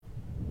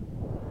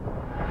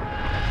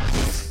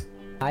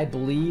I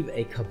believe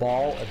a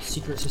cabal of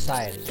secret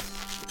societies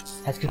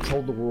has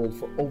controlled the world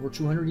for over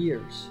 200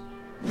 years.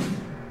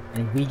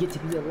 And we get to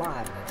be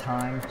alive at the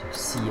time to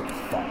see it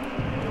fall.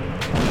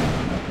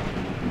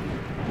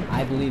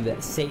 I believe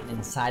that Satan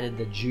incited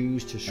the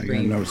Jews to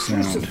scream,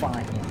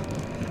 "Crucify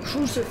him!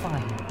 Crucify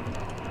him!"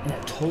 And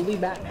it totally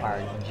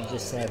backfired when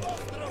Jesus said,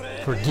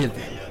 "Forgive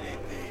them,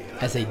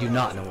 as they do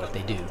not know what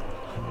they do."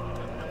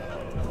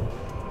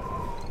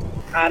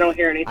 I don't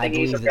hear anything I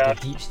believe either, that God.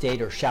 the deep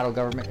state or shadow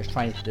government is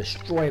trying to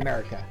destroy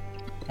America.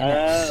 And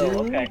that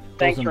soon, okay. those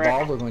Thanks,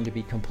 involved Rick. are going to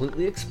be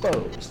completely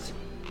exposed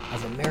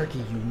as America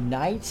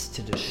unites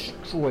to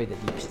destroy the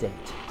deep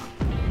state.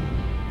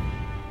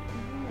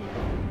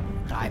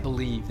 I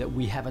believe that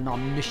we have an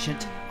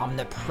omniscient,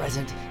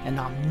 omnipresent, and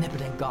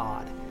omnipotent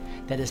God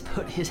that has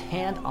put his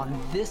hand on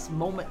this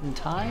moment in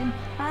time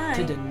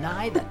to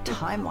deny the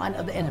timeline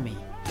of the enemy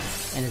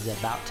and is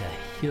about to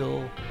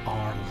heal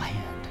our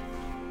land.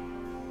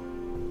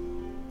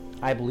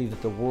 I believe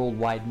that the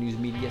worldwide news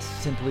media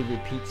simply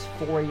repeats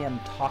 4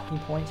 a.m. talking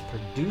points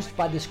produced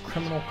by this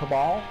criminal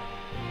cabal,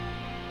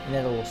 and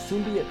that it will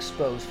soon be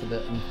exposed for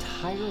the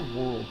entire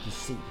world to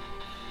see.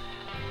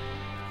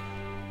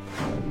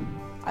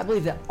 I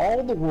believe that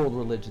all the world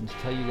religions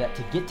tell you that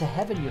to get to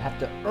heaven you have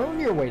to earn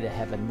your way to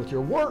heaven with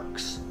your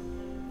works.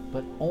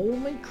 But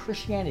only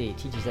Christianity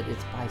teaches that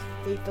it's by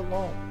faith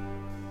alone.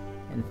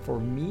 And for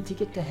me to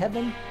get to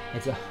heaven,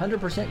 it's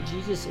 100%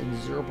 Jesus and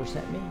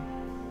 0% me.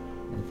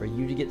 And for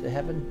you to get to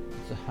heaven,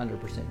 it's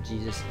 100%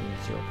 Jesus and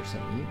 0%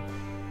 you.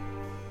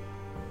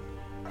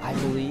 I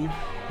believe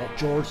that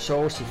George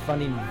Soros is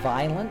funding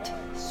violent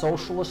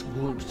socialist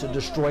groups to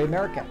destroy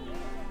America.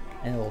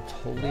 And it will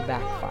totally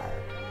backfire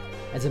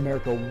as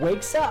America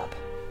wakes up,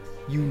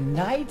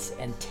 unites,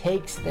 and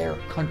takes their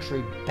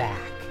country back.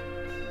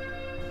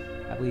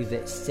 I believe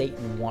that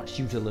Satan wants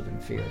you to live in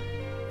fear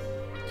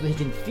so he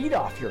can feed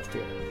off your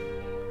fear.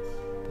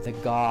 But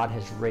that God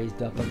has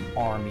raised up an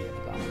army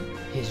of God,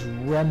 his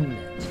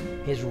remnant,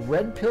 his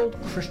red-pilled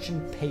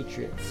Christian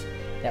patriots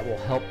that will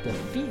help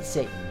defeat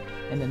Satan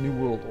and the New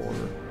World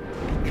Order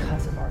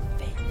because of our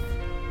faith.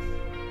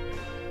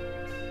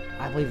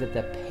 I believe that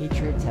the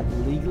patriots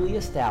have legally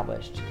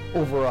established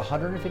over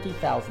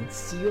 150,000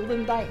 sealed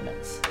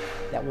indictments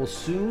that will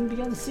soon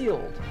be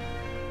unsealed.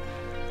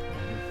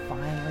 And we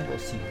finally will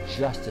see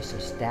justice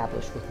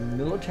established with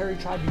military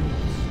tribunals.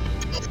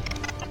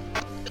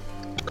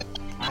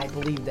 I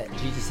believe that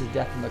Jesus'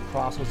 death on the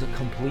cross was a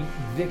complete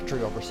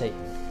victory over Satan,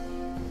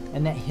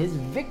 and that his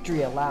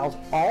victory allows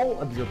all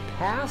of your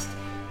past,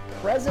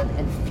 present,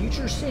 and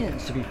future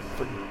sins to be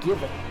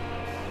forgiven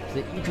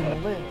so that you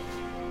can live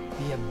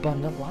the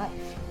abundant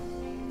life.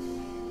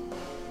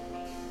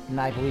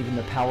 And I believe in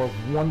the power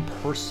of one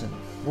person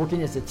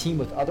working as a team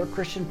with other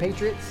Christian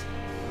patriots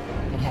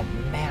can have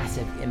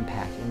massive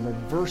impact in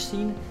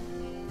reversing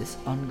this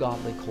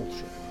ungodly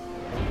culture.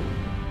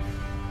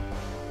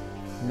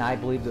 And I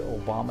believe that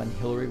Obama and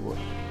Hillary were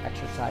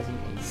exercising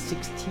a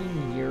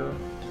 16-year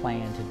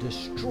plan to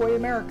destroy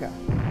America.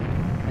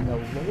 And the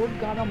Lord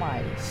God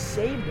Almighty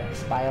saved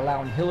us by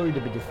allowing Hillary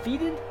to be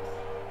defeated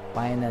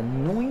by an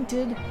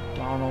anointed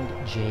Donald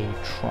J.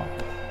 Trump.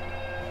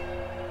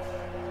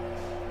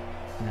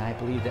 And I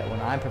believe that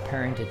when I'm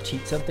preparing to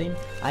teach something,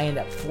 I end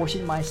up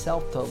forcing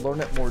myself to learn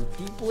it more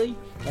deeply,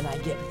 and I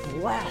get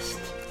blessed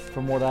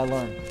from what I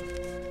learn.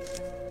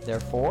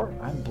 Therefore,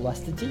 I'm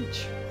blessed to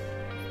teach.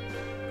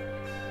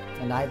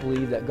 And I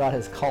believe that God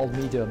has called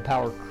me to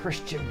empower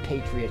Christian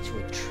patriots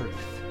with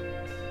truth.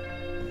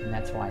 And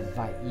that's why I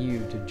invite you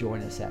to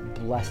join us at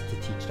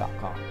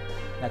blessedtoteach.com.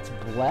 That's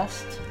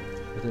blessed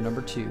with the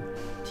number 2,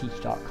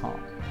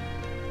 teach.com.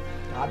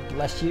 God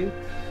bless you,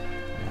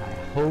 and I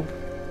hope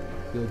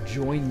you'll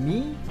join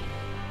me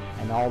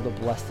and all the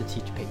Blessed to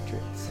Teach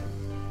patriots.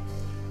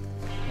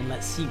 And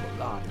let's see what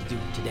God is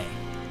doing today.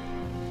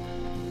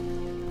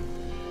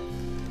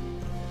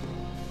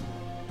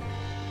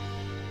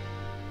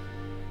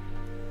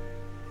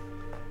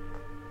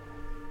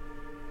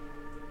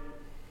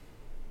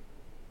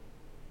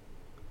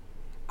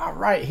 All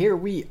right, here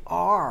we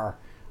are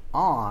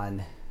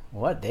on,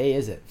 what day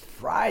is it?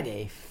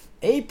 Friday,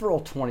 April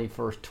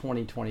 21st,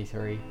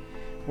 2023.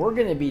 We're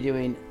going to be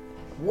doing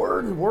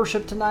Word and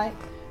Worship tonight.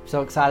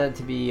 So excited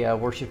to be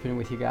worshiping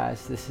with you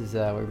guys. This is,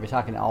 we'll be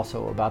talking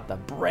also about the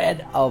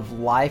bread of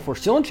life. We're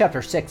still in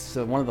chapter 6,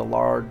 so one of the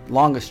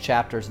longest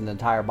chapters in the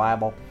entire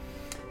Bible.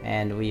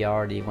 And we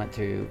already went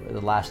through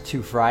the last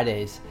 2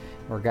 Fridays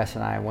where Gus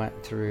and I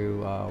went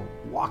through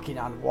walking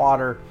on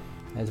water,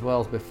 as well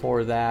as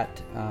before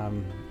that,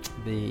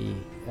 the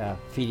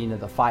feeding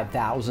of the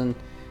 5,000.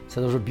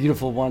 So those are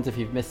beautiful ones. If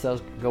you've missed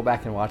those, go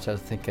back and watch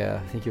those. I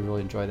think you'll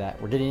really enjoy that.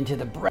 We're getting into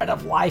the bread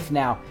of life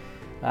now,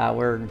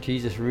 where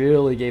Jesus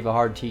really gave a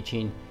hard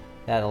teaching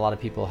that a lot of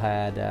people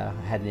had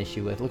an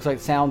issue with. Looks like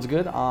it sounds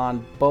good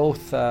on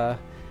both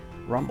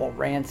Rumble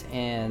Rants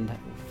and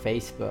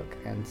Facebook,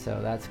 and so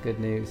that's good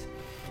news.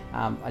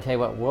 I tell you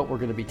what we're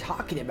going to be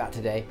talking about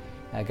today.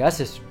 Gus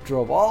just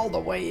drove all the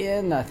way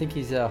in. I think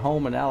he's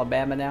home in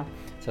Alabama now,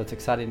 so it's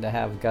exciting to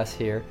have Gus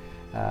here.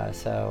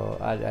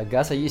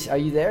 Gus, are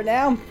you there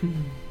now?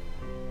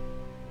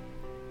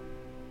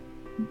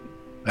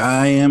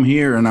 I am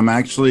here, and I'm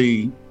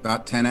actually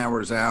about 10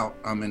 hours out.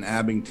 I'm in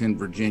Abington,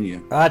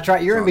 Virginia. That's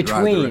right. You're So in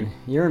between.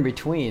 You're in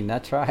between.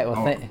 That's right.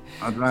 Well,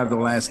 I'll drive the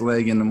last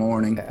leg in the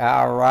morning.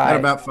 All right. Got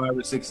about 5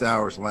 or 6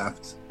 hours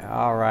left.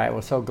 All right.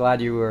 Well, so glad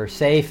you were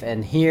safe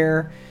and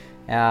here.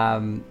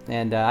 And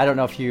I don't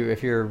know if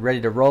you're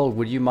ready to roll.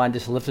 Would you mind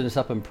just lifting us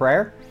up in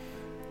prayer?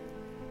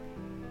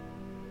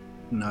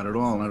 Not at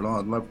all. Not at all.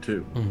 I'd love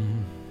to.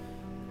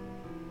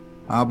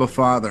 Abba,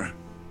 Father,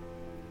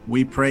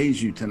 we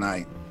praise you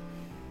tonight.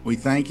 We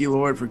thank you,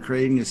 Lord, for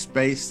creating a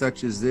space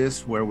such as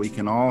this where we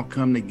can all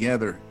come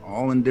together,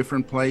 all in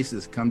different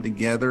places, come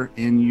together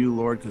in you,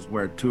 Lord, because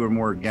where two or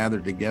more are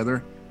gathered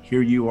together,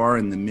 here you are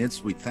in the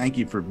midst. We thank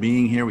you for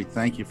being here. We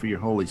thank you for your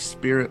Holy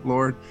Spirit,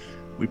 Lord.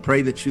 We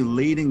pray that you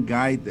lead and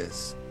guide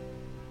this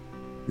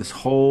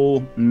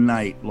whole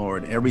night,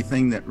 Lord.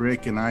 Everything that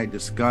Rick and I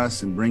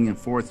discuss and bringing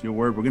forth your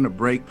word, we're going to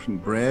break from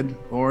bread,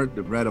 Lord,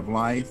 the bread of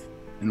life,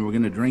 and we're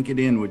going to drink it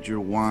in with your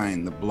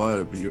wine, the blood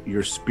of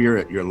your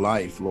spirit, your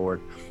life,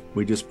 Lord.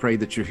 We just pray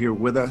that you're here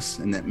with us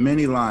and that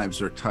many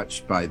lives are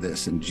touched by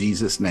this. In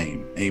Jesus'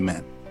 name,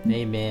 amen.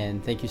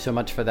 Amen. Thank you so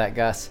much for that,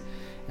 Gus.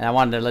 And I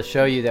wanted to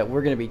show you that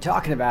we're going to be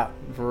talking about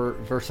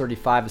verse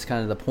 35 is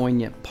kind of the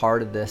poignant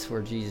part of this,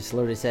 where Jesus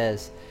literally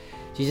says,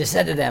 Jesus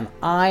said to them,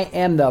 I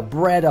am the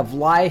bread of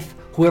life.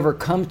 Whoever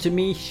comes to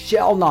me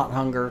shall not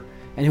hunger,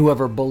 and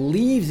whoever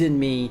believes in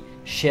me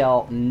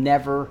shall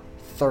never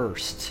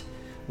thirst.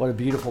 What a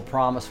beautiful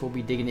promise. We'll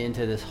be digging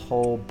into this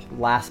whole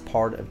last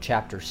part of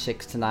chapter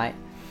 6 tonight.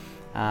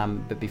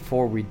 But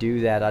before we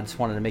do that, I just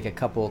wanted to make a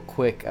couple of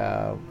quick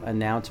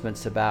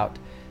announcements about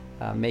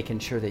making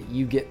sure that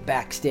you get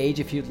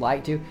backstage if you'd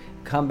like to.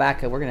 Come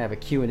back, and we're going to have a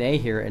Q&A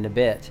here in a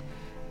bit.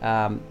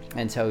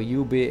 And so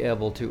you'll be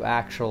able to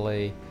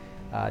actually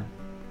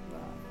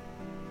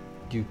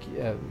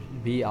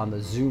be on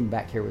the Zoom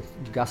back here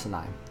with Gus and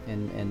I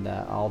and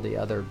all the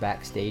other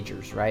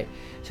backstagers, right?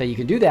 So you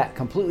can do that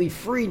completely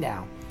free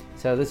now.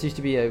 So this used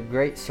to be a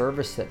great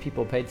service that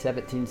people paid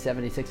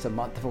 $17.76 a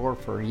month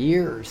for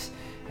years,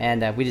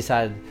 and we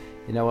decided,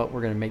 you know what,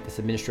 we're going to make this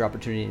a ministry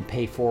opportunity and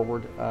pay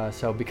forward.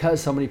 So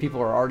because so many people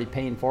are already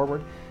paying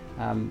forward,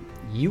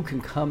 you can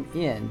come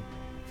in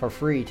for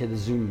free to the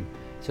Zoom.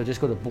 So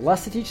just go to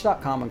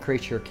blessedteach.com and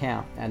create your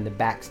account and the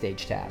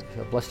Backstage tab.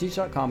 So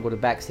blessedteach.com, go to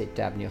Backstage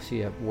tab, and you'll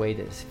see a way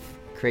to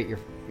create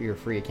your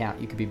free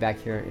account. You could be back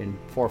here in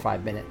 4 or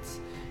 5 minutes,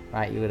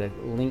 right? You get a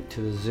link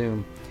to the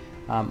Zoom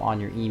on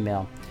your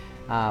email.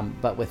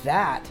 But with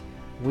that,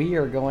 we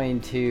are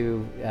going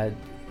to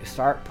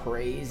start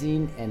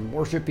praising and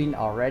worshiping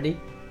already.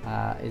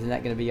 Isn't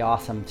that going to be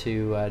awesome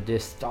to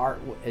just start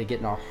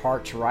getting our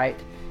hearts right?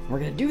 We're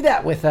going to do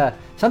that with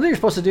something you're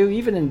supposed to do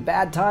even in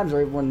bad times,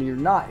 or when you're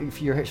not.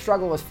 If you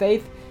struggle with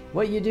faith,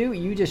 what you do,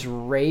 you just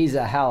raise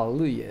a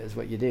hallelujah is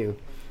what you do,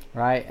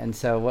 right? And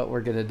so what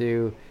we're going to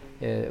do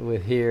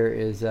with here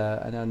is,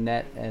 I know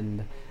Net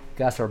and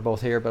Gus are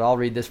both here, but I'll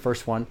read this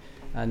first one,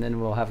 and then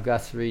we'll have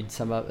Gus read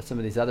some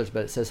of these others.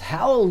 But it says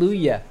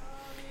hallelujah.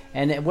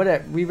 And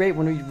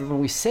when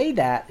we say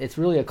that, it's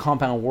really a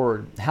compound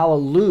word.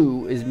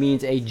 Hallelujah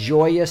means a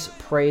joyous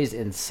praise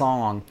and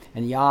song.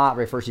 And Yah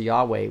refers to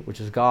Yahweh,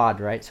 which is God,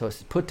 right? So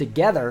it's put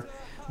together.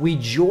 We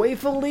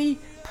joyfully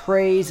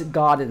praise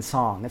God in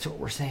song. That's what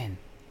we're saying.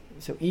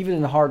 So even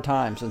in the hard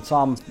times, and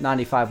Psalm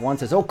 95:1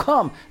 says, oh,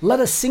 come,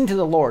 let us sing to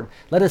the Lord.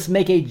 Let us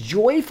make a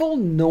joyful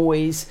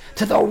noise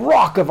to the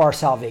rock of our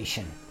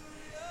salvation.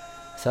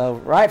 So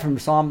right from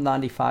Psalm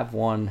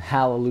 95:1,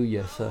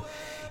 hallelujah. So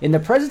in the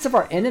presence of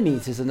our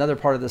enemies is another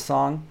part of the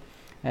song.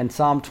 And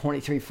Psalm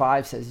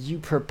 23:5 says, you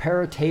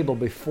prepare a table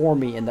before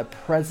me in the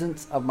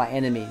presence of my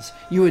enemies.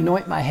 You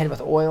anoint my head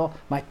with oil,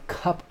 my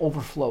cup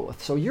overfloweth.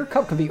 So your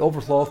cup can be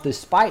overfloweth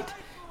despite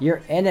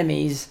your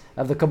enemies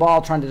of the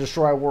cabal trying to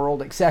destroy our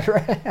world,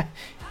 etc.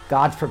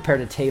 God's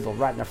prepared a table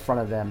right in the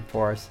front of them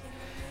for us.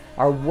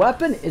 Our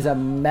weapon is a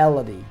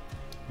melody.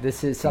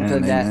 This is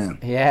something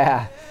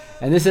yeah.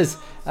 And this is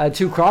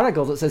 2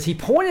 Chronicles. It says, he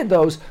appointed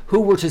those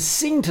who were to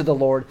sing to the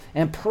Lord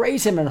and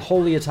praise him in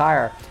holy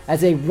attire as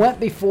they went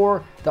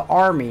before the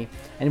army.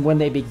 And when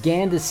they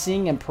began to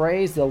sing and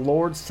praise, the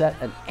Lord set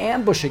an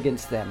ambush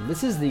against them.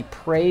 This is the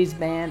praise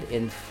band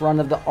in front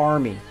of the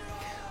army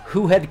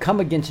who had come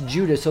against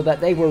Judah, so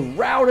that they were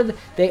routed.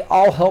 They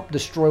all helped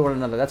destroy one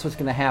another. That's what's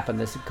going to happen.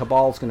 This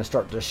cabal is going to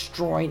start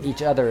destroying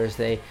each other as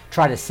they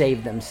try to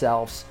save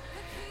themselves.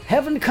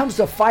 Heaven comes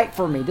to fight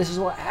for me. This is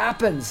what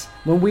happens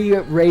when we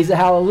raise a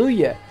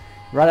hallelujah.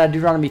 Right out of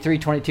Deuteronomy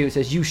 3:22, it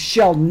says, you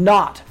shall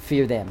not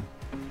fear them,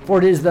 for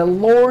it is the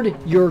Lord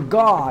your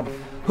God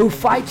who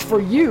fights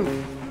for you.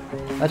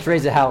 Let's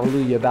raise a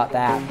hallelujah about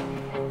that.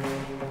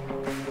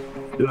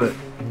 Do it.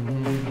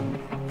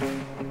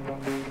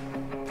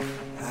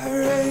 I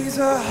raise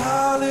a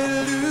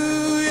hallelujah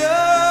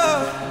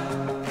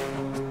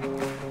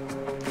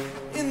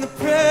in the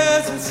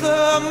presence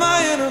of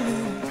my enemies.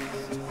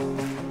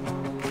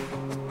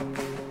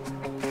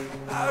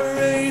 I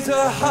raise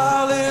a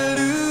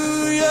hallelujah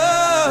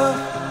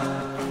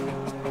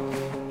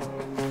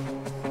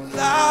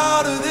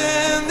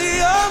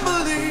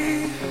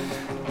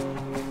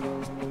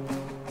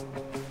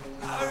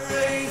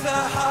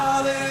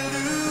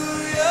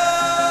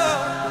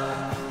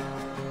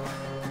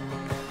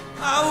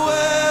My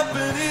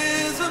weapon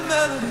is a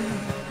melody.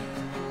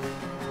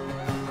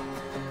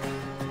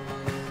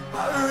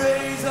 I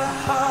raise a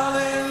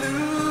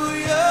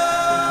hallelujah.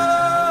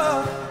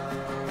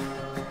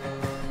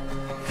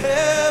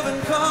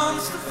 Heaven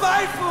comes to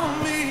fight for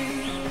me.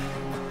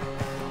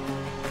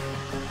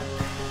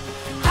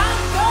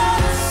 I'm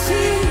gonna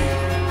see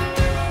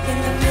in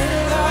the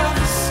middle of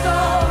the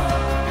storm.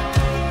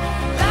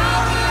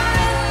 Louder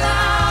and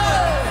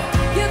louder,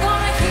 you're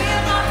gonna hear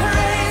my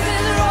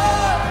praises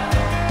roar.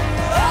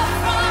 Up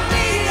from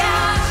the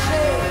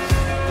ashes,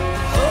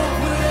 hope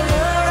will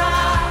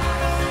arise.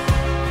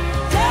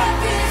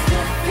 Death is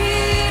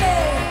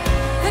defeated,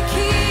 the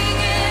King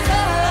is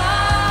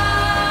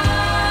alive.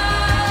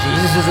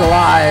 Jesus is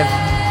alive.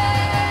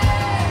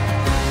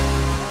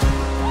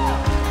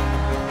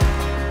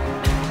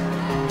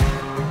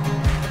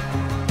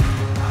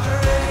 I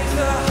raise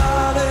a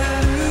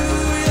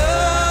hallelujah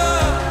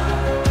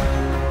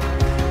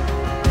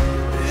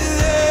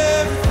with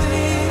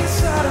everything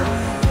inside of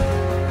me.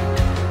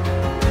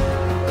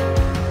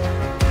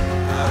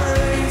 I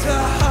raise a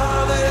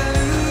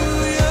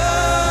hallelujah.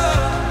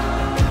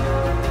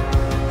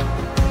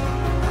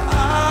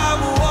 I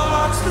will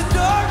watch the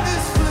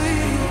darkness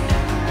flee.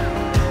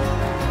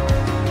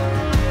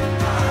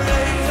 I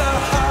raise a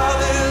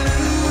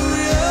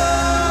hallelujah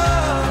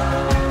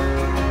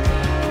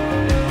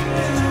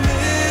in the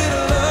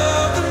middle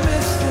of the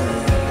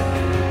mystery.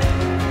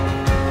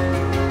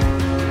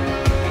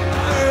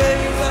 I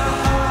raise a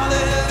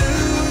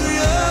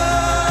hallelujah.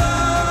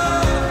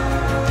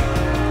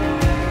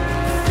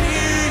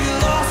 Fear you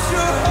lost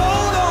your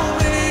hold on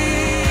me.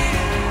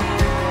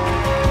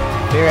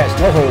 Fear has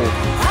no hold.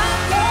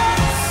 I'm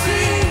gonna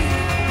see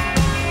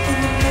in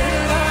the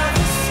middle of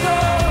the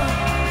storm.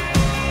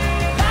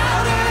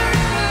 Louder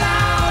and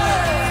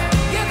louder,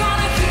 you're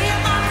gonna hear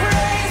my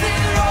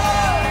praises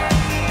roar.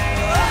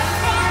 Up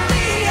from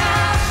the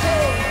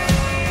ashes,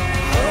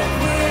 hope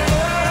will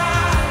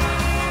arise.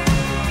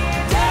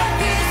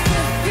 Death is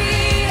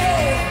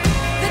defeated,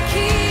 the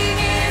King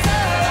is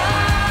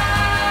alive.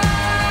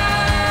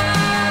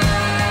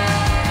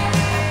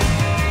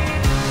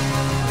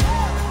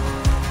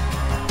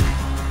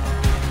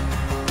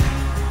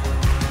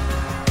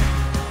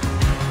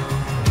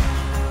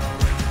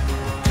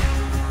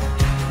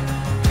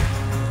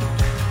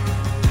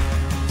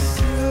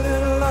 Sing a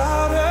little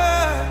louder.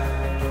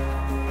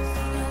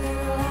 Sing a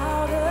little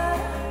louder.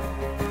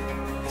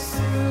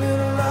 Sing a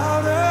little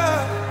louder.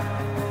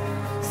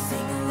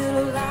 Sing a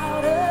little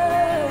louder.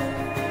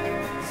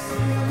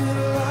 Sing a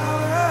little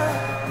louder.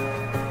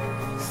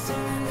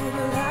 Sing a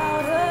little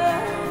louder.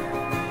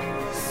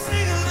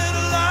 Sing a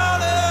little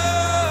louder.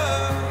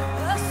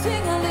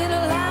 Sing a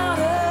little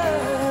louder.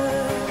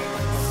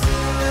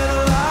 Sing a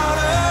little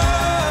louder.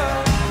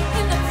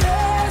 In the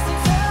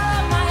presence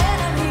of my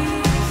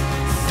enemies.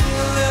 Sing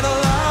a little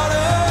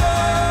louder.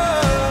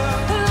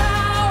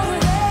 Louder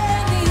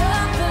than the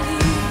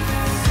unbelief.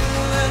 Sing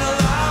a little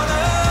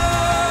louder.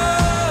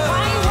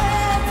 My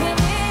weapon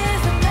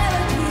is a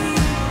melody.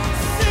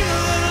 Sing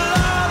a little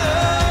louder.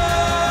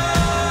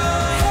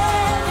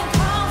 Heaven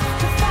comes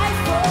to fight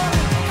for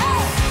me.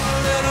 Hey! Sing a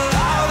little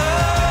louder.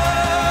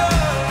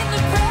 In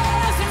the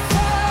presence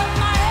of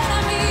my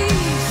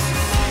enemies.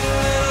 Sing a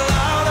little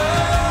louder.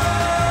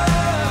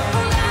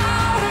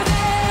 Louder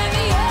than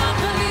the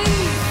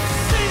unbelief.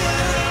 Sing a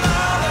little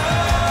louder.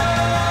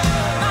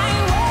 My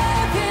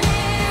weapon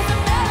is a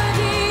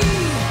melody.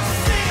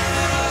 Sing a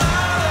little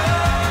louder.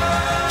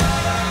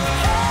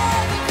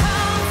 Heaven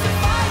comes to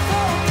fight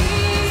for me.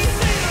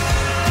 Sing a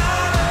little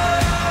louder.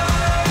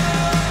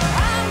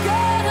 I'm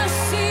gonna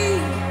see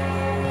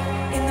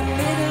in the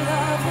middle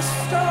of the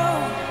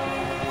storm.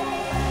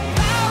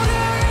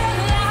 Louder and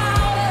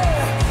louder,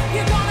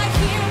 you're gonna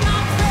hear my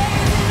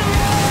praises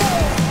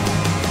roar.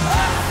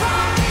 Up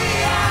from the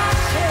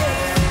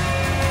ashes,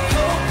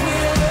 hope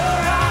will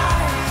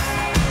arise.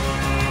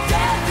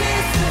 Death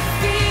is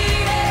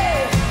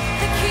defeated,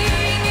 the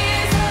King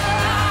is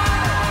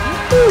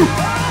alive. Oh,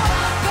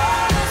 I'm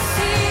gonna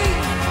see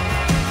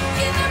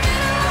in the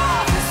middle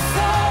of the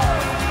storm.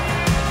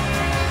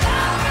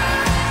 Louder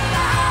and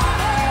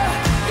louder,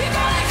 you're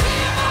gonna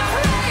hear my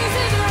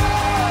praises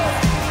roar.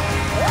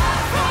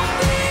 Up from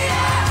the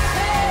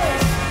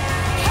ashes,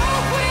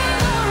 hope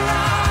will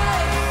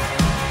arise.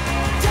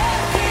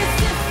 Death is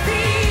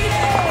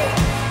defeated,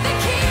 the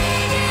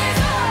King is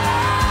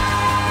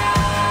alive.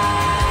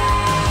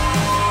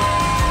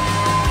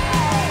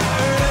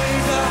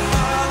 Raise a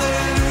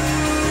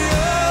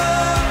hallelujah.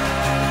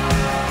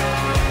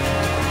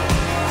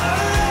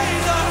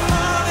 Raise a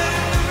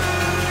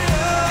hallelujah.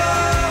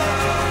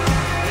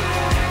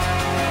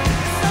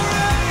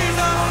 Raise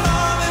a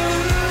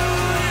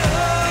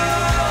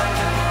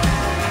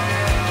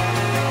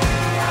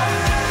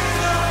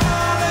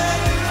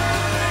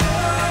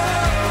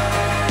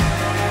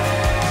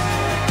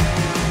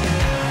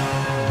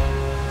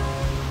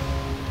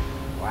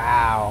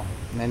Wow.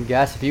 And then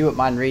Gus, if you wouldn't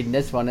mind reading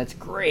this one, it's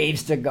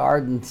Graves to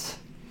Gardens.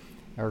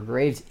 Or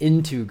Graves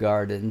into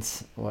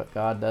Gardens. What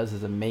God does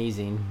is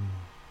amazing.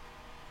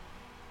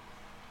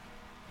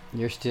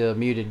 You're still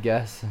muted,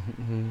 Gus.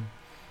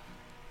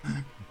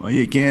 Well,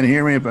 you can't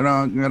hear me if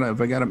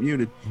I got it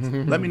muted.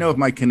 Let me know if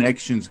my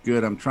connection's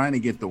good. I'm trying to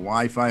get the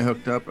Wi-Fi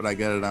hooked up, but I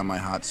got it on my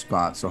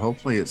hotspot, so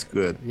hopefully it's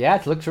good. Yeah,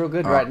 it looks real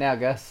good right now,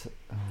 Gus.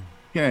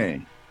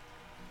 Okay.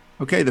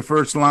 Okay, the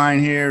first line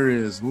here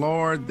is,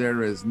 Lord,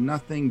 there is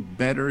nothing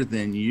better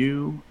than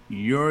you.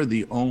 You're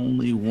the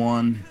only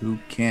one who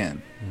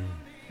can.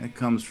 That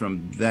comes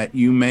from that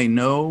you may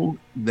know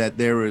that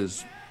there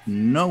is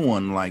no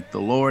one like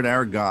the Lord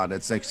our God.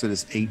 That's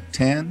Exodus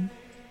 8:10.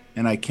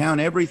 And I count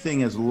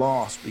everything as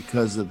lost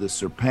because of the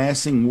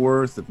surpassing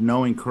worth of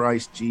knowing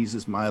Christ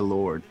Jesus my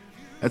Lord.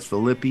 That's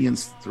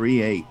Philippians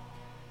 3:8.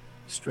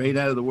 Straight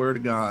out of the Word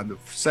of God. The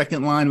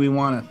second line we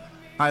want to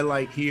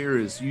highlight here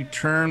is, you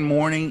turn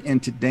mourning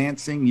into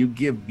dancing. You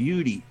give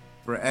beauty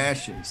for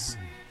ashes.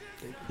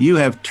 You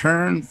have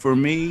turned for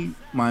me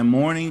my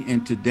mourning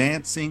into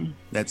dancing.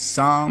 That's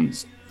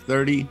Psalms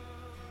 30,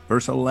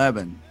 verse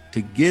 11.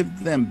 To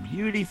give them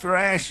beauty for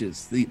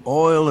ashes, the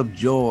oil of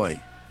joy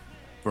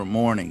for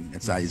mourning.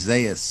 That's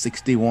Isaiah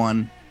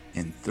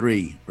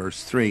 61:3,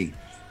 verse 3.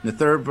 The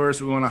third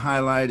verse we want to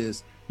highlight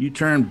is, you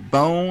turn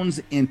bones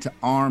into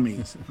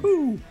armies.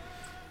 Woo.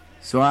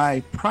 So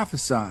I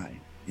prophesied,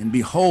 and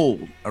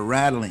behold, a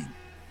rattling,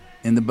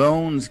 and the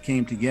bones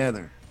came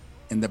together,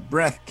 and the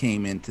breath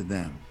came into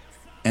them,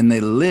 and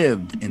they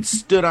lived and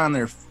stood on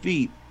their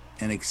feet,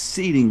 an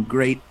exceeding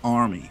great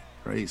army.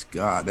 Praise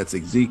God. That's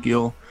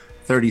Ezekiel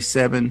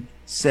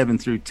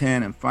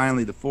 37:7-10. And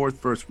finally, the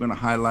fourth verse we're going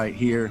to highlight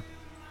here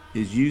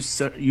is, you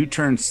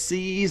turn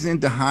seas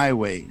into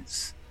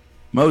highways.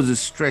 Moses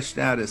stretched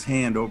out his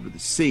hand over the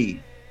sea,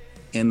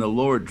 and the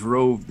Lord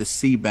drove the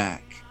sea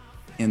back,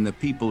 and the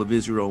people of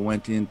Israel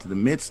went into the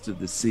midst of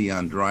the sea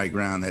on dry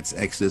ground. That's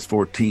Exodus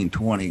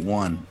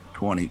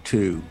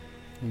 14:21-22.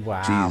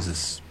 Wow.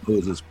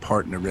 Moses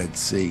parting the Red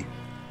Sea.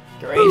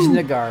 Graves in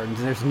the gardens,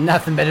 and there's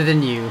nothing better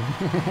than you.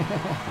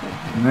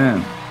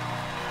 Amen.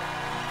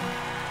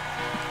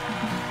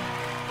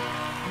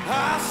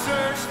 I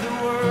searched the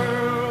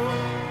world,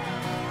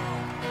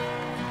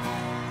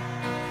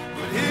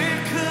 but it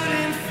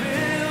couldn't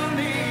fill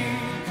me.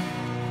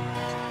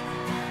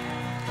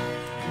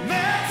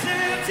 Man's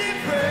empty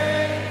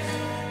praise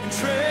and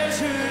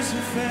treasures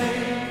of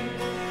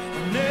faith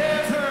are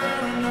never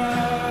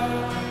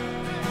enough.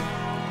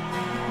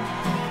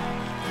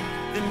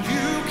 Then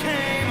you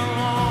came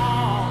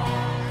along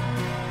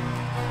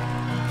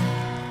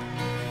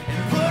and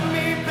put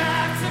me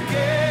back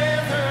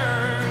together.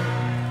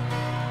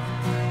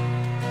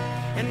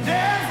 And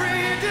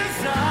every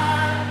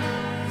desire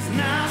is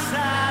now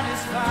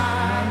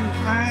satisfied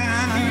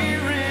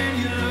here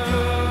in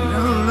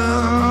your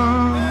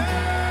love.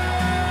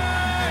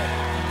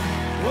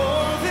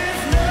 Oh,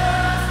 there's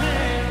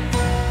nothing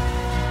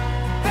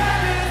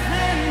better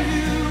than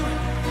you.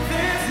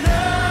 There's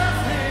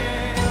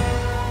nothing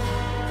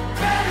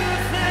better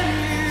than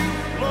you.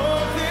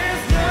 Oh,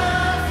 there's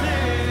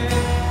nothing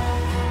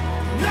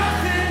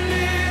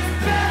is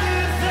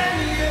better than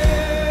you.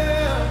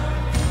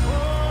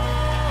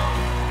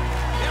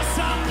 Yes, I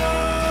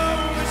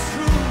know it's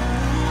true.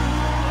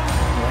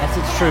 Yes,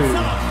 it's true.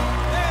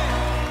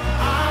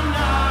 I'm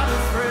not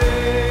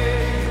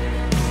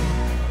afraid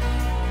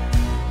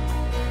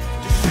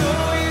to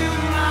show you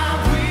my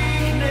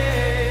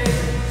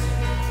weakness,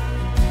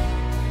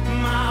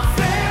 my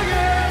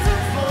failures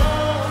and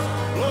faults.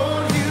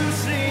 Lord, you've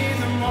seen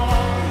them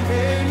all,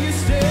 and you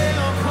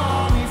still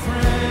call me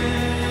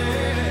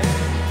friend.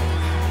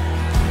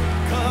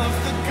 'Cause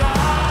the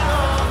God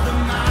of the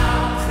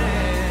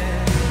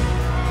mountain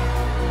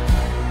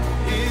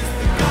is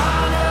the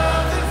God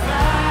of the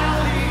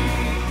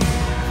valley.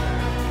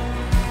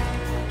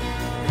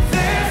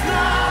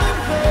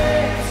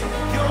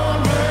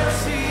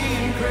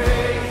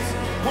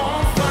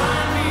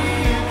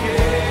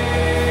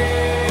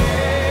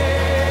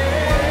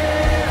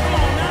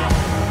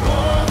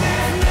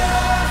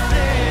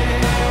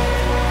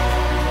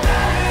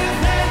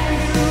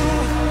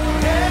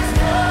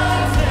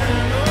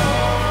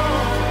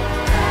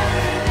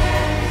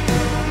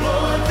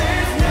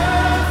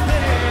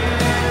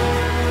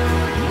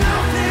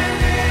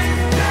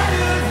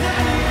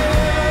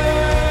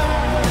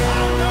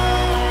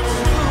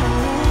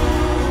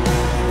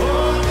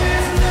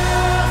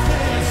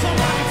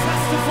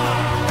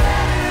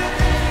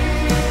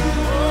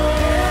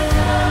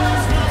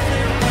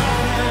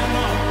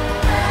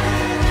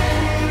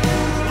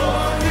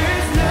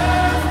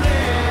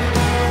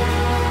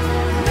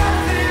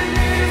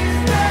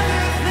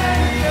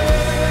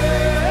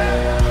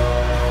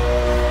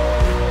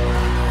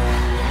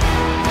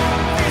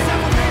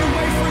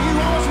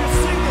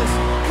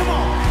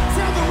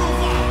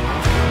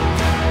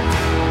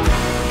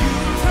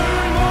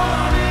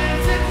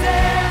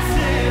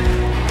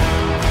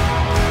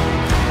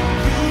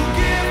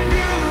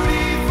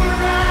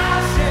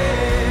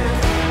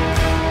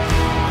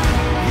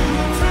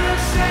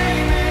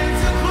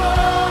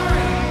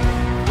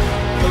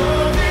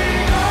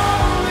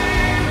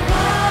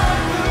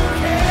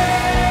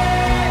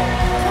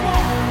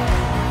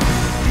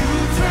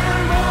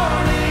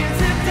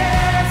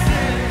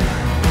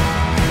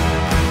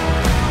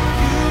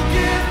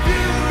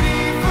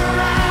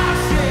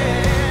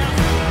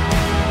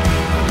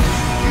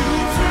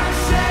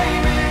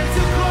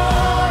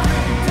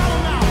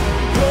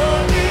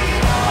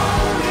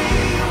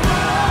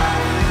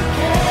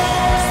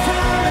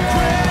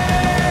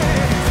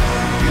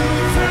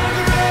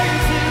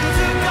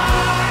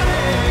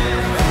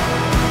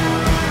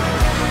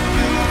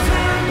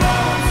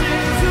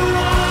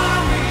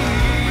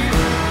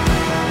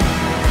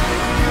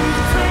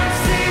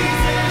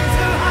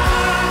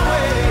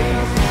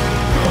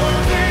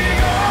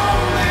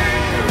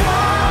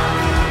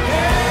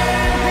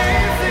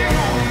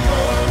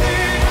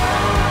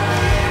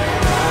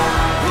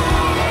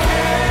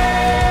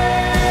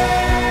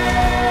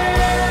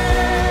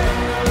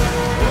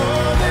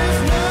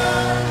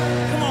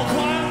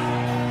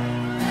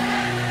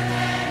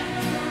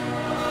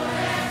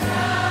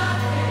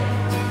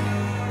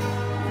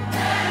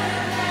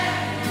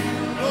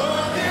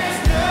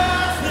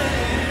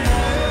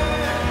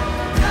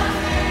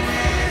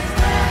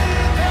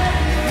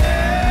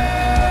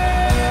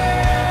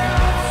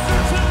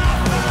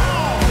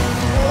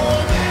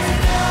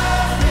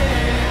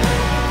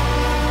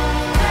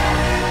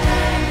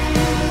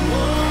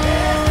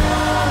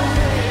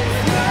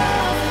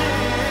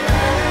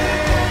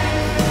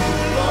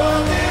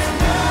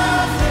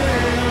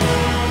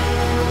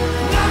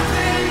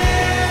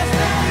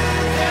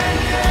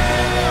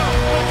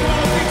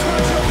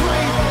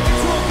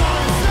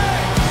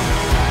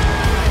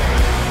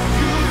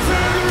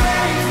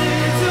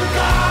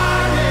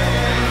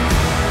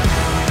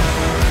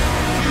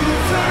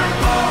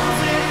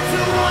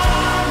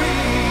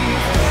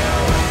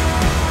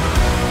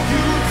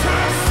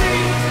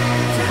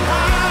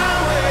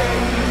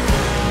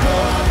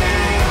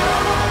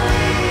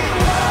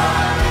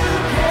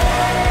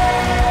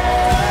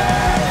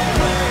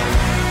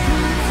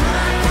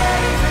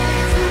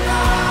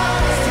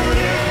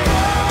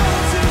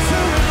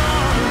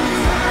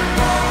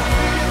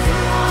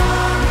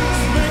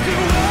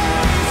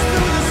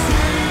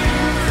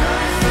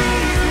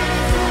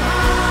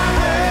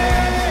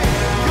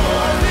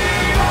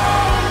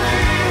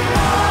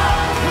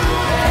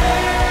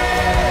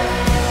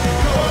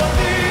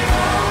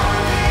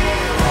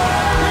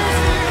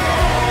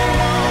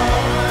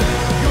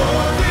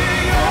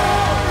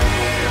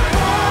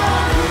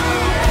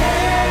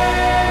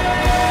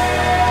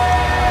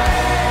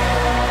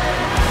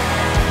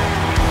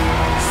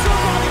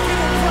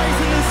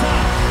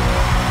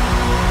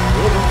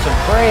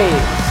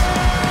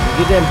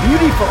 them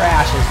beauty for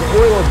ashes, the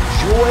oil of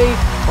joy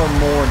for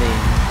mourning.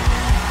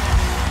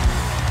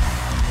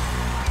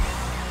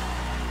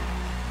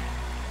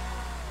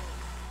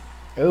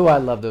 Oh, I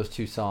love those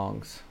two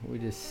songs. We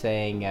just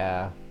sang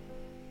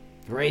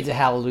Raise a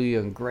Hallelujah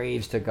and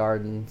Graves to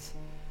Gardens.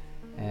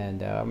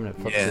 And I'm going to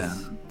flip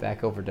this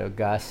back over to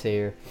Gus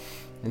here.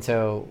 And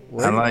so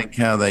I like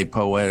how they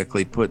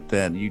poetically put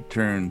that you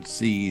turn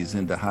seas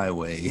into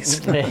highways.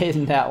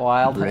 Isn't that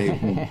wild?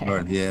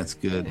 Yeah, it's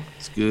good.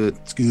 It's good.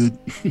 It's good.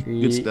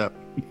 Good stuff.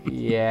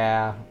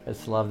 Yeah, I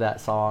just love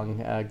that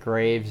song,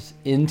 Graves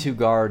into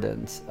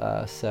Gardens.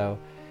 So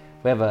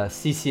we have a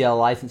CCL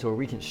license where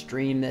we can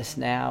stream this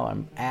now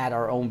and add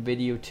our own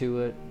video to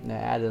it, and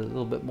add a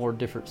little bit more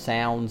different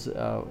sounds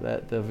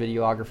that the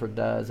videographer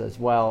does, as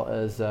well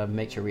as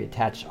make sure we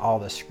attach all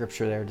the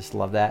scripture there. Just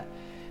love that.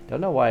 Don't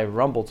know why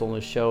Rumble's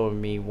only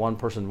showing me one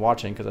person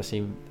watching, because I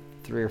see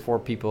 3 or 4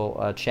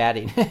 people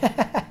chatting.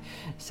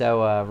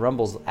 So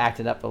Rumble's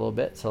acting up a little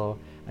bit. So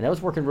I know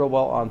it's working real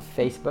well on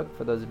Facebook.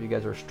 For those of you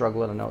guys who are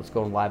struggling, I know it's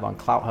going live on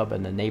Clout Hub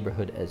and the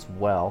neighborhood as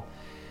well.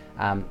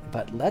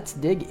 But let's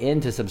dig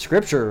into some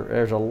scripture.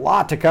 There's a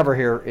lot to cover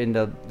here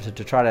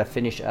to try to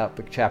finish up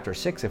chapter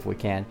 6 if we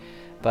can.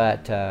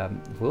 But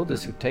we'll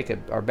just take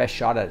our best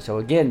shot at it. So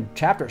again,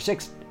 chapter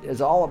 6 is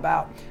all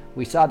about,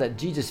 we saw that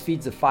Jesus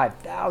feeds the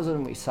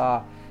 5,000. We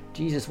saw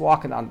Jesus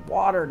walking on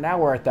water. Now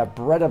we're at the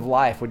bread of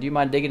life. Would you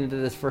mind digging into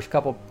this first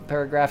couple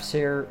paragraphs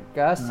here,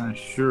 Gus? I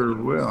sure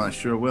will.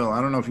 I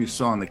don't know if you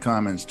saw in the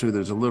comments too,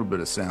 there's a little bit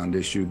of sound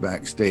issue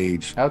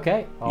backstage.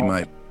 Okay. You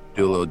might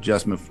do a little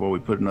adjustment before we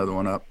put another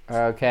one up.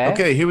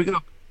 Okay, here we go.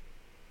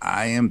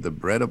 I am the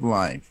bread of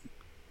life.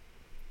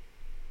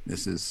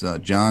 This is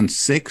John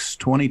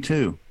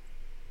 6:22.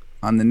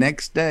 On the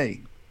next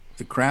day,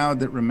 the crowd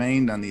that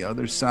remained on the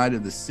other side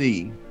of the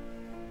sea,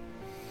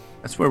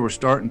 that's where we're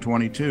starting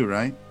 22,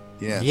 right?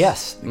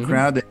 Yes. The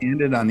crowd that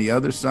ended on the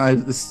other side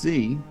of the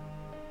sea,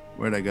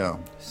 where'd I go?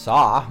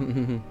 Saw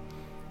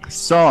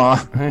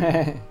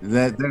that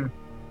there.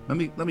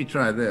 Let me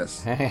try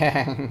this.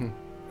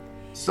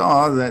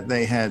 Saw that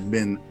they had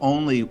been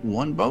only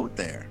one boat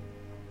there,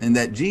 and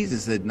that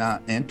Jesus had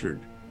not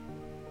entered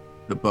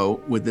the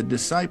boat with the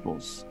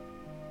disciples,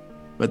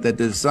 but that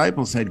the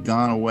disciples had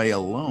gone away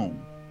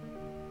alone.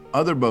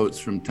 Other boats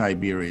from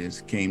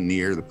Tiberias came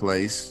near the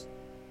place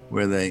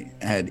where they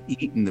had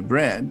eaten the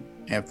bread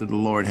after the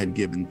Lord had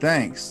given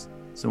thanks.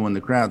 So when the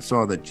crowd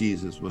saw that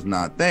Jesus was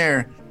not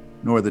there,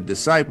 nor the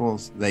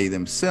disciples, they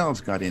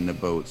themselves got into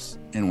boats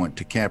and went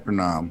to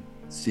Capernaum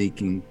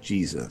seeking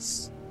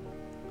Jesus.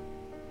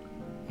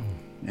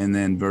 And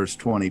then verse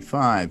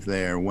 25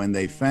 there, when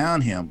they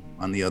found him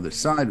on the other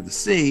side of the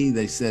sea,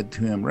 they said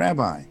to him,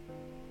 Rabbi,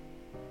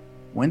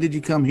 when did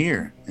you come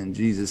here? And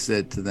Jesus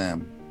said to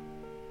them,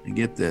 and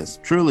get this,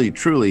 truly,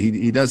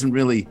 he doesn't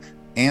really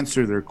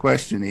answer their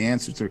question. He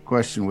answers their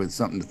question with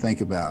something to think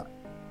about.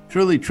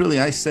 Truly,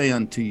 I say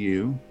unto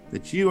you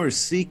that you are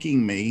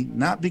seeking me,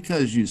 not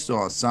because you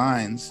saw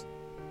signs,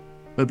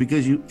 but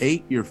because you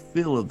ate your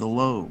fill of the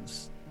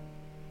loaves.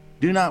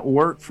 Do not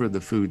work for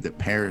the food that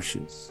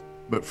perishes,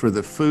 but for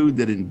the food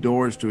that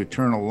endures to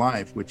eternal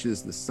life, which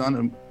the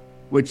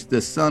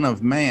Son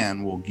of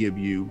Man will give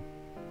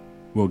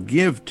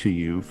to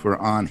you, for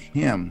on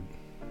him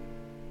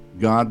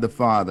God the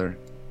Father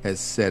has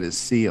set his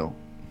seal.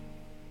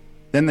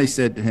 Then they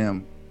said to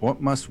him,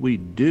 what must we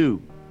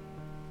do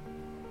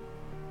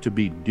to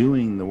be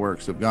doing the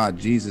works of God?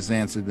 Jesus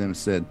answered them and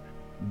said,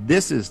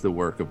 this is the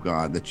work of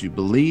God, that you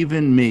believe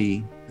in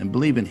me and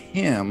believe in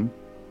him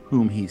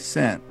whom he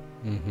sent.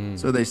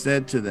 So they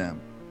said to them,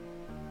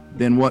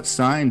 then what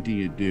sign do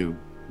you do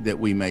that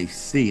we may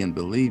see and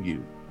believe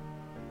you?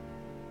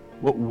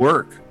 What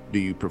work do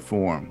you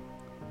perform?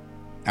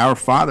 Our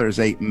fathers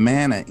ate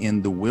manna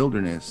in the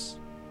wilderness.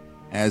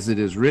 As it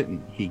is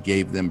written, he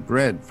gave them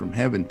bread from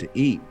heaven to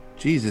eat.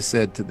 Jesus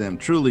said to them,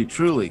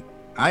 truly,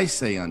 I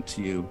say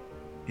unto you,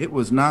 it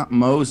was not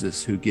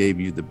Moses who gave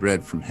you the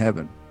bread from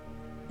heaven,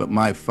 but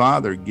my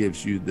Father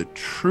gives you the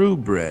true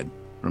bread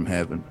from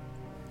heaven.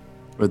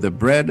 For the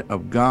bread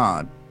of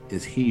God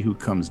is he who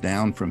comes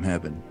down from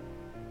heaven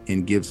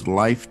and gives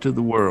life to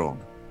the world.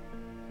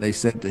 They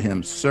said to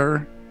him,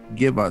 Sir,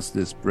 give us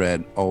this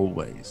bread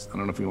always. I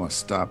don't know if you want to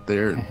stop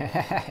there and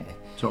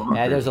talk.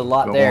 Yeah, there's a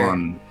lot there.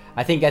 On.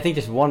 I think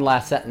just one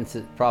last sentence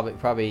is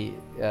probably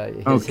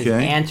his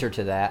answer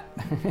to that.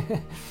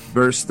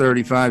 Verse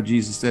 35,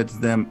 Jesus said to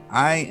them,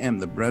 I am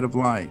the bread of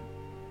life.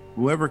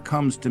 Whoever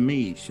comes to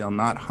me shall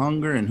not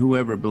hunger, and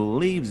whoever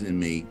believes in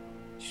me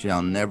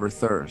shall never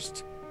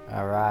thirst.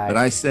 All right. But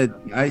I said,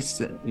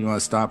 you want to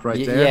stop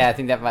right there? Yeah, I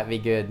think that might be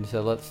good.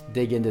 So let's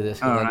dig into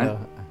this. All right.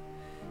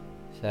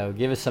 So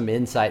give us some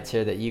insights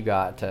here that you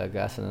got,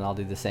 Gus, and then I'll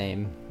do the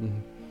same.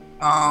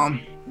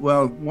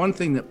 Well, one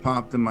thing that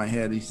popped in my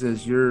head, he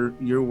says,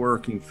 you're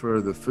working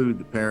for the food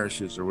that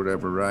perishes or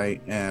whatever,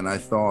 right? And I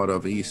thought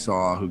of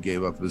Esau, who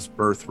gave up his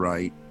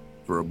birthright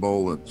for a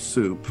bowl of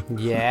soup.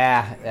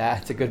 Yeah,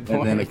 that's a good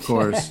point. And then, of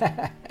course,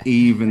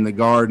 Eve in the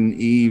garden,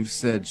 Eve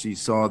said she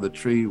saw the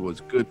tree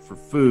was good for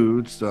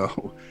food.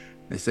 So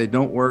they say,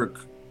 don't work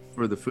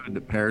for the food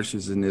that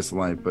perishes in this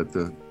life, but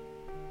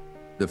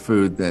the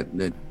food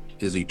that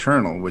is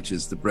eternal, which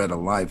is the bread of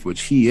life,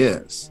 which he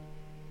is.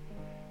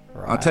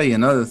 Right. I'll tell you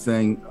another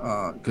thing,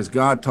 because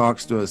God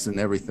talks to us in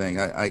everything.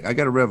 I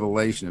got a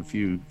revelation a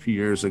few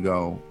years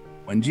ago.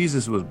 When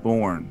Jesus was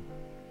born,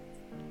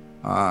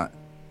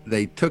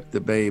 they took the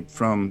babe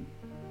from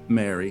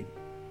Mary,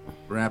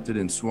 wrapped it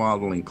in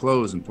swaddling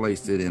clothes, and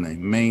placed it in a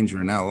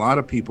manger. Now, a lot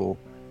of people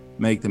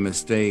make the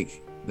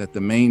mistake that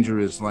the manger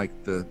is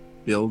like the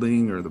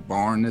building or the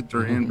barn that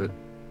they're in, but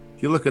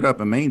if you look it up,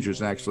 a manger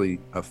is actually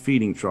a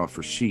feeding trough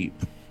for sheep,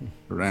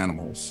 for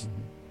animals.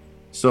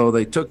 So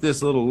they took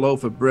this little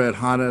loaf of bread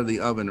hot out of the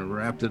oven and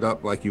wrapped it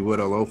up like you would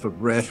a loaf of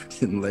bread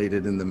and laid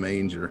it in the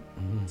manger.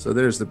 So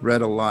there's the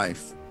bread of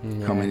life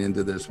coming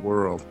into this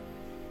world.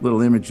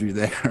 Little imagery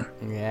there.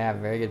 Yeah,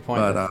 very good point.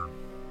 But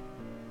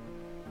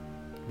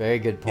very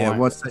good point. yeah,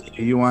 what's that?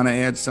 You want to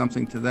add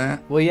something to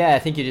that? Well, yeah, I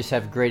think you just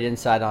have great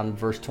insight on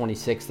verse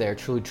 26 there.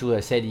 Truly, truly,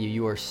 I say to you,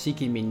 you are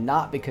seeking me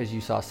not because you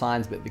saw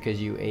signs, but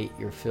because you ate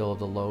your fill of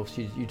the loaves.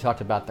 You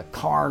talked about the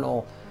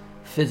carnal,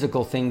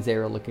 physical things they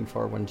were looking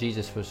for when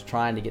Jesus was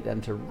trying to get them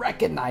to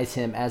recognize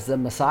him as the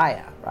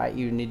Messiah, right?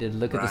 You need to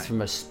look at this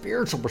from a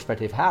spiritual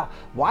perspective.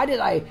 Why did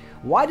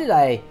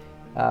I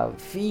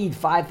feed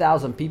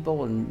 5,000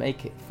 people and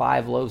make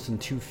 5 loaves and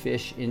 2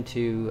 fish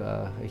into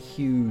a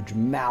huge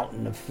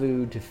mountain of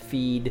food to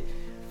feed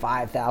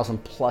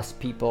 5,000 plus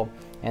people,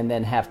 and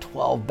then have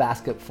 12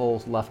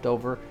 basketfuls left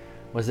over?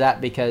 Was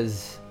that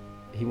because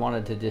he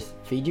wanted to just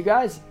feed you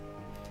guys,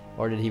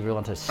 or did he really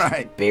want to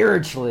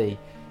spiritually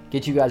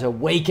get you guys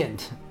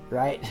awakened,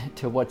 right,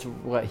 to what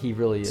he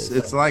really is?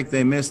 It's like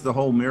they missed the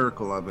whole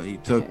miracle of it. He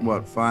took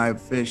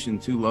 5 fish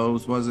and 2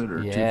 loaves, was it,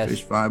 or 2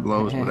 fish, 5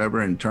 loaves,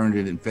 whatever, and turned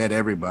it and fed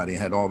everybody.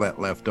 Had all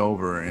that left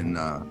over, and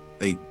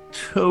they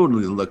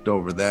totally looked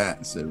over that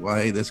and said, "Well,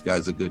 hey, this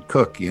guy's a good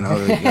cook. You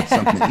know, they got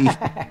something to eat."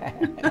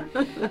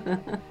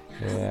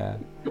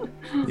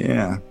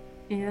 Yeah.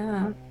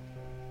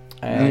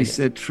 And he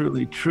said,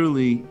 "Truly,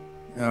 truly."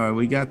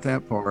 We got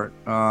that part.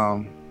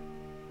 And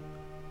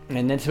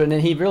then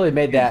he really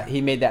made that.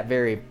 He made that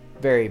very,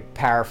 very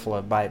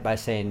powerful by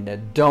saying,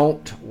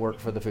 "Don't work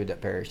for the food that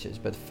perishes,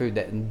 but the food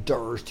that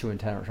endures to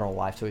eternal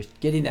life." So he's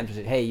getting them to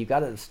say, "Hey, you got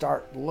to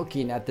start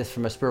looking at this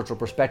from a spiritual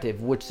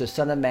perspective, which the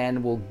Son of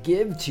Man will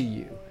give to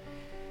you."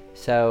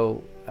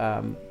 So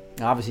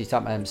obviously, he's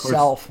talking about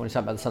himself when he's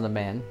talking about the Son of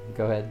Man.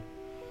 Go ahead.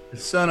 The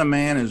Son of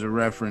Man is a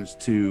reference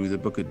to the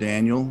book of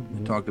Daniel.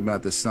 He talked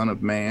about the Son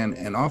of Man,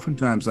 and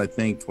oftentimes I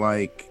think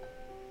like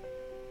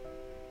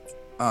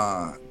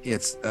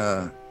it's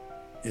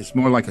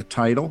more like a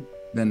title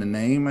than a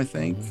name, I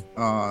think.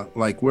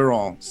 Like we're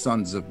all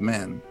sons of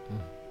men,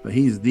 but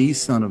he's the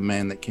Son of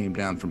Man that came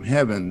down from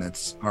heaven.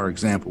 That's our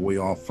example we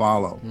all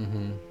follow.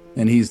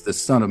 And he's the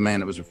Son of Man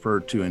that was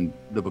referred to in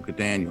the book of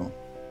Daniel.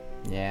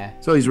 Yeah.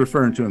 So he's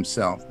referring to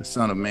himself. The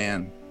Son of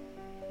Man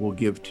will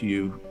give to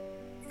you,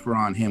 for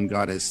on him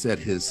God has set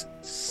his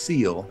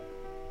seal.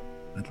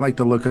 I'd like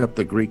to look up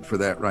the Greek for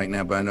that right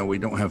now, but I know we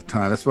don't have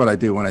time. That's what I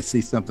do when I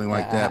see something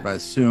like that. But I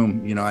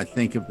assume, I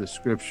think of the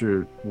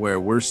scripture where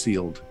we're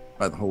sealed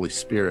by the Holy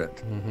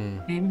Spirit.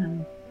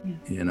 Amen.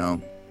 Yeah.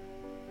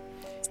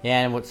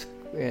 Yeah,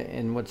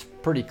 and what's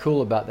pretty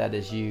cool about that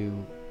is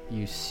you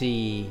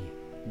see,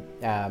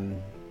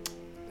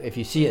 if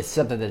you see it's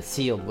something that's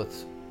sealed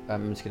with,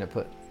 I'm just going to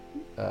put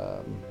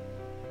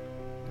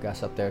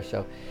Gus up there.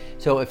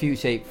 So if you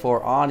say,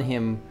 "For on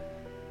him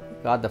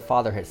God the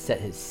Father has set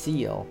his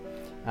seal,"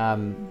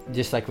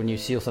 just like when you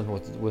seal something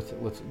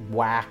with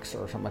wax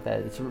or something like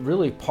that, it's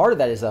really part of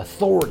that is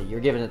authority. You're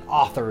given an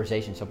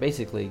authorization. So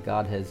basically,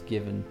 God has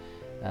given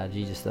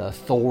Jesus the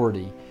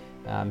authority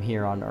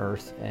here on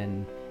earth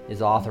and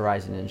is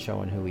authorizing and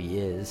showing who he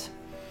is.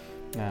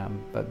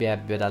 But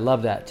I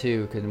love that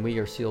too, because we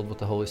are sealed with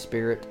the Holy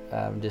Spirit,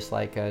 just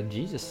like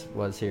Jesus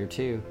was here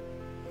too.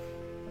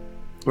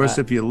 Of course,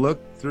 if you look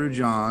through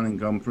John and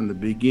come from the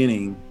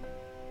beginning,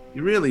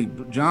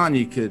 John,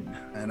 you could,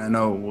 and I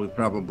know we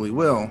probably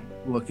will,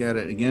 look at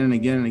it again and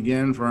again and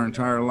again for our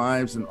entire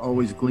lives and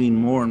always glean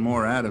more and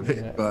more out of it.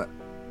 Yeah. But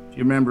if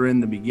you remember, in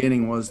the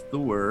beginning was the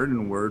Word, and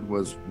the Word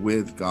was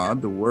with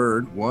God. The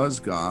Word was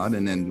God.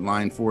 And then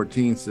line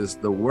 14 says,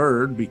 "The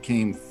Word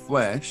became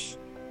flesh."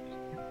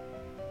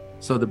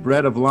 So the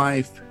bread of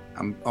life,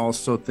 I'm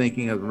also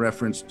thinking of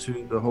reference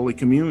to the Holy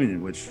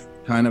Communion, which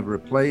kind of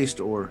replaced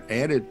or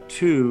added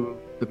to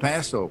the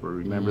Passover.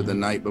 Remember the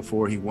night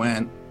before he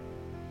went,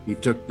 he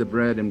took the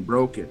bread and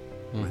broke it.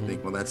 I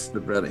think, well, that's the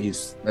bread.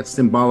 That's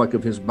symbolic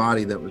of his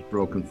body that was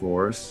broken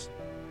for us.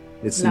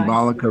 It's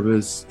symbolic of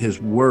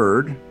his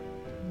word,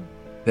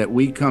 that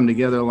we come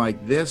together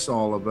like this,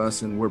 all of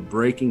us, and we're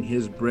breaking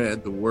his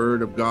bread, the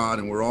word of God,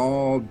 and we're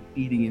all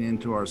eating it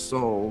into our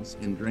souls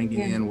and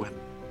drinking in with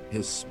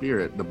his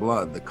spirit, the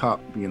blood, the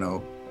cup,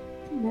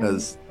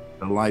 because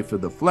the life of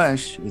the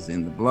flesh is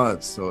in the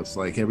blood. So it's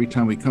like every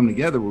time we come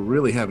together, we're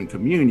really having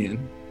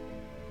communion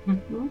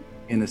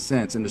in a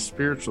sense, in a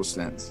spiritual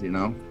sense,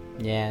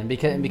 Yeah, and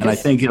because and I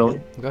think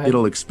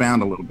it'll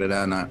expound a little bit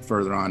on that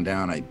further on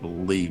down, I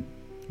believe.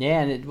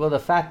 Yeah, and the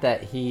fact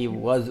that he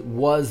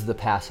was the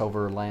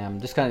Passover lamb,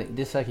 just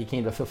like he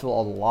came to fulfill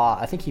all the law.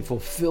 I think he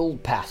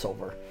fulfilled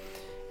Passover.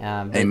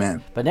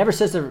 Amen. But never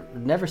says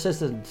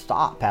to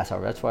stop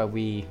Passover. That's why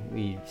we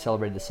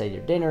celebrated the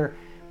Seder dinner.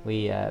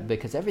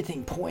 Because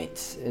everything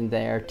points in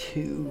there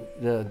to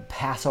the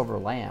Passover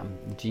lamb,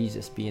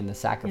 Jesus being the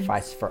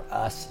sacrifice for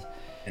us.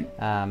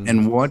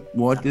 And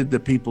what did the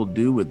people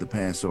do with the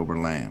Passover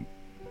lamb?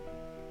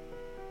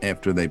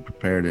 After they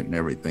prepared it and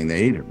everything,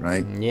 they ate it,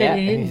 right? Yeah,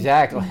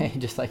 exactly.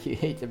 Just like you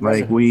ate the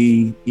bread. Like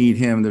we eat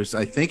him.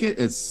 I think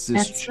it's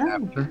this That's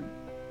chapter. right.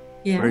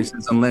 Yeah. Where he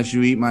says, "Unless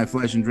you eat my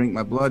flesh and drink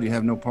my blood, you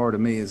have no part of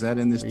me." Is that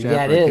in this chapter?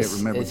 Yeah, it I is. can't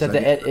remember. It's at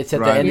the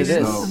end of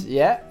this. So,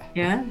 Yeah.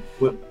 Yeah.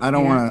 I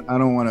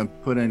don't want to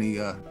put any.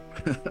 I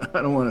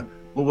don't want to.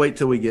 We'll wait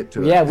till we get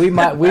to it. Yeah, we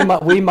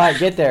might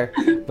get there,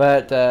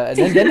 but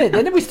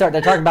then we start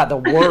talking about the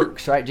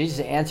works, right?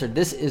 Jesus answered,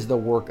 "This is the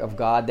work of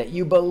God, that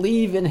you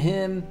believe in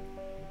Him,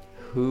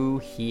 who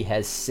He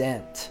has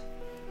sent."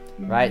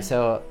 Right.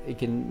 So you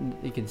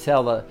can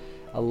tell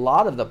a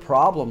lot of the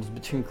problems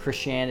between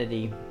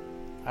Christianity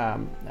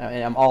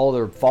and all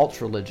other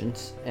false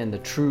religions and the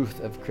truth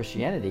of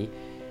Christianity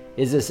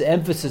is this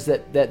emphasis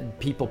that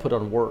people put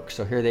on works.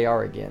 So here they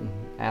are again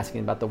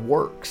asking about the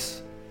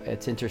works.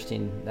 It's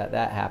interesting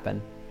that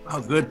happened.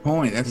 Oh, good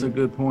point. That's a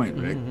good point,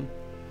 Rick.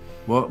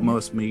 What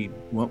must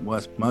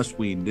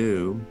we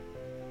do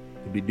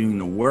to be doing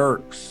the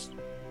works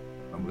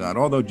of God?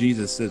 Although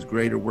Jesus says,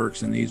 "Greater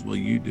works than these will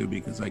you do,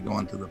 because I go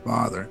unto the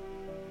Father."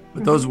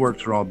 But those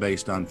works are all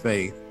based on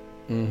faith.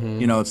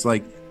 You know, it's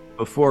like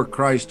before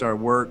Christ, our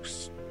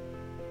works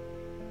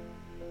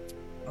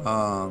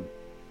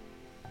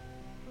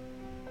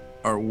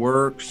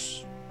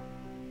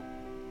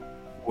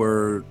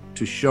were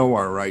to show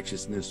our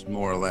righteousness,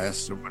 more or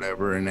less, or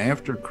whatever. And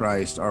after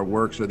Christ, our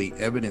works are the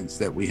evidence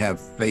that we have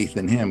faith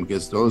in Him,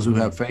 because those who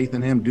have faith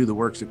in Him do the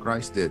works that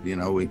Christ did. You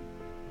know, we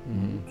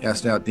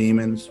cast out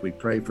demons, we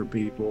pray for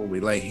people, we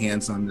lay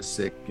hands on the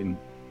sick, and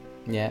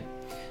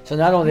So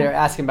not only they're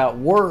asking about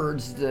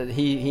words,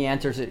 he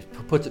answers it,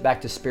 puts it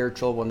back to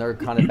spiritual when they're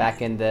kind of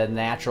back in the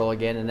natural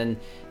again, and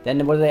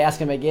then what do they ask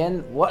him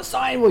again? What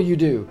sign will you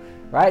do?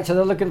 Right? So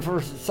they're looking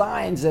for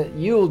signs that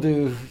you'll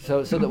do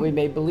so that we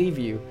may believe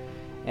you.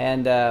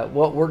 And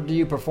what work do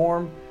you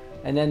perform?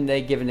 And then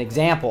they give an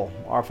example.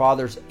 Our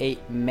fathers ate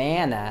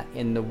manna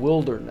in the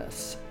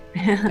wilderness,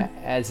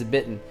 as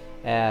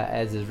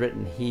is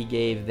written, He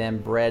gave them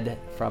bread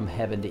from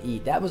heaven to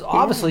eat. That was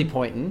obviously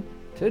pointing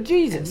to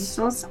Jesus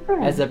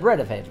as the bread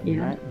of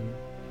heaven, right?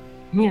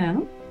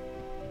 Yeah.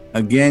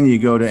 again, you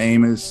go to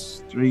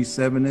Amos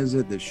 3:7, is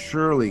it? That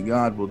surely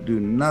God will do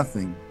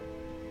nothing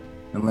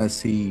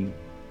unless He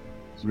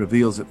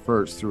reveals it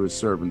first through His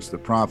servants, the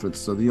prophets.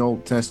 So the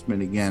Old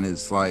Testament, again,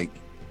 is like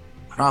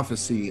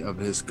prophecy of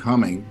His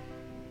coming.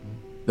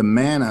 The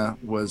manna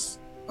was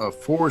a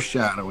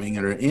foreshadowing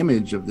or an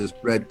image of this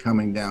bread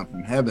coming down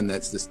from heaven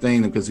that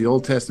sustained them, because the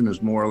Old Testament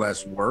is more or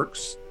less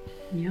works.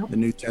 Yep. The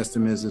New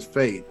Testament is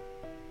faith.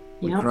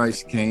 When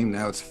Christ came,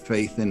 now it's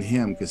faith in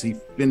Him, because He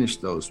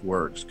finished those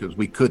works, because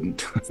we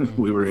couldn't.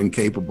 We were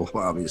incapable,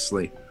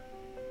 obviously.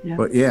 Yep.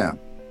 But yeah.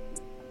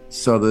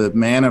 So the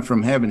manna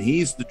from heaven,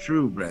 He's the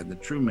true bread, the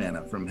true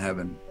manna from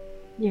heaven.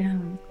 Yeah.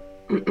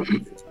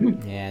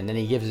 Yeah, and then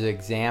He gives an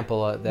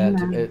example of that,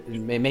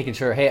 making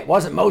sure, hey, it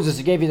wasn't Moses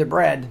who gave you the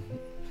bread,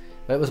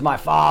 but it was my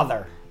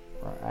Father,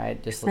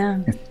 right? Just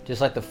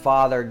like the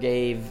Father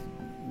gave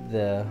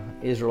the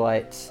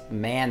Israelites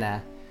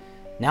manna,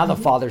 now the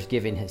Father's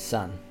giving His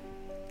Son,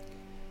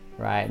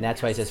 right? And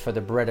that's why He says, for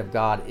the bread of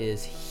God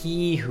is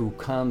He who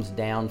comes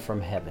down from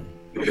heaven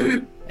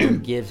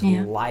and gives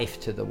life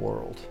to the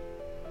world.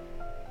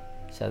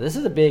 So this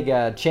is a big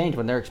change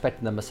when they're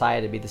expecting the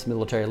Messiah to be this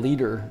military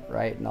leader,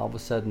 right? And all of a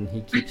sudden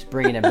He keeps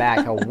bringing them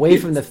back away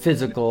from the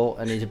physical,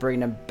 and He's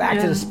bringing them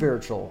back to the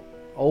spiritual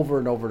over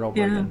and over and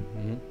over again.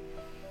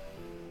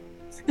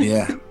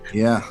 Yeah.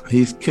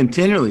 He's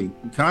constantly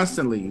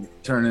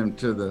turning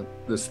to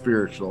the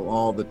spiritual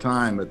all the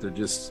time, but they're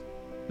just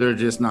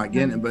not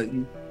getting it. But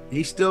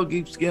He still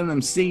keeps giving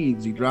them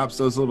seeds. He drops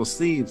those little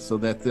seeds so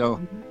that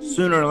they'll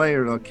sooner or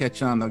later they'll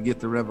catch on. They'll get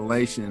the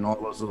revelation, and all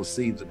those little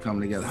seeds will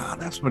come together. Oh,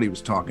 that's what He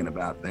was talking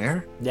about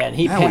there. Yeah, and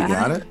we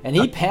got it. And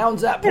He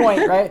pounds that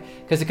point, right?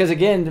 Because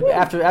again,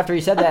 after He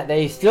said that,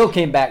 they still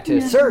came back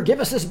to, Sir, give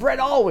us this bread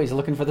always,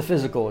 looking for the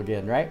physical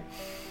again, right?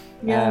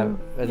 And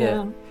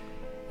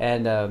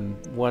and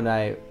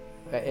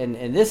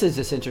this is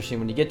just interesting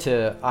when you get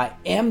to, I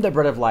am the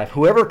bread of life.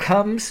 Whoever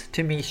comes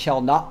to me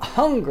shall not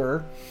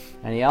hunger.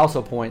 And He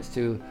also points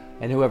to,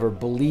 and whoever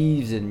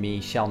believes in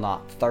me shall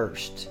not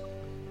thirst.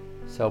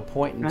 So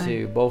pointing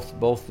to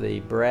both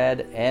the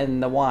bread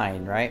and the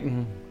wine, right?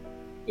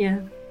 Yeah.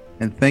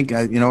 And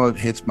what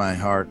hits my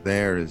heart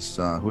there is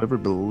whoever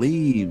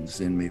believes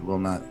in me will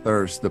not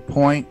thirst. The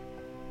point,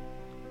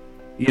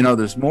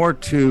 there's more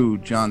to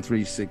John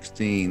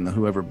 3:16.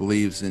 Whoever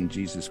believes in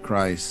Jesus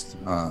Christ,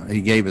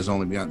 He gave His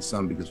only begotten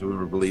Son, because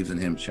whoever believes in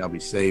Him shall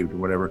be saved, or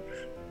whatever.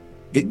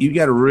 You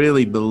got to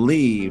really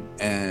believe,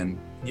 and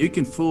you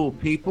can fool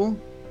people,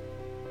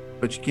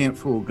 but you can't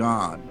fool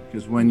God,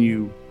 because when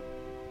you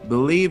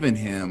believe in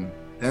him,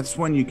 that's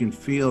when you can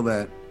feel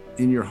that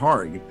in your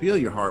heart. You feel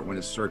your heart when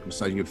it's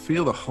circumcised. You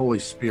feel the Holy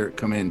Spirit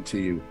come into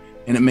you,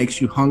 and it makes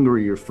you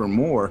hungrier for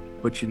more,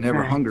 but you never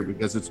Right. hunger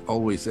because it's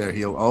always there.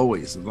 He'll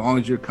always, as long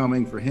as you're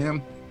coming for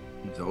him,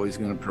 he's always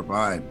going to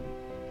provide.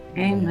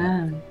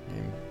 Amen.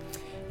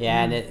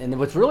 Yeah, and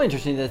what's really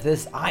interesting is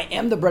this: "I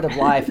am the bread of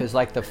life" is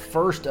like the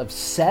first of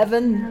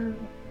 7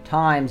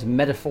 times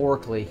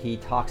metaphorically he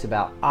talks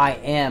about "I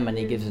am," and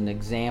he gives an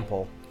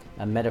example,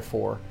 a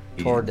metaphor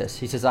toward this.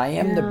 He says, "I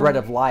am the bread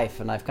of life,"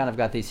 and I've kind of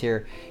got these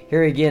here.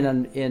 Here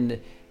again in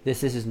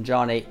this is in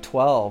John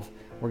 8:12.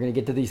 We're going to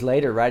get to these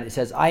later, right? It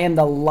says, "I am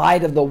the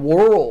light of the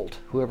world.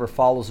 Whoever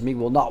follows me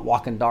will not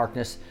walk in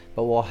darkness,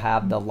 but will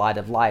have the light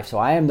of life." So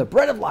I am the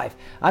bread of life.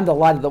 I'm the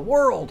light of the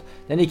world.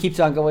 Then he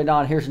keeps on going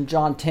on. Here's in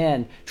John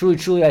 10. "Truly,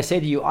 truly, I say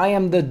to you, I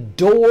am the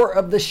door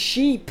of the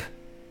sheep."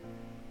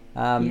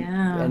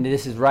 And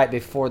this is right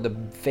before the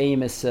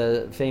famous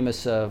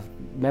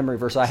memory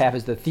verse I have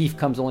is, "The thief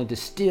comes only to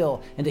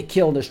steal and to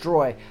kill and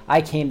destroy.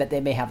 I came that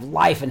they may have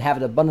life and have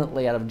it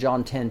abundantly," out of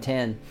John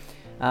 10:10.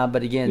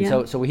 But again,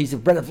 so he's the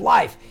bread of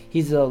life.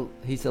 He's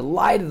the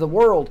light of the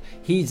world.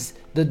 He's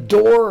the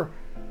door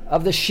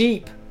of the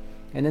sheep.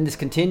 And then this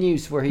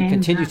continues where he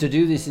continues to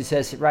do this. He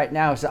says right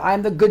now, so "I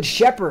am the good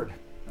shepherd,"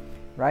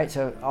 right?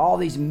 So all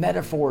these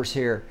metaphors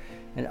here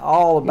and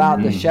all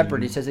about the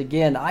shepherd. He says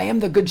again, "I am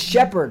the good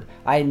shepherd.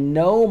 I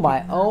know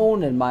my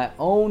own and my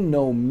own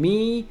know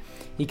me."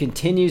 He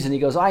continues and he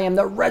goes, "I am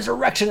the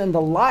resurrection and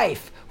the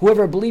life.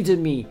 Whoever believes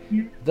in me,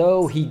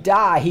 though he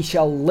die, he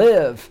shall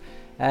live."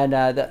 And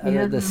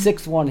the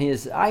sixth one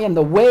is, "I am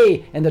the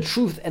way and the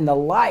truth and the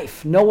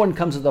life. No one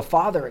comes to the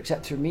Father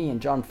except through me,"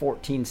 in John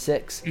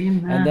 14:6.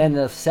 And then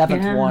the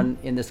seventh one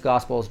in this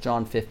gospel is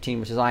John 15,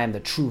 which is, "I am the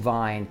true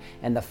vine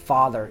and the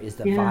Father is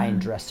the vine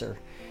dresser."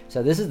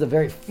 So this is the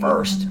very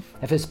first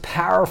of his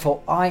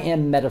powerful "I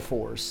am"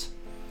 metaphors.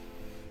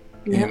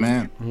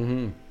 Amen.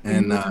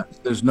 And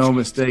there's no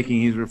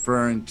mistaking he's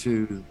referring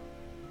to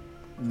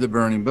the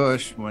burning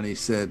bush when he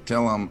said,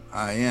 "Tell him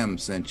I am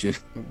sent you."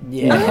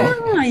 Yeah.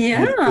 Oh,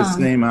 yeah. It's the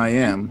same "I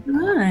am,"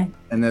 Right.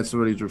 and that's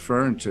what he's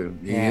referring to.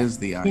 He is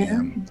the "I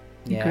am."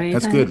 Yeah. Great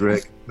That's good, idea.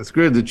 Rick. That's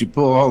good that you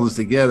pull all this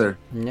together.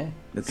 Yeah.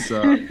 It's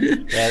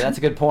Yeah, that's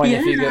a good point.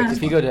 If Yeah.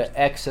 you go to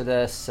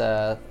Exodus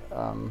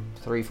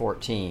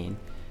 3:14,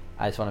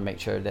 I just want to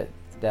make sure that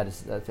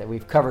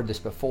we've covered this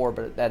before,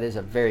 but that is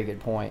a very good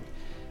point.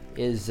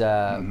 Is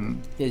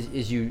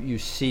you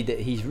see that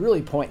he's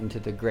really pointing to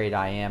the great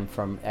 "I am"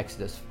 from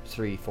Exodus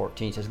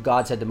 3:14. It says,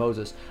 "God said to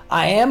Moses,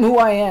 I am who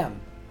I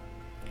am.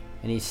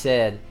 And he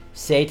said,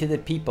 say to the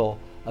people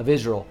of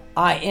Israel,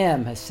 I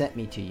am has sent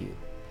me to you."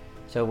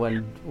 So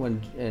when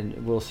and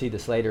we'll see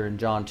this later in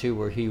John 2,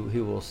 where he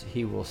will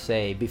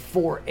say,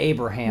 "Before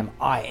Abraham,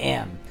 I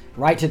am."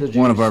 Right to the Jews.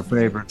 one of our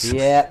favorites.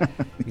 Yeah,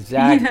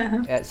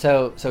 exactly.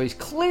 So he's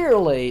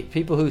clearly,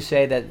 people who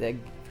say that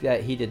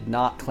he did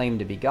not claim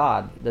to be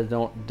God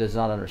does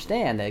not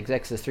understand that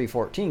Exodus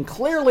 3:14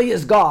 clearly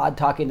is God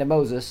talking to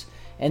Moses,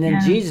 and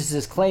then Jesus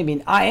is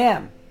claiming, "I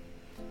am."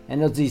 And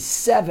there's these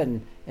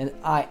 7, and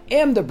 "I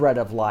am the bread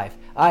of life.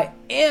 I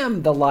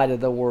am the light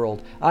of the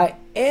world. I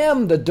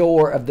am the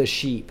door of the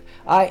sheep.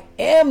 I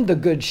am the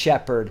good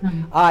shepherd.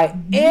 I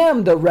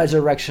am the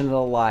resurrection of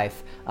the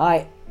life.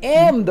 I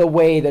am the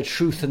way, the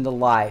truth, and the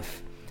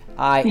life.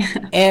 I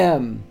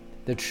am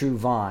the true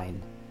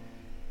vine."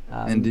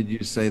 And did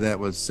you say that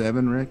was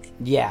 7, Rick?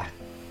 Yeah.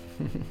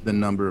 The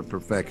number of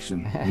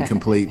perfection and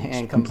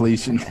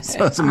completion. Yeah.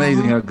 So it's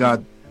amazing how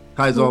God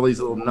ties all these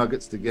little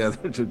nuggets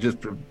together to just,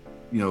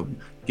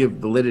 give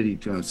validity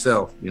to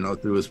himself,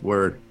 through his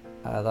word.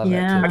 I love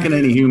Yeah. that How too. can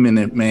any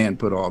human man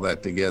put all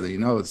that together?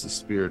 It's the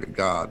Spirit of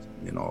God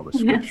in all the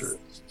scripture.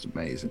 It's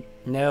amazing.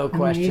 No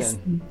question.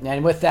 Amazing.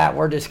 And with that,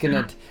 we're just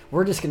gonna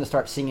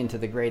start singing to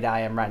the great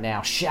 "I am" right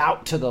now.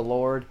 Shout to the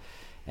Lord.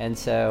 And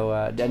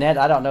so, Danette,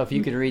 I don't know if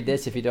you can read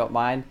this, if you don't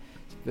mind,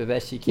 the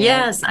best you can.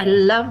 Yes, I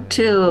love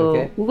to.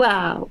 Okay.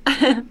 Wow.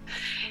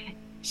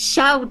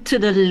 Shout to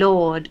the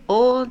Lord,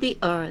 all the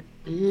earth,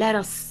 let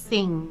us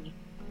sing.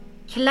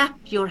 Clap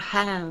your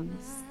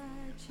hands,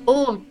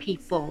 all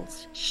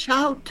peoples.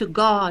 Shout to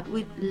God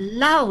with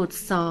loud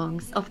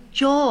songs of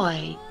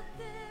joy.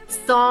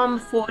 Psalm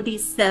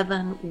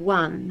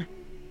 47:1.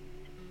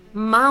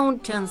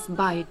 Mountains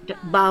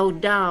bow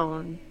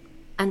down,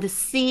 and the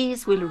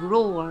seas will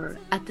roar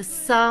at the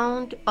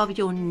sound of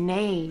your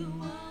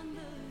name.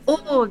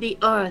 All the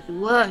earth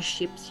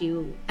worships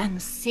you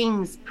and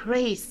sings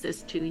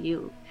praises to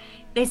you.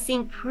 They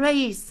sing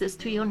praises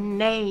to your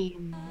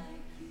name.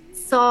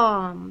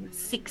 Psalm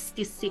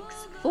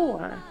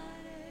 66:4.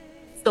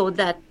 So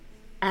that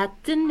at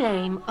the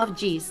name of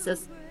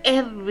Jesus,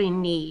 every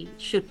knee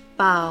should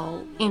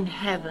bow in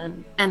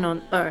heaven and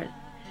on earth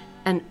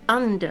and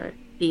under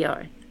the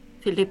earth.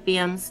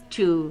 Philippians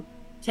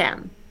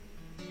 2:10.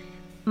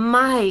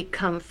 My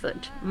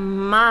comfort,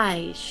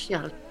 my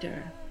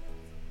shelter.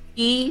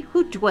 He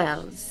who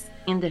dwells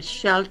in the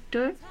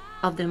shelter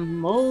of the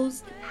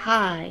Most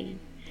High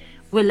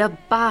will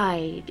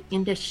abide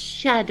in the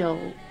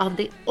shadow of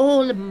the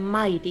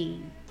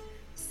Almighty.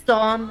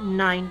 Psalm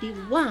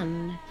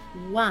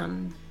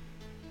 91:1.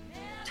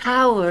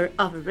 Tower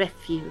of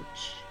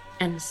refuge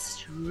and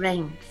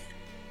strength,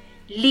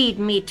 lead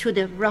me to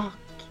the rock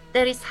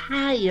that is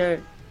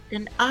higher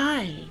than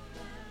I,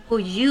 for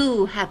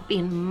you have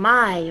been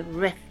my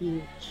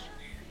refuge,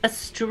 a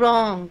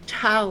strong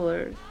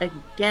tower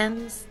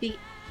against the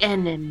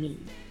enemy.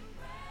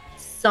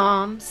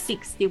 Psalm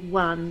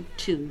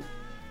 61:2.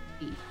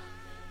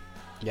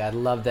 Yeah, I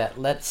love that.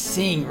 Let's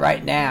sing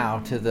right now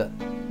to the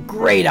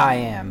great I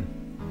am.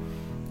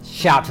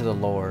 Shout to the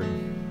Lord.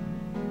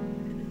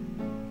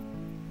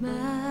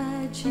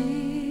 My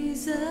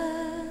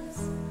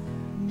Jesus,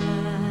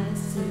 my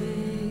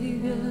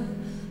Savior,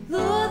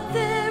 Lord,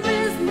 there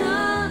is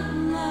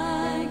none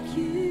like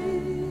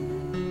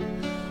you.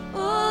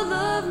 All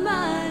of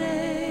my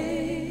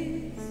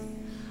days,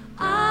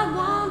 I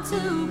want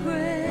to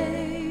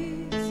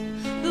praise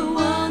the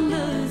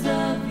wonders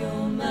of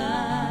your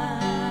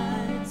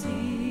mighty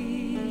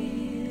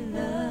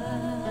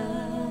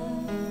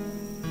love.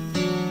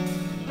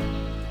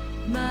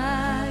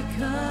 My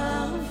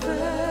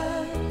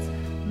comfort,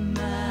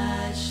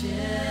 my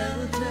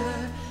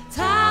shelter,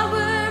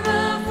 tower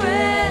of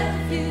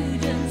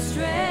refuge and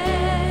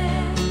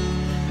strength.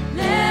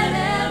 Let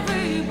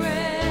every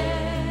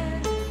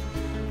breath,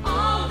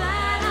 all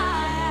that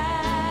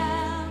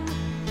I am,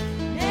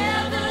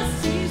 never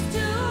cease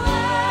to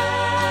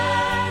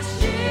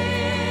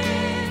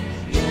worship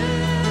you.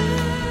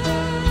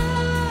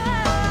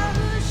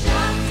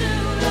 Shout to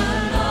the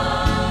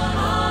Lord,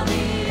 all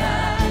the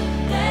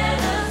earth, let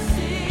us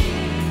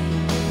sing.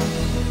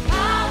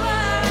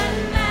 Power and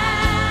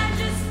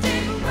majesty,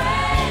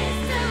 praise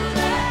to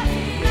the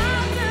King.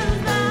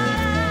 Mountains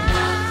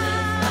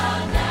bow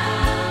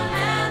down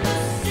and the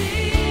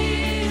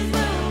seas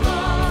will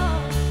roar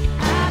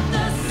at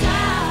the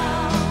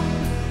sound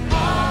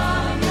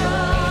of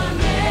your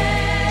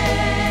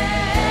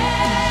name.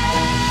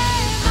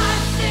 I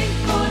sing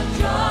for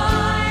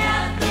joy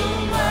at the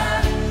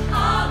work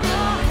of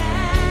your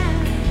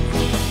hands.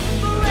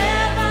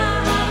 Forever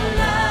I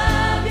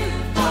love you,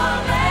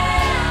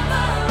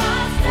 forever I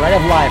stand. Bread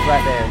of life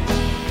right there.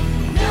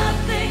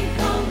 Nothing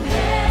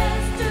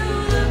compares to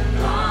the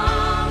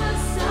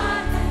promise I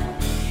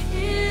have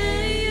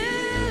in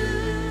you.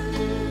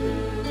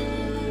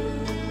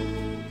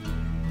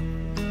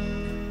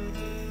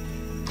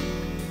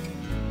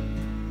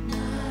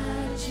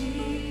 My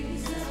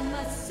Jesus,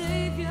 my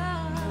Savior,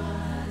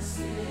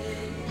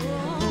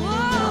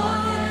 oh,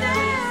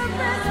 there is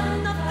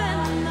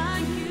nothing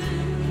like you.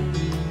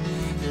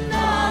 In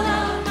all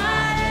of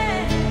my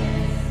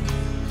days,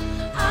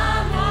 I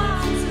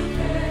want to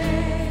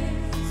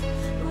praise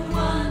the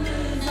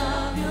wonders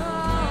of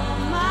your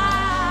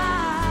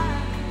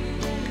mighty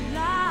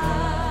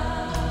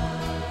love.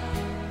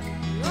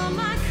 You're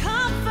my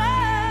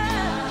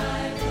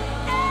comfort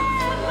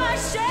and my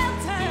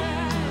shelter.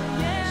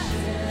 Yeah,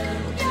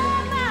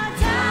 you're my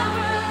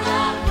tower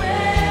of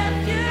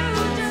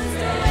refuge and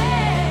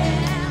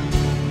strength.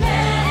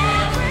 Let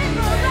every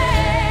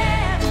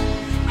breath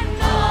and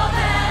all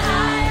that I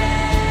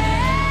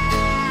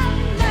am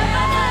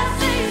never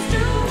cease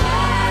to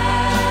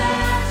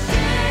worship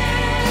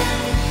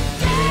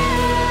you.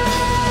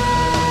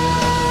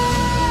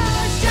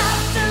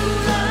 Shout to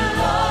the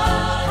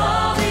Lord,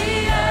 all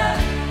the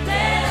earth,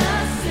 let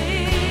us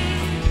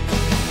sing.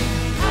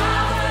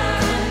 Power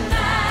and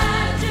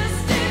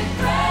majesty,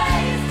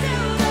 praise to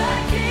the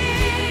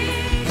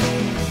King.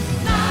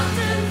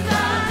 Mountains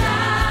bow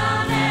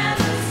down and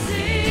the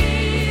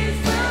seas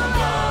will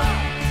roar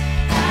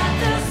at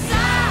the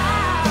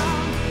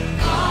sound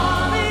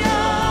of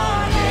your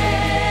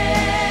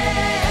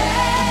name.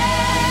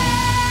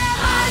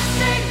 I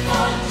sing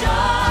for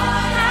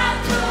joy at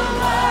the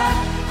work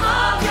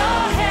of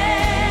your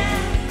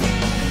hands.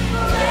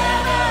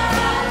 Forever I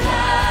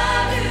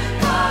love you,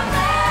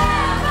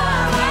 forever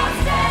I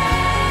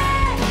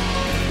stand.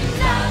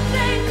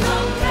 Nothing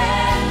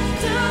compares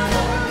to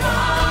the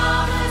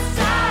promise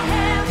I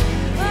have.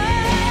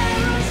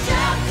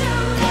 Shout to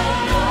the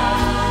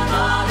Lord,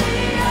 all the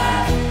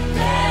earth,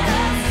 let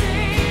us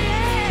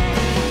sing.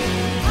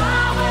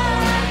 Power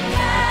and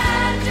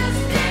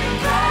majesty,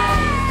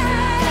 praise to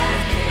the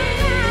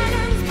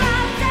King. Mountains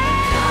bow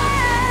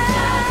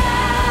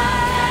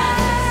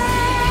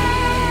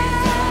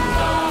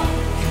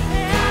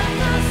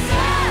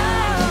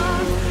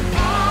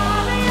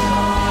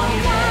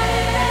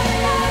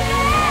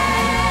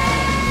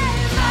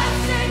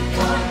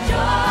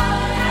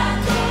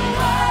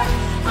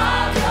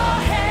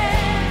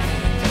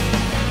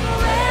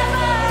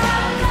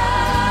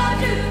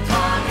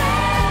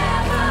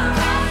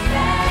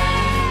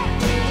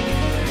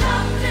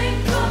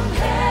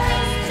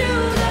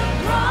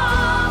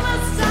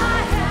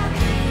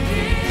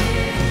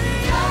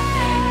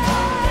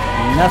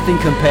Nothing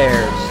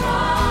compares.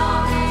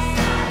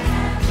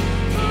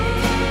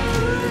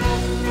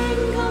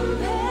 Nothing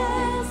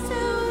compares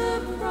to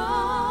the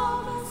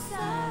promise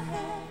I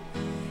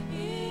have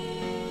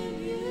in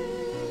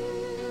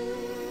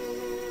you.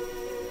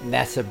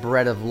 that's a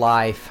bread of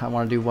life. I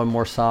want to do one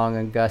more song,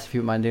 and Gus, if you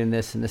don't mind doing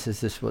this, and this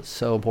is just what's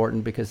so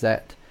important, because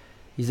that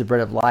he's the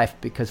bread of life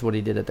because what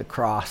he did at the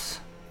cross.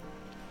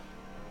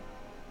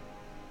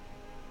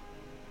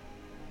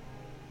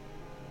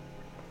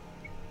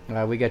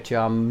 We got you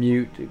on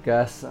mute,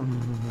 Gus.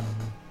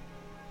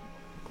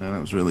 That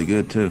was really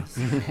good too.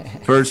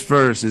 First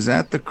verse is,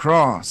 at the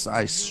cross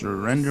I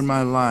surrender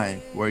my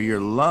life, where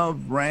your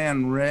love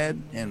ran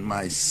red and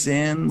my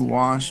sin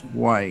washed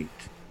white.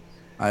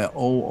 I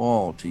owe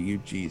all to you,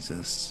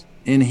 Jesus.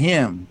 In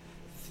him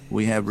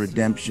we have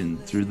redemption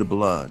through the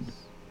blood,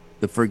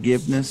 the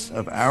forgiveness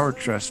of our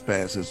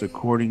trespasses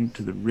according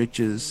to the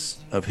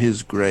riches of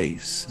his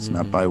grace. It's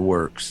not by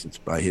works, it's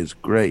by his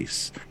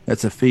grace.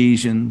 That's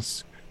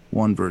Ephesians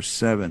 1 verse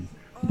 7.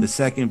 The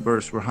second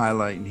verse we're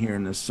highlighting here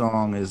in this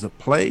song is, a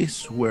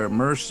place where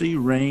mercy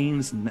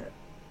reigns,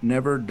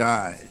 never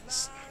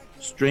dies.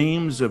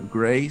 Streams of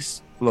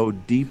grace flow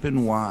deep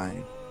and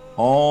wide,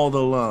 all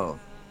the love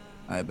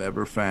I've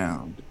ever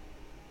found.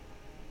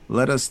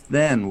 Let us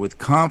then with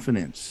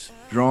confidence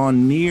draw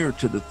near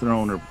to the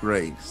throne of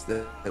grace,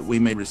 that we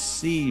may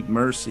receive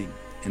mercy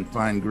and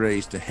find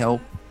grace to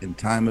help in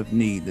time of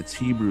need. That's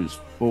Hebrews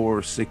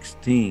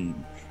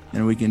 4:16.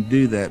 And we can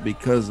do that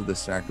because of the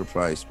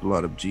sacrificed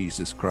blood of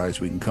Jesus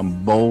Christ. We can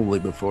come boldly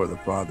before the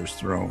Father's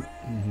throne.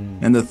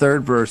 And the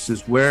third verse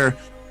is, where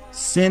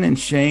sin and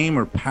shame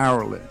are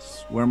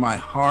powerless, where my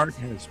heart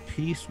has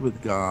peace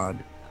with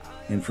God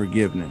and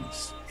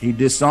forgiveness. He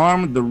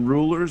disarmed the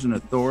rulers and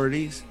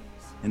authorities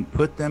and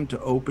put them to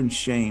open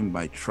shame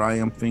by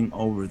triumphing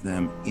over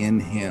them in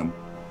him.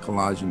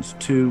 Colossians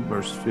 2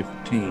 verse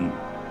 15.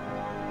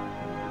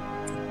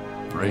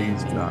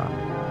 Praise God.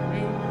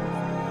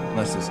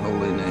 Bless his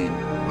holy name.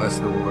 Bless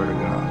the word of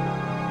God.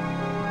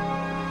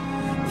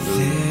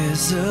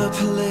 There's a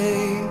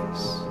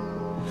place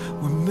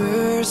where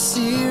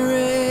mercy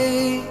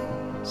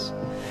reigns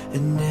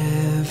and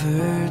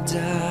never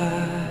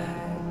dies.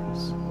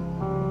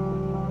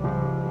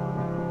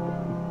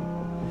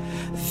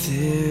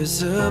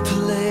 There's a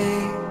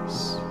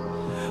place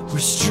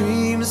where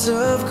streams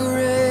of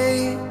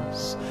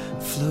grace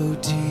flow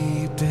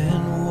deep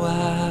and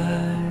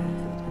wide,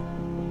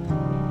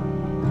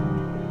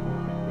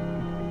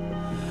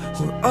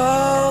 where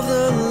all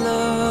the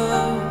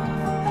love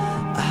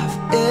I've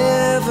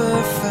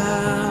ever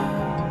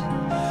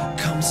found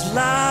comes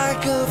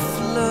like a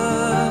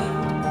flood,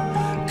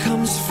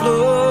 comes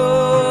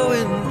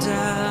flowing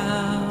down.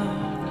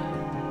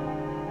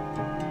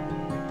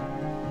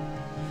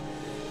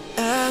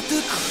 At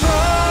the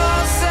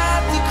cross,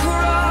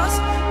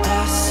 I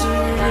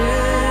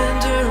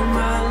surrender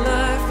my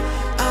life.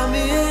 I'm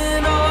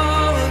in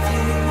awe of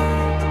you.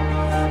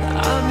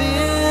 I'm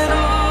in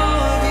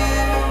awe of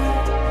you.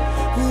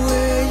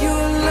 Where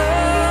your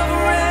love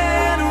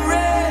ran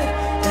red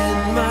and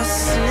my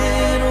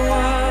sin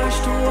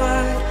washed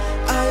white.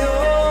 I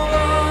owe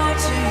all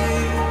to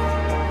you.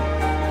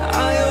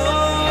 I owe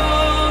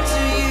all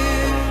to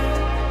you,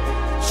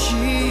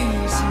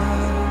 Jesus.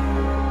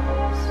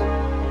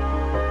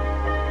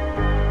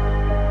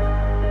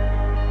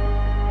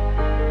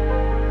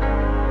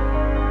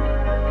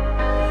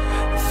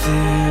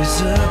 There's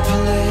a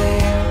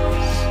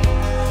place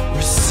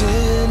where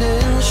sin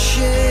and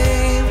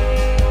shame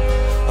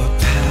are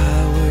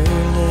powerless,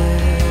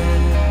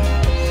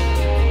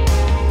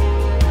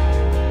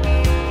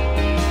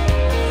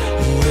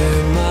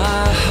 where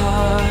my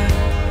heart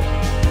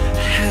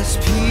has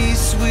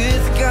peace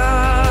with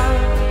God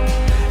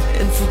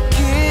and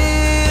forgiveness,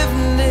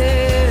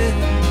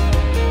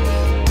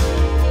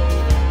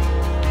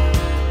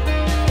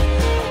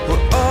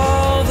 where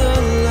all the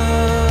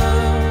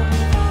love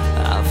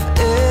I've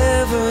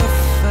ever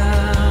found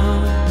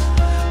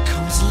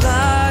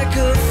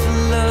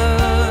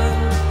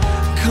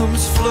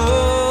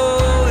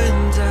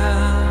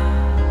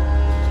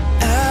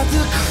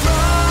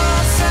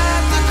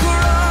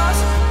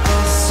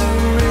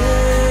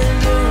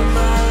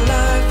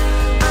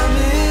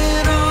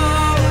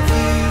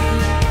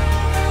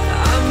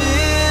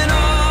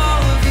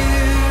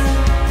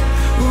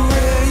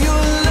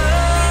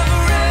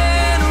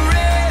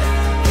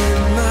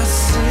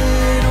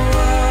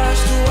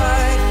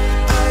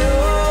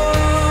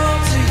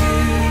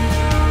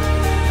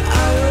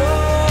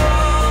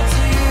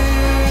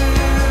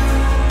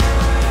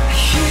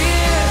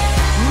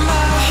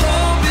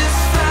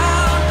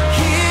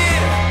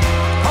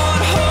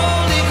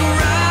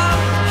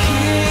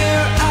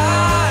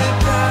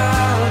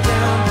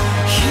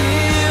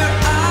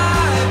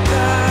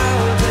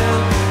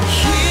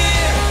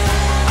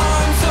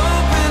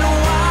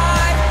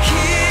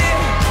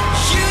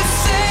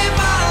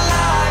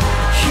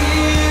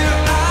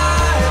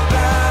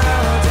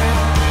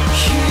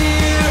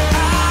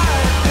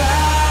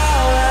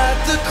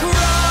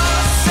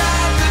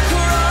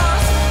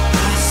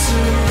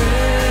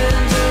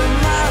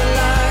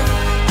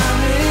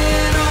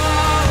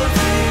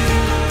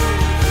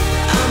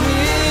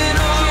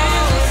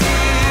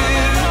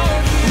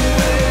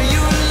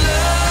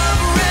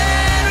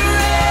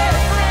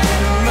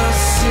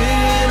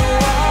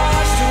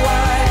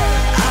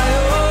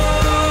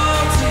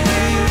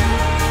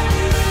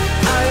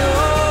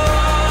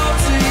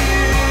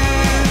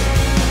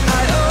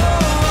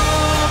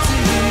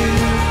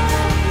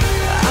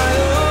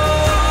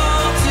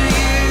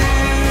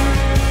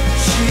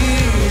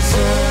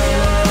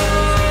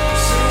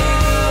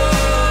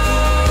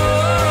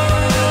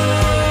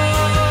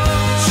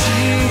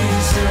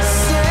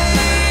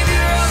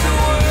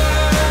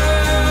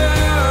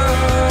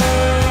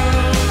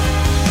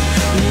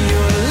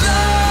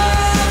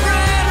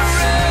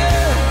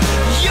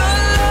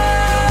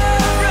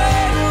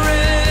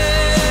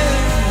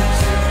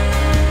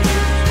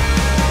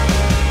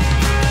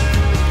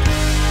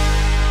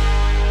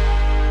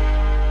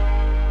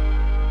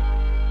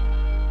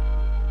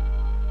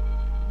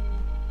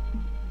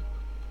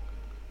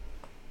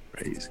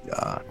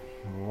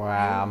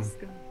Wow. Praise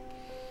God.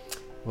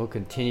 We'll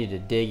continue to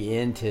dig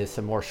into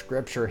some more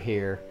scripture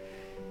here.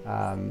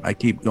 I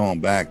keep going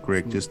back,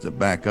 Rick, just to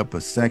back up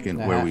a second,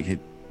 where Uh-huh.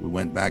 we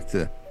went back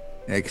to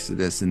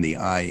Exodus and the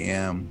I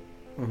am.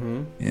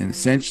 Mm-hmm. And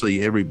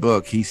essentially every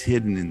book, he's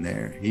hidden in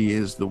there. He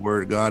is the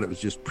Word of God. It was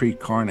just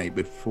pre-carnate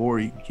before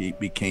he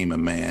became a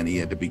man. He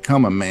had to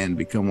become a man,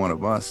 become one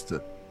of us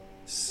to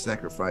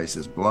sacrifice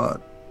his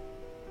blood.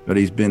 But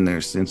he's been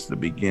there since the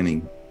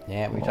beginning.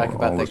 Yeah, we talk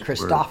about all the his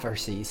word.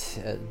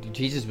 Christophersies.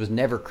 Jesus was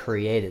never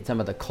created. Some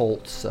of the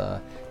cults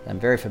I'm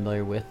very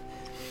familiar with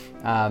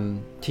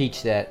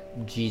teach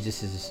that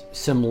Jesus is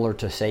similar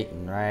to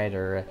Satan, right?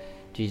 Or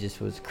Jesus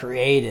was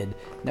created.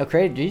 No,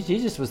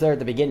 Jesus was there at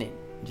the beginning.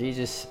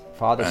 Jesus,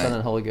 Father, Son, Right.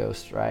 and Holy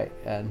Ghost, right?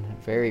 And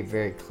very,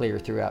 very clear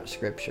throughout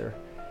Scripture.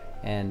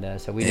 And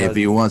so we know If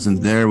he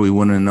wasn't there, we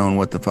wouldn't have known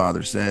what the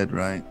Father said,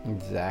 right?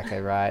 exactly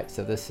right.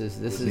 So this is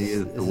He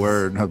is the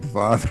Word of the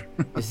Father.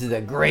 This is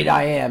the great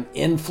I am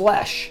in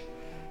flesh,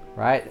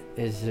 right?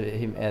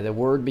 The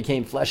Word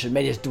became flesh and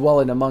made his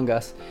dwelling among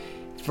us.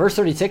 Verse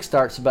 36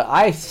 starts, "But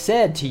I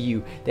said to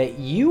you that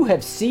you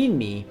have seen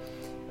me,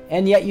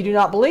 and yet you do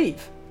not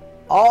believe.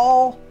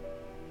 All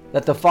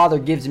that the Father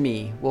gives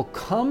me will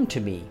come to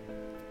me,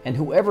 and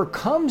whoever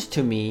comes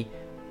to me,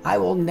 I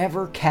will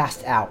never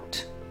cast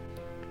out."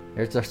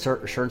 There's the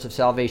assurance of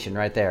salvation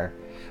right there.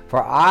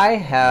 "For I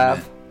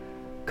have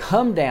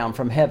come down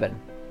from heaven,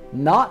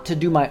 not to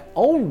do my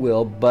own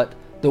will, but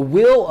the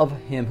will of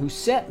him who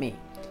sent me.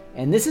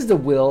 And this is the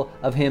will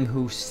of him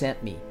who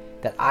sent me,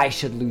 that I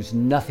should lose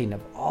nothing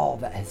of all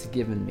that has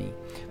given me,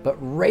 but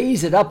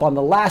raise it up on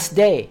the last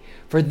day.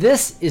 For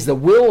this is the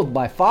will of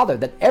my Father,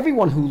 that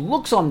everyone who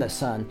looks on the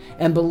Son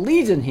and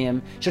believes in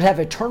him should have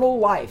eternal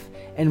life,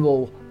 and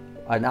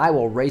I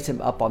will raise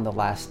him up on the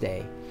last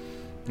day."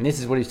 And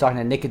this is what he's talking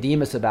to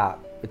Nicodemus about.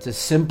 It's as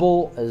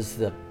simple as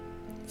the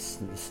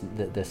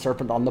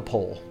serpent on the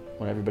pole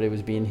when everybody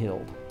was being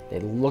healed. They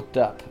looked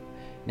up.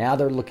 Now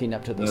they're looking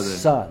up to the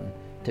Son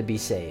to be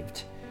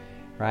saved.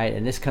 Right?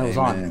 And this goes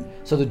Amen. on.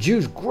 So the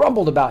Jews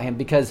grumbled about him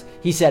because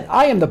he said,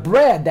 "I am the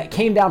bread that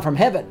came down from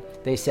heaven."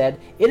 They said,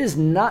 Is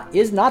not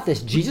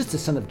this Jesus, the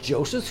son of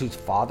Joseph, whose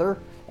father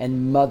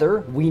and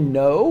mother we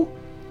know?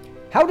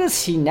 How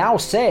does he now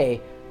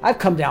say, "I've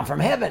come down from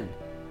heaven"?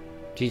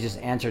 Jesus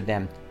answered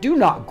them, "Do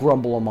not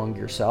grumble among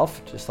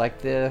yourself," just like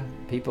the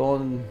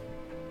people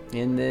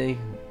in the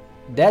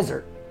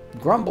desert.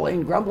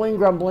 Grumbling.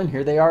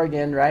 Here they are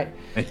again, right?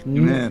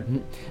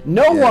 Amen.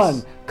 No Yes.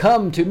 one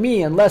come to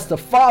me unless the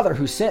Father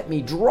who sent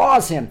me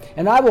draws him,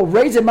 and I will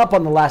raise him up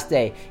on the last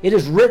day. It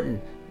is written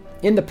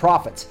in the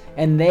prophets,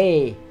 and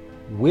they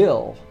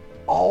will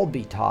all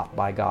be taught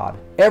by God.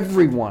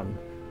 Everyone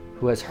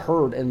who has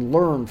heard and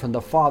learned from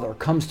the Father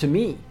comes to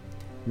me.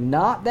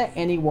 Not that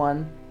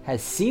anyone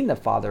has seen the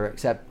Father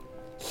except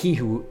he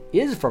who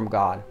is from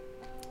God.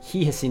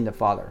 He has seen the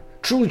Father.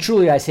 Truly,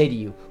 truly, I say to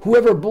you,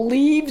 whoever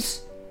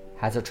believes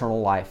has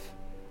eternal life.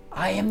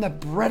 I am the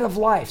bread of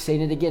life,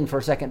 saying it again for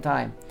a second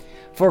time.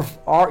 For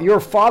your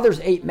fathers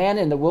ate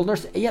manna in the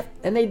wilderness, yet,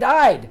 and they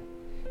died.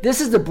 This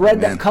is the bread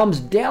Amen. that comes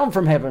down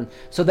from heaven,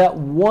 so that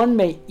one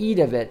may eat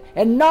of it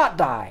and not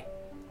die.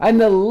 I'm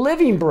the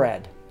living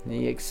bread. And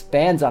he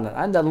expands on it.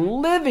 I'm the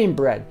living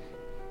bread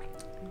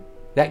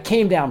that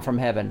came down from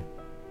heaven.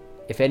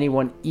 If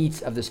anyone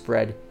eats of this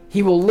bread,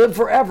 he will live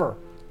forever.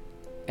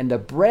 And the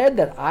bread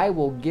that I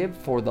will give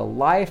for the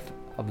life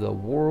of the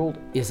world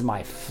is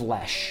my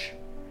flesh.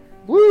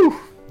 Woo!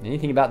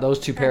 Anything about those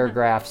two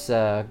paragraphs,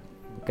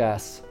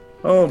 Gus?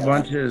 Oh,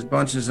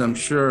 bunches. I'm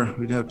sure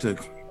we'd have to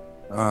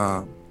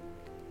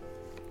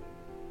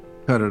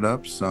cut it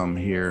up some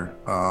here.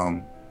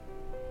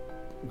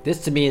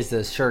 This to me is the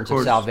assurance of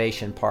course.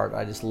 salvation part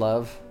I just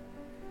love.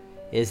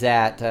 Is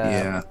that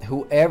Yeah.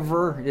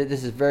 whoever,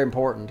 this is very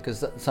important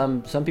because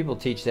some people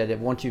teach that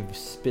once you've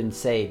been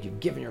saved, you've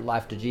given your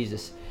life to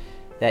Jesus,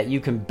 that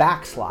you can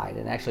backslide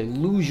and actually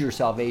lose your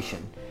salvation.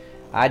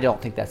 I don't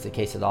think that's the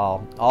case at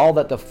all. All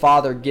that the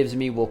Father gives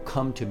me will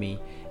come to me,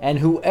 and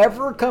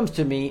whoever comes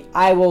to me,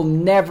 I will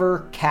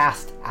never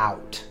cast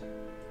out.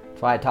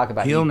 That's why I talk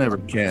about He'll never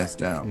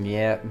cast out.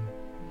 Yeah.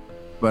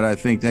 But I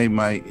think they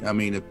might, I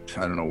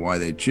don't know why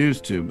they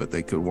choose to, but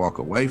they could walk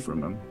away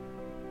from him.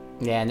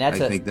 Yeah, and that's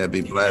I think that'd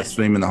be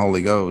blaspheming the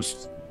Holy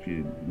Ghost if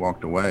you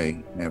walked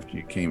away after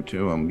you came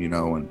to him,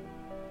 and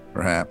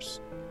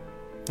perhaps.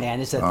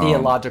 And it's a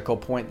theological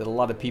point that a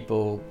lot of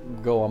people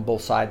go on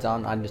both sides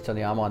on. I'm just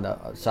telling you, I'm on the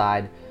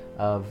side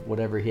of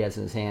whatever he has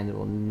in his hand. It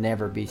will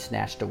never be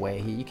snatched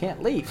away. You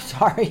can't leave.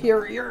 Sorry,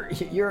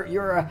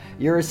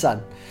 you're a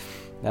son.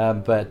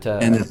 And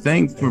the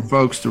thing for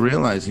folks to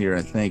realize here,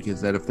 I think,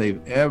 is that if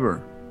they've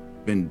ever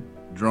been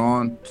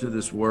drawn to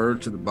this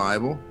word, to the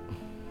Bible,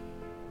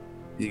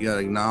 you got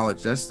to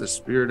acknowledge that's the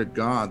Spirit of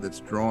God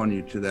that's drawing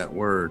you to that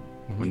word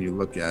when you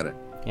look at it.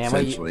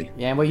 Essentially.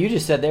 And what you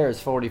just said there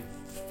is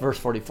verse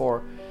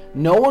 44.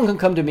 No one can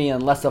come to me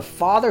unless the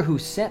Father who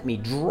sent me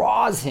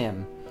draws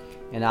him,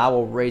 and I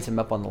will raise him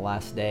up on the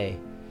last day.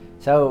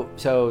 So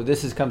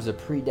this comes to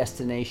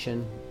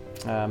predestination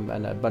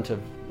and a bunch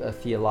of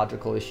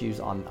theological issues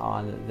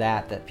on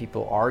that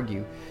people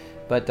argue,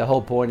 but the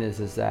whole point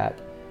is that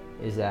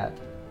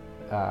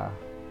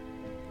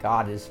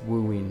God is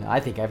wooing, I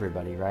think,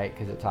 everybody, right?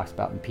 Because it talks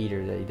about in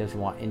Peter that he doesn't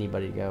want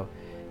anybody to go,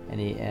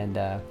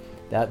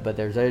 but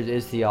there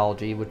is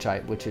theology,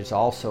 which is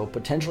also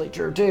potentially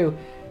true too,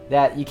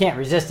 that you can't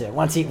resist it.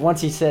 Once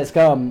he says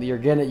come, you're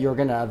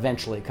gonna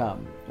eventually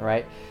come,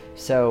 right?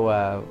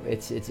 So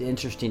it's an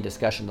interesting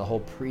discussion, the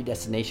whole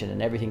predestination,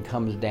 and everything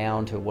comes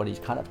down to what he's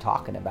kind of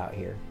talking about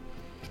here.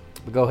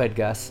 But go ahead,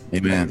 Gus.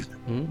 Amen.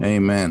 Mm-hmm.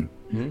 Amen.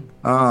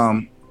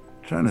 Mm-hmm.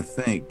 Trying to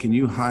think. Can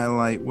you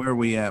highlight where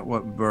we at?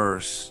 What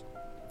verse?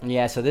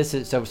 Yeah. So this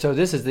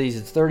is these.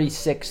 It's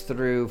 36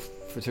 through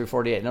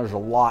 48. And there's a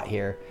lot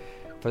here.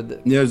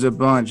 There's a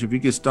bunch. If you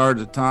could start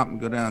at the top and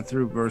go down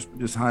through verse,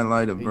 just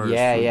highlight a verse.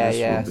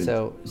 Yeah.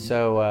 So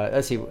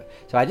let's see.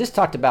 So I just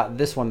talked about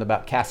this one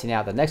about casting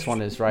out. The next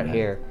one is right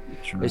here.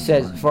 It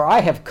says, "For I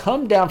have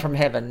come down from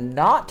heaven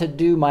not to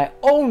do my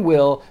own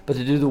will, but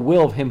to do the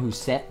will of him who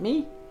sent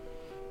me."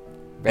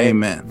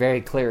 Amen.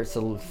 Very clear. It's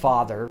the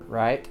Father,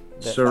 right?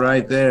 So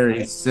right there,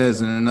 it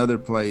says in another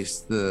place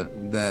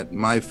that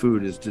my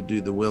food is to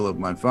do the will of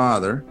my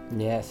Father.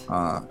 Yes.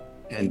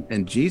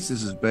 And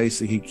Jesus is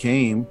basically, he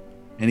came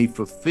and he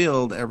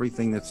fulfilled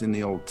everything that's in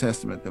the Old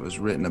Testament that was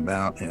written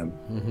about him.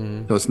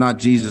 Mm-hmm. So it's not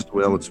Jesus'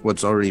 will; it's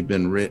what's already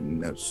been written.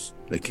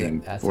 That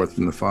came forth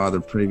from the Father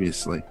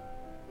previously.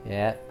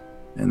 Yeah.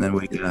 And then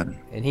we got it.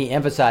 And he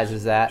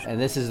emphasizes that, and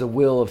this is the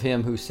will of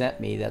him who sent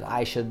me, that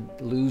I should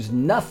lose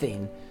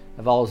nothing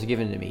of all is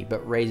given to me,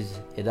 but raise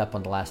it up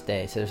on the last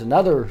day. So there's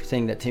another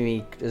thing that to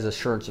me is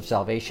assurance of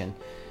salvation,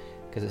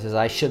 because it says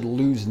I should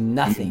lose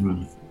nothing,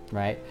 mm-hmm.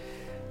 right?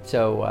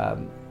 So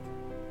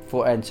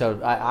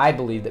I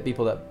believe that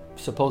people that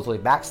supposedly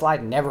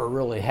backslide never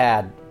really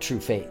had true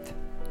faith.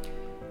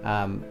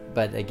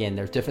 But again,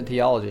 there's different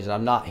theologies, and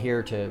I'm not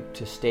here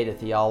to state a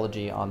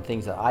theology on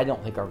things that I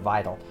don't think are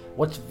vital.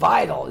 What's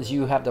vital is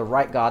you have the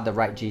right God, the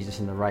right Jesus,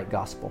 and the right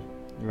gospel,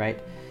 right?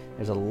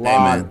 There's a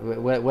lot,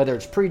 whether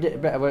it's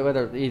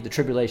whether the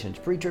tribulation, it's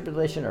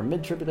pre-tribulation or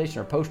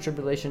mid-tribulation or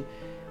post-tribulation,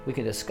 we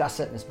can discuss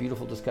it, and it's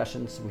beautiful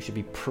discussions. We should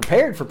be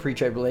prepared for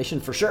pre-tribulation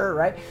for sure,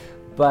 right?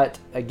 But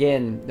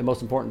again, the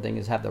most important thing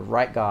is have the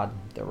right God,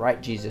 the right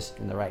Jesus,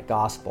 and the right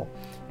gospel,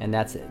 and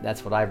that's it.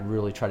 That's what I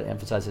really try to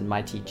emphasize in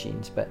my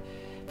teachings. But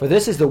for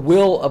this is the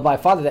will of my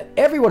Father, that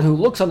everyone who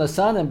looks on the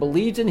Son and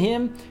believes in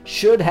him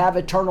should have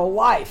eternal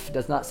life. It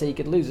does not say you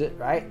could lose it,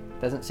 right?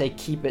 It doesn't say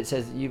keep it. It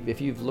says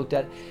if you've looked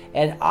at it,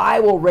 and I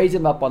will raise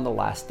him up on the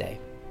last day.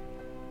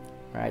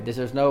 Right?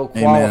 There's no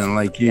Amen.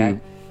 Like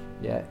you,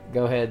 yeah.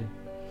 Go ahead.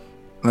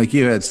 Like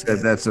you had said,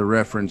 that's a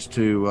reference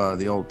to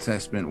the Old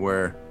Testament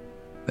where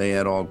they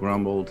had all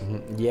grumbled,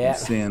 and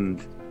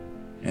sinned,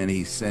 and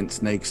he sent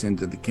snakes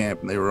into the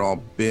camp, and they were all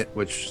bit,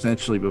 which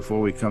essentially before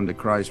we come to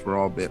Christ, we're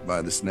all bit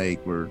by the snake.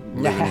 We're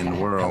living in the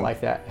world. I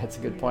like that. That's a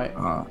good point.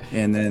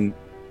 And then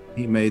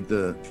he made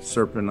the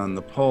serpent on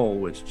the pole,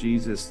 which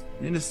Jesus,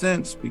 in a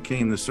sense,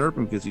 became the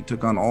serpent because he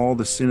took on all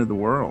the sin of the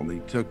world. He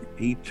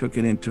took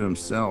it into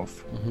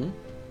himself. Mm-hmm.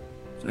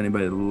 So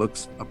anybody that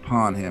looks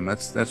upon him,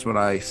 that's what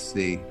I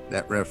see,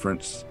 that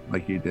reference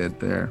like you did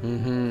there.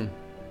 Mm-hmm.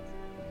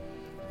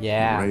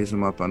 Yeah. Raise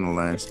him up on the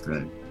last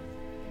day.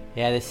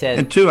 Yeah, they said.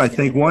 And two, I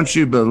think once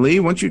you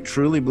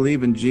truly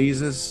believe in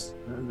Jesus,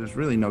 there's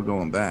really no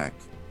going back.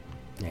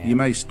 Yeah. You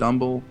may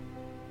stumble,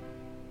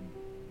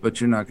 but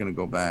you're not going to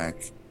go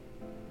back.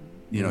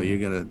 You know,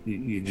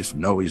 you just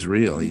know he's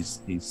real.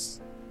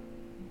 He's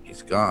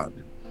God.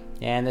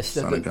 Yeah, and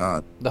Son of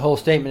God. The whole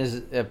statement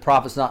is a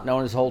prophet's not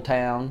known his whole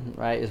town,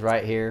 right? Is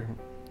right here.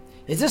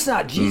 Is this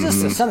not Jesus,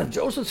 mm-hmm. the son of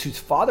Joseph, whose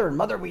father and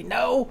mother we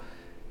know?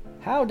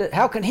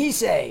 How can he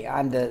say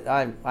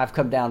I've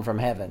come down from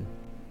heaven,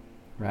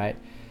 right?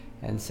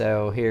 And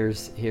so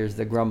here's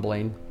the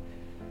grumbling,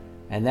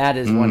 and that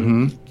is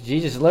when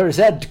Jesus literally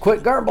said,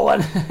 "Quit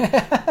grumbling."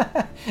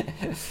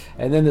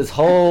 And then this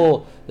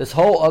whole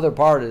other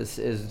part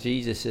is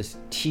Jesus is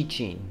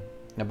teaching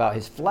about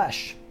his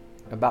flesh,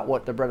 about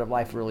what the bread of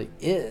life really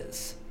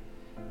is,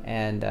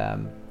 and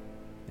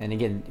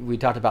again we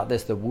talked about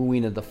this. The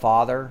wooing of the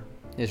Father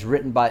is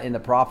written in the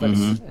prophets,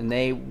 and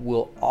they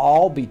will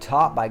all be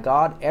taught by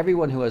God.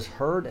 Everyone who has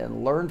heard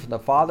and learned from the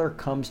Father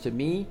comes to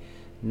me.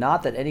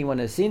 Not that anyone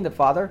has seen the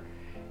Father,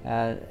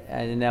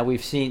 and now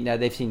they've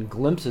seen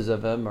glimpses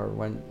of him, or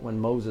when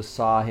Moses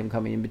saw him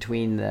coming in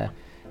between the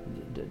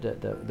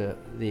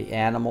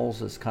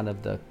animals as kind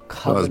of the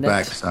covenant. Saw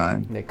his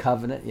backside. The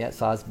covenant,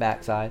 saw his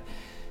backside.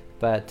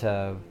 But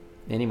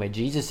anyway,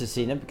 Jesus has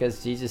seen him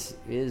because Jesus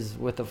is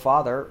with the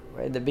Father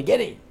in the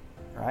beginning,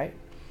 right?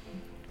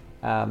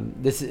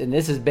 This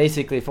is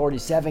basically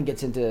 47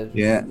 gets into.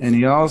 Yeah, and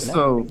he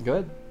also.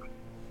 Good.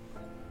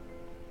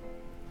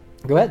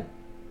 Go ahead.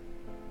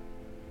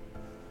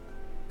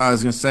 I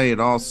was going to say, it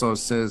also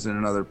says in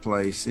another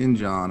place in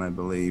John, I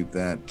believe,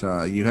 that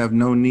you have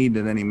no need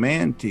that any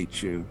man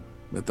teach you,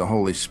 but the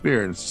Holy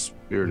Spirit,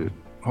 the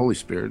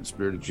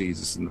Spirit of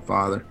Jesus and the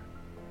Father.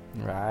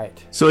 Right.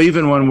 So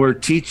even when we're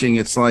teaching,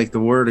 it's like the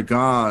Word of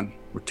God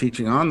We're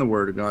teaching on the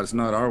Word of God. It's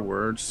not our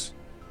words.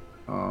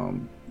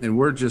 And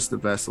we're just the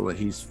vessel that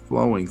he's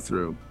flowing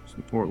through. It's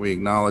important we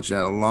acknowledge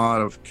that. A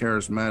lot of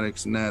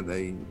charismatics and that,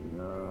 they,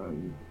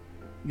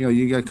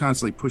 you got to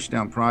constantly push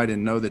down pride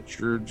and know that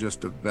you're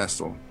just a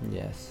vessel.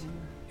 Yes.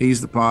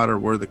 He's the potter,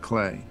 we're the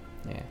clay.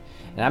 Yeah.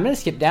 And I'm going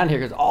to skip down here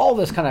because all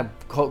this kind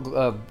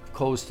of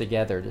goes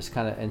together.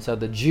 And so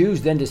the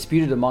Jews then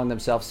disputed among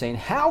themselves, saying,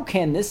 "How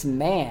can this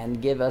man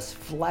give us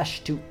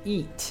flesh to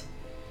eat?"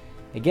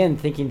 Again,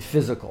 thinking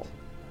physical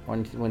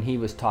when he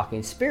was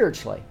talking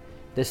spiritually.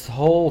 This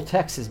whole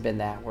text has been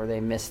that, where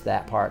they missed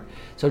that part.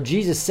 So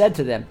Jesus said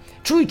to them,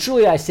 "Truly,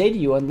 truly, I say to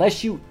you,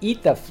 unless you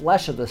eat the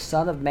flesh of the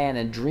Son of Man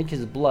and drink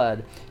his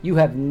blood, you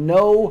have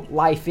no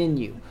life in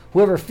you.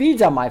 Whoever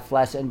feeds on my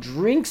flesh and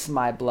drinks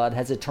my blood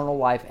has eternal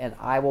life, and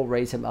I will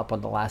raise him up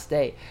on the last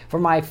day. For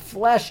my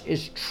flesh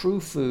is true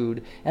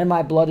food, and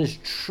my blood is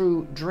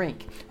true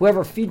drink.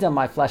 Whoever feeds on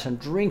my flesh and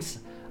drinks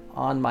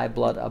on my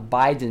blood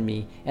abides in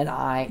me, and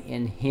I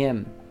in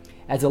him.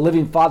 As the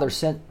living Father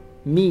sent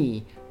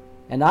me,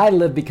 and I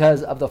live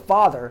because of the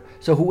Father,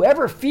 so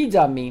whoever feeds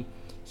on me,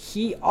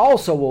 he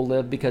also will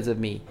live because of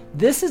me.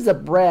 This is the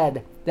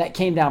bread that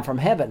came down from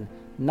heaven,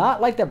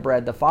 not like the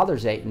bread the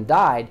fathers ate and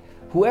died.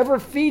 Whoever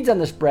feeds on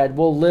this bread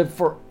will live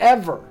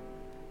forever."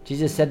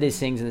 Jesus said these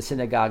things in the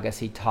synagogue as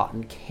he taught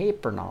in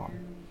Capernaum.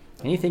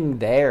 Anything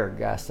there,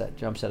 Gus, that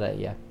jumps out at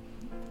you?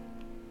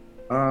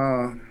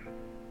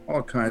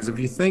 All kinds. If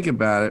you think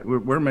about it,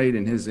 we're made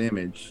in his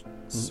image.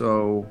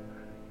 So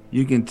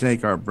you can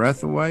take our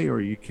breath away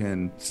or you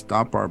can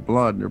stop our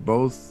blood. They're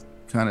both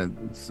kind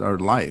of our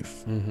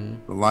life.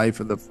 The life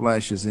of the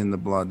flesh is in the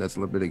blood. That's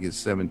Leviticus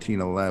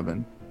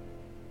 17:11.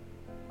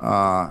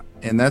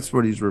 And that's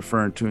what he's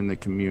referring to in the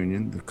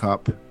communion. The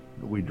cup that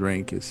we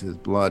drink is his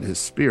blood, his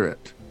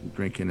spirit. We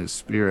drink in his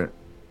spirit.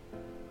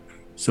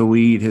 So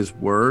we eat his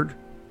word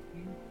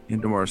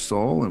into our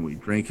soul, and we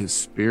drink his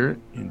spirit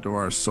into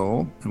our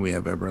soul, and we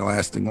have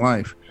everlasting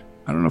life.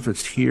 I don't know if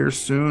it's here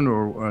soon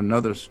or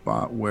another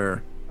spot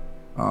where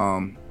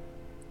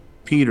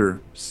Peter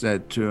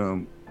said to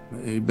him,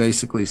 he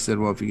basically said,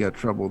 well, if you got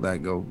trouble with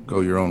that, go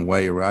your own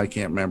way. Or I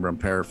can't remember, I'm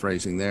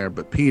paraphrasing there,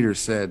 but Peter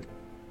said,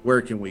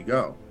 where can we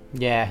go?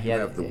 Yeah. You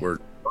have the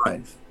word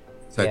life.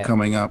 Is that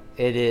coming up?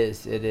 It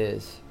is.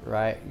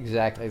 Right.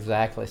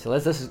 Exactly. So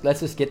let's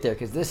just get there,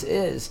 because this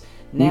is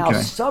now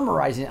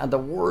summarizing the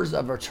words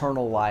of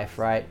eternal life,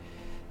 right?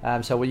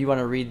 So will you want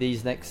to read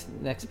these next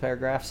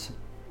paragraphs?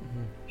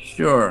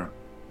 Sure.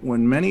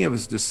 When many of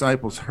his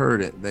disciples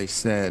heard it, they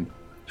said,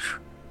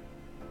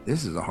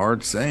 "This is a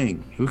hard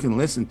saying. Who can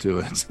listen to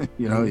it?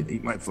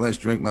 Eat my flesh,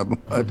 drink my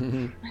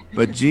blood."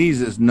 But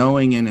Jesus,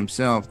 knowing in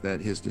himself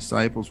that his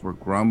disciples were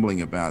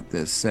grumbling about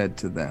this, said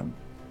to them.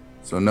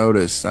 So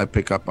notice, I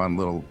pick up on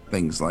little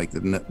things like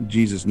that.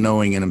 Jesus,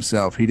 knowing in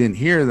himself, he didn't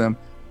hear them.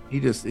 He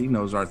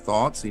knows our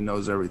thoughts. He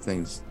knows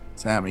everything's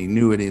happening. He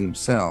knew it in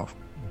himself.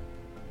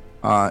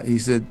 He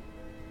said,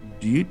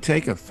 "Do you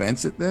take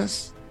offense at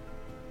this?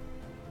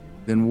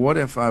 Then what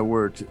if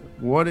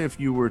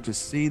you were to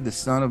see the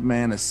Son of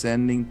Man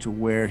ascending to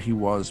where he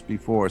was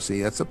before?"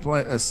 See, that's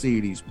a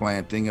seed he's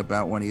planting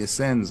about when he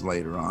ascends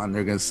later on.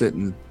 They're going to sit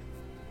and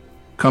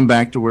come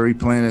back to where he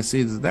planted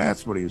seeds.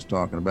 That's what he was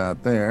talking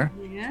about there.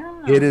 Yeah.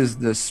 It is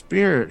the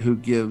Spirit who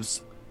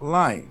gives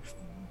life.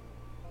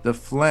 The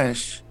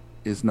flesh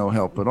is no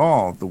help at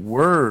all. The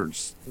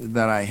words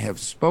that I have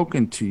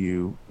spoken to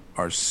you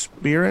are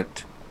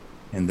spirit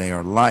and they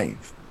are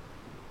life.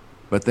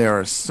 But there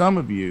are some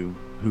of you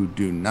who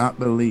do not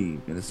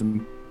believe, and it's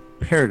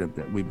imperative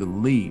that we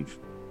believe.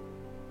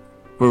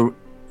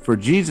 For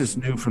Jesus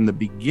knew from the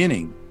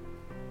beginning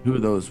who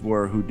those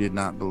were who did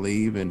not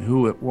believe and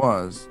who it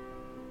was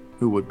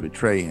who would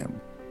betray him.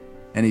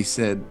 And he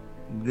said,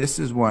 "This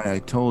is why I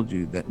told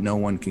you that no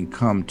one can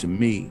come to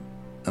me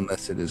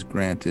unless it is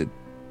granted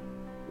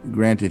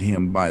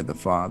him by the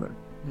Father."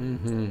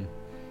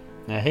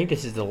 I think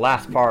this is the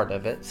last part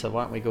of it, so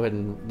why don't we go ahead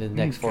and the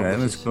next four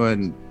verses. Let's go ahead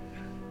and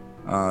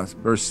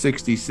verse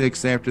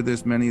 66, after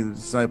this, many of the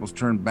disciples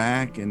turned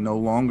back and no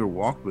longer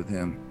walked with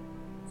him,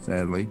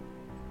 sadly.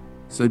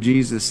 So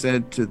Jesus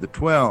said to the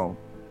 12,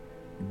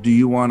 "Do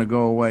you want to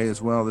go away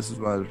as well?" This is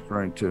what I was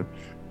referring to.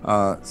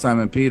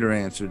 Simon Peter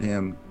answered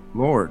him,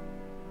 "Lord,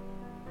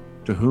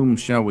 to whom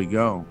shall we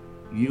go?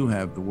 You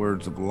have the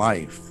words of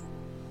life.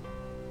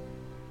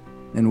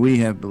 And we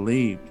have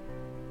believed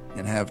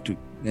and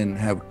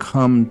have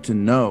come to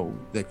know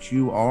that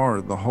you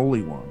are the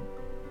Holy One."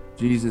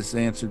 Jesus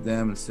answered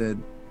them and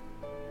said,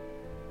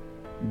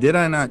 "Did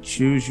I not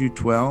choose you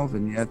 12?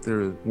 And yet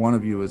there is one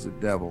of you is a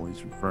devil."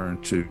 He's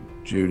referring to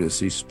Judas.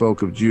 He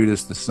spoke of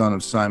Judas, the son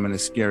of Simon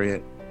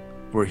Iscariot,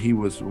 for he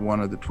was one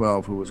of the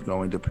 12 who was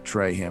going to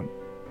betray him.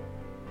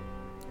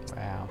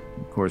 Wow.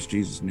 Of course,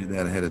 Jesus knew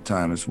that ahead of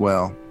time as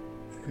well.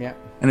 Yeah.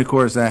 And of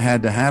course, that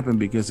had to happen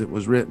because it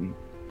was written.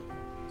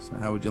 So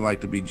how would you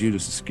like to be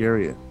Judas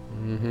Iscariot?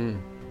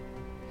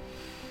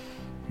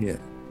 Yeah.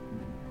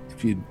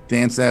 If you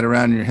dance that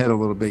around in your head a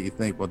little bit, you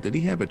think, well, did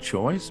he have a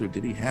choice or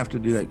did he have to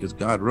do that because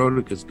God wrote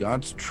it, because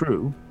God's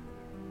true?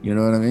 You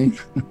know what I mean?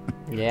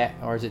 Yeah,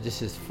 or is it just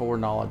his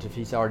foreknowledge if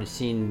he's already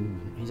seen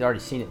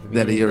it from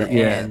That beginning to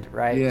yeah, end,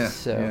 right? Yeah,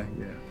 So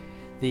yeah.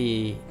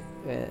 the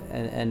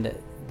and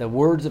the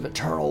words of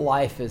eternal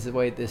life is the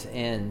way this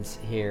ends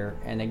here.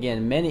 And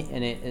again,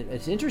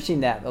 it's interesting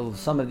that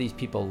some of these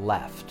people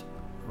left,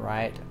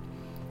 right?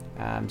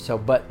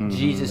 But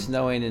Jesus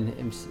knowing,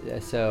 and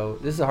so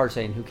this is a hard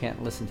saying, who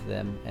can't listen to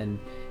them? And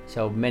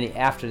so many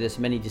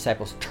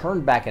disciples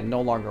turned back and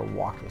no longer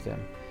walked with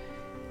him.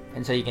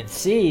 And so you can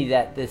see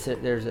that it's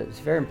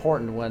very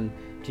important when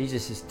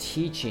Jesus is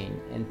teaching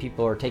and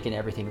people are taking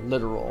everything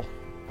literal,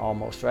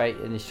 almost, right?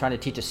 And he's trying to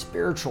teach a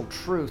spiritual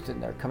truth,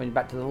 and they're coming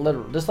back to the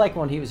literal. Just like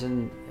when he was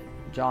in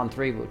John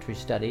 3, which we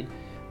studied,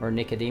 where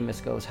Nicodemus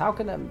goes, how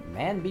can a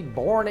man be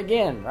born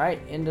again,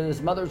 right, into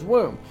his mother's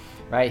womb,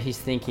 right? He's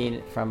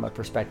thinking from a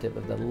perspective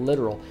of the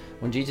literal,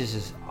 when Jesus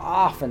is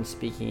often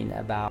speaking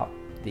about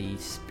the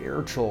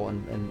spiritual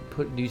and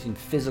using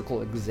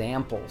physical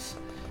examples.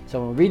 So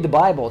when we read the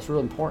Bible, it's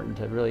really important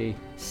to really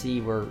see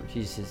where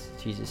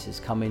Jesus is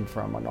coming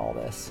from on all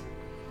this.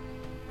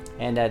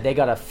 And they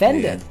got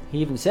offended. Yeah. He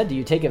even said, do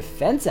you take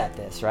offense at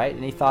this, right?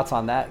 Any thoughts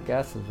on that,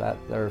 Gus,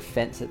 about their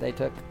offense that they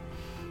took?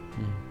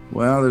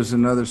 Well, there's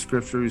another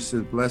scripture who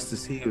says, blessed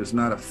is he who is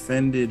not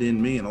offended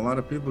in me. And a lot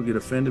of people get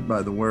offended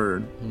by the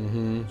word,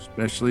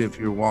 especially if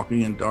you're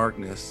walking in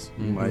darkness,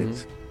 you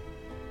might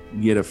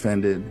get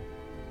offended.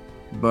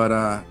 But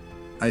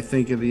I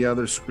think of the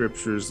other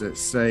scriptures that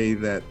say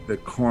that the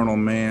carnal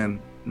man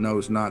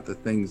knows not the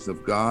things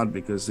of God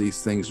because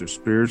these things are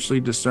spiritually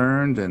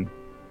discerned. And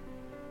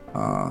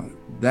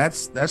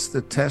that's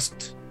the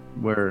test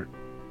where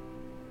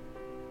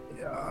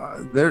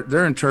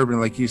they're interpreting,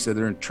 like you said,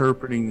 they're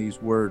interpreting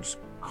these words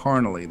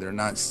carnally. They're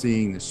not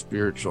seeing the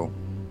spiritual.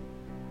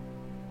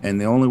 And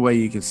the only way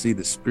you can see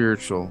the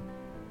spiritual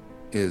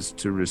is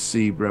to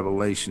receive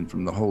revelation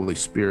from the Holy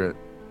Spirit.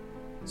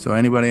 So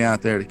anybody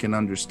out there that can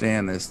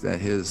understand this,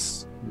 that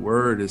his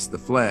word is the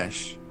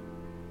flesh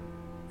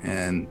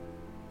and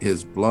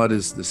his blood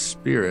is the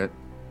spirit,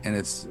 and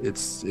it's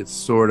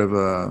sort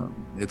of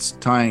it's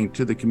tying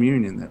to the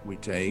communion that we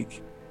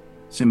take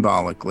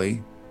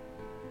symbolically.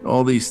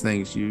 All these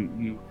things,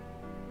 you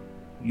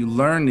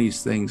learn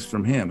these things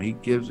from him. He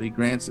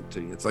grants it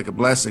to you. It's like a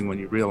blessing when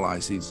you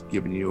realize he's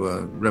given you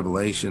a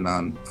revelation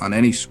on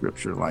any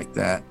scripture like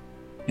that.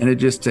 And it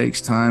just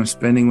takes time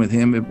spending with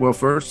him. Well,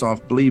 first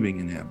off, believing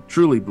in him,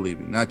 truly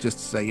believing, not just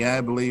to say, yeah,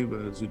 I believe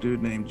there's a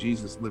dude named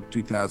Jesus lived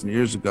 2,000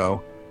 years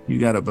ago. You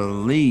got to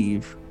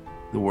believe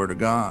the word of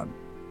God.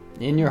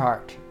 In your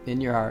heart.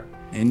 In your heart.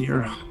 In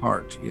your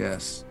heart,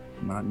 yes.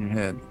 Not in your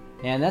head.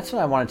 And that's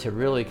what I wanted to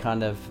really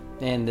kind of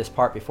end this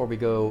part before we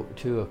go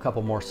to a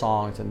couple more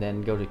songs and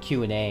then go to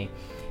Q&A,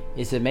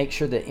 is to make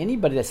sure that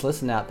anybody that's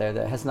listening out there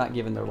that has not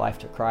given their life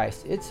to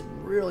Christ, it's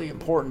really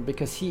important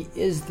because he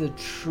is the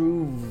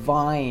true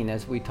vine,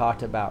 as we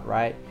talked about,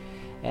 right?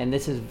 And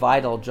this is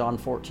vital, John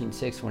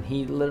 14:6, when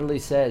he literally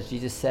says,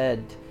 Jesus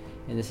said,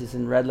 and this is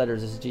in red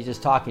letters, this is Jesus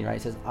talking, right? He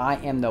says, I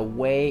am the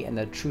way and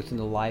the truth and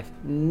the life.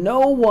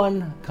 No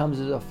one comes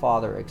to the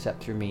Father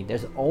except through me.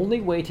 There's the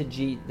only way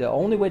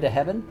to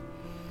heaven.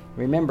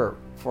 Remember,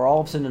 for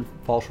all of sin and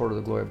fall short of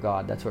the glory of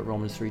God. That's what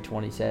Romans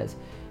 3:20 says,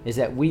 is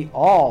that we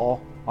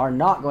all are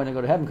not going to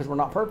go to heaven because we're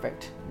not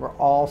perfect. We're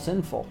all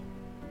sinful,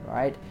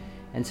 right?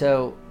 And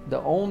so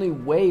the only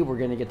way we're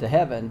going to get to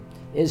heaven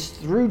is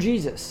through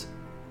Jesus.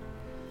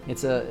 Any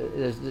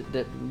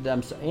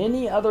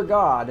other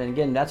God, and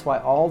again, that's why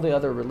all the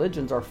other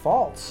religions are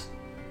false.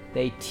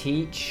 They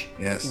teach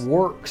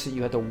works that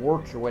you have to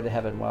work your way to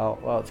heaven. Well,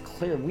 it's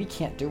clear we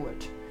can't do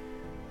it.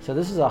 So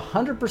this is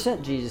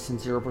 100% Jesus and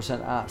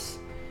 0% us.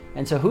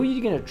 And so who are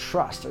you going to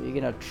trust? Are you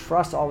going to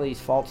trust all these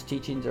false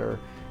teachings or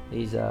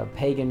these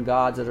pagan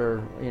gods that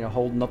are,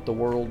 holding up the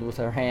world with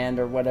their hand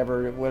or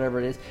whatever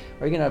it is?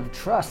 Or are you going to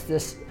trust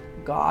this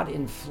God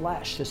in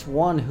flesh, this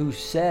one who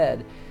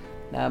said,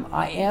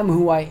 I am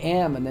who I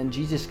am? And then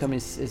Jesus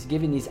is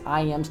giving these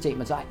I am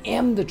statements. I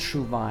am the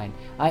true vine.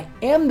 I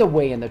am the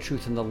way and the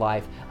truth and the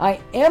life.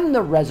 I am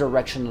the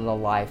resurrection and the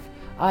life.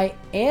 I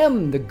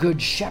am the good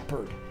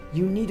shepherd.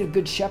 You need a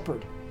good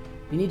shepherd.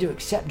 You need to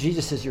accept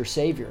Jesus as your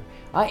Savior.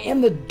 I am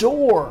the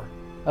door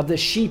of the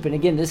sheep. And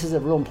again, this is a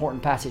real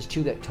important passage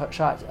too,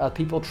 that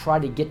people try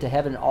to get to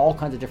heaven in all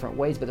kinds of different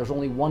ways, but there's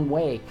only one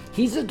way.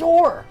 He's the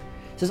door.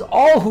 It says,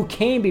 all who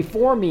came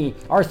before me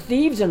are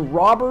thieves and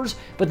robbers,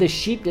 but the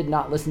sheep did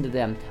not listen to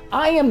them.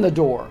 I am the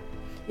door.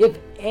 If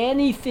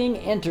anything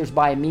enters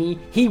by me,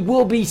 he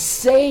will be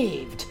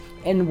saved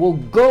and will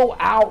go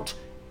out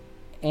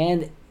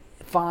and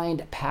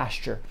find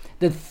pasture.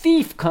 The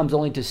thief comes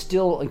only to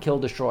steal and kill,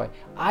 destroy.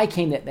 I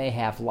came that they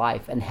have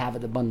life and have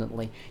it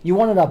abundantly. You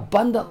want an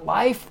abundant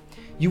life?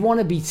 You want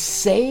to be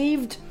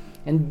saved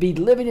and be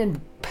living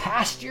in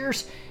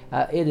pastures?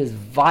 It is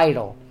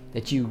vital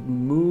that you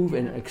move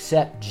and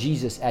accept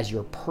Jesus as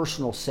your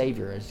personal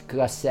Savior, as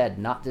Gus said,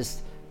 not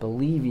just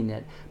believing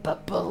it,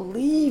 but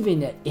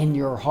believing it in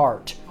your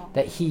heart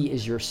that he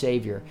is your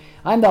Savior.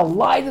 I'm the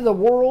light of the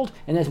world,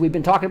 and as we've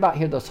been talking about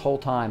here this whole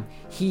time,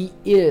 he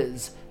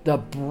is the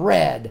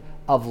bread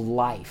of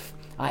life.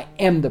 I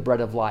am the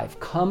bread of life.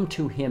 Come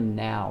to him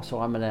now.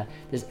 So I'm going to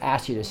just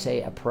ask you to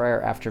say a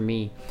prayer after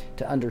me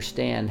to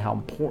understand how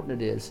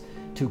important it is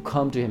to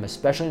come to him,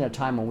 especially in a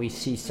time when we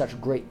see such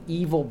great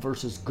evil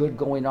versus good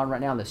going on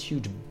right now, this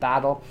huge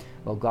battle.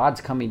 Well,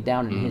 God's coming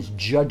down in his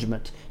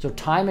judgment. So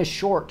time is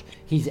short.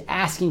 He's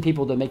asking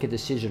people to make a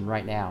decision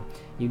right now.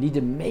 You need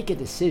to make a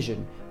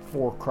decision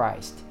for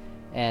Christ.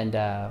 And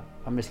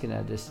I'm just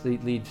going to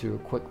lead through a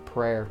quick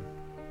prayer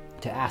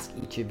to ask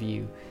each of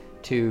you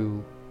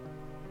to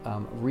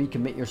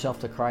recommit yourself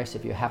to Christ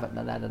if you haven't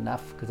done that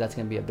enough, because that's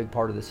going to be a big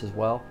part of this as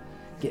well.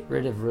 Get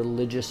rid of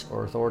religious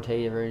or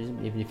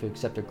authoritarianism, even if you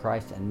accepted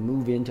Christ, and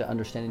move into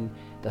understanding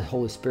the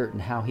Holy Spirit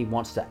and how he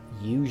wants to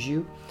use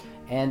you,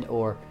 and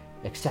or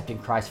accepting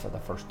Christ for the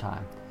first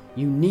time.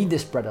 You need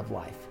this bread of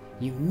life.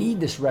 You need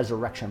this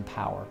resurrection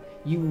power.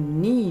 You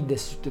need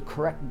the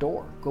correct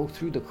door. Go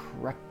through the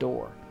correct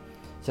door.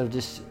 So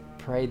just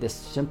pray this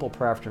simple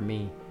prayer after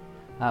me.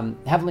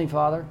 Heavenly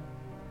Father,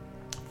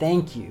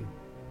 thank you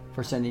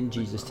for sending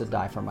Jesus to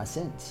die for my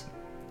sins.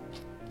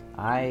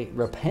 I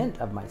repent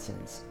of my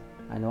sins.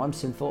 I know I'm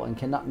sinful and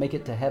cannot make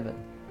it to heaven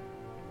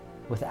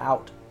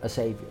without a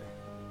Savior.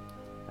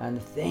 And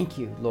thank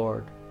you,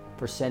 Lord,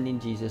 for sending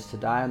Jesus to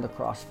die on the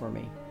cross for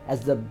me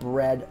as the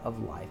bread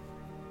of life.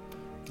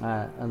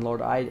 And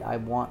Lord, I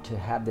want to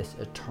have this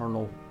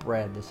eternal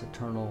bread, this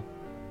eternal,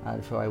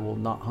 so I will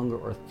not hunger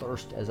or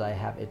thirst as I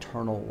have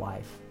eternal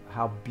life.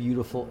 How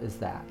beautiful is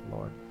that,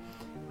 Lord?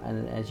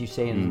 And as you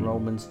say in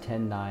Romans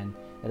 10:9,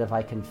 that if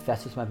I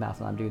confess with my mouth,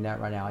 and I'm doing that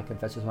right now, I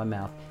confess with my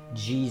mouth,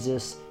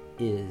 Jesus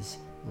is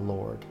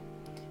Lord.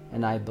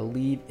 And I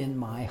believe in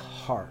my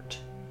heart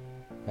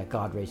that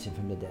God raised him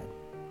from the dead.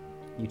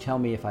 You tell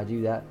me if I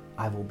do that,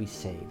 I will be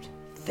saved.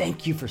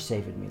 Thank you for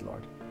saving me,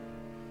 Lord.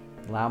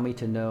 Allow me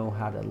to know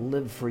how to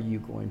live for you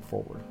going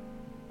forward.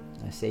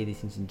 I say these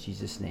things in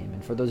Jesus' name.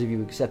 And for those of you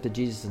who accepted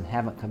Jesus and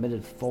haven't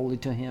committed fully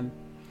to him,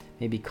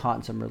 maybe caught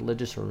in some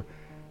religious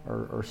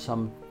or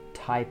some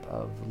type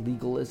of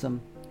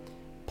legalism,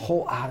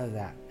 pull out of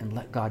that and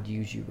let God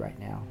use you right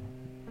now.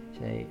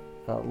 Say,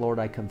 Lord,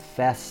 I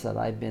confess that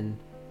I've been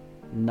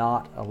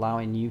not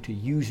allowing you to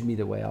use me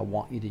the way I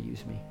want you to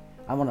use me.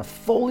 I want to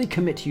fully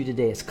commit to you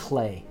today as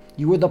clay.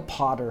 You are the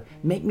potter.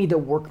 Make me the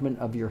workman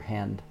of your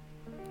hand.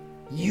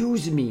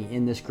 Use me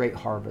in this great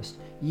harvest.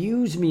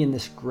 Use me in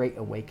this great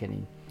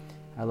awakening.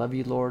 I love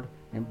you, Lord,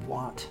 and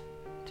want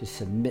to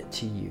submit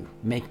to you.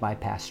 Make my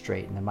path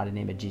straight. In the mighty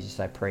name of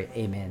Jesus, I pray.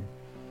 Amen.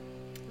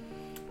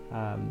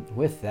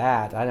 With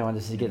that, I don't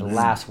want to get a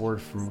last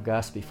word from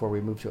Gus before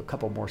we move to a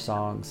couple more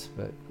songs.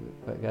 But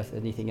Gus,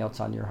 anything else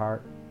on your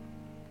heart?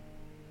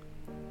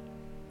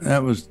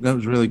 That was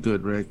really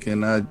good, Rick.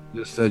 And I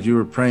just, as you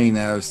were praying,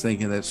 I was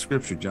thinking that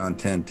scripture, John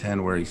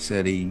 10:10, where he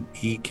said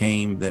he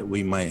came that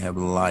we might have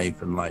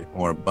life and life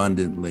more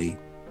abundantly.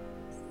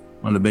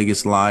 One of the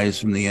biggest lies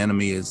from the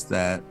enemy is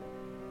that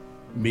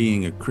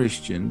being a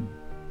Christian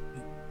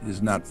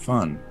is not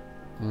fun.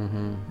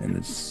 And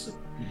it's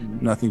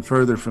nothing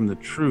further from the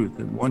truth.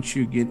 And once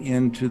you get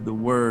into the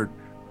word,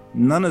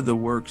 none of the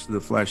works of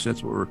the flesh,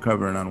 that's what we're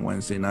covering on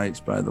Wednesday nights,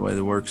 by the way,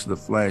 the works of the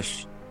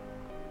flesh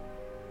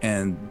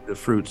and the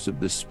fruits of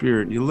the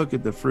Spirit. You look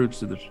at the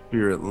fruits of the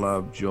Spirit: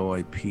 love,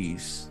 joy,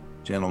 peace,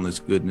 gentleness,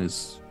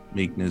 goodness,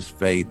 meekness,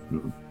 faith,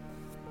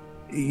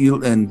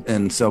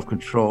 and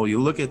self-control.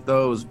 You look at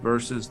those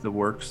versus the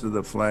works of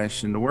the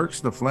flesh, and the works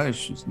of the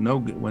flesh is no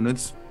good. When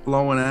it's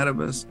flowing out of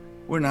us,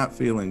 we're not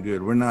feeling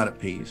good. We're not at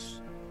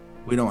peace.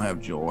 We don't have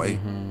joy.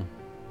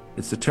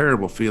 It's a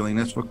terrible feeling.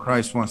 That's what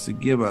Christ wants to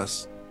give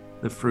us,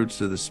 the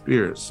fruits of the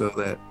Spirit, so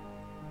that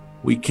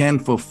we can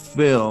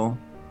fulfill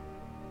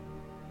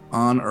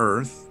on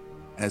earth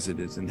as it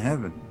is in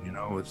heaven. You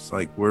know, it's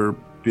like we're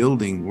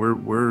joining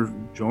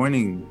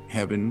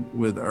heaven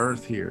with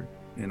earth here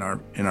in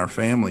our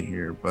family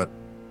here. But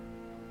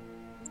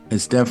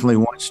it's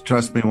definitely,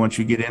 trust me, once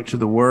you get into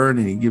the word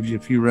and he gives you a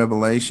few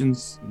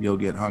revelations, you'll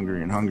get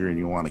hungry and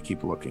you want to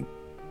keep looking.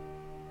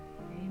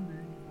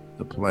 Amen.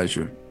 The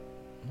pleasure.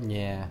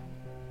 Yeah.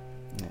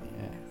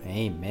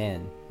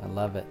 Amen. I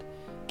love it.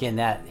 Again,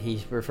 that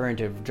he's referring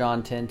to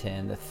John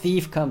 10:10. The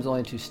thief comes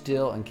only to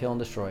steal and kill and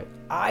destroy.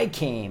 I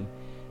came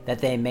that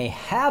they may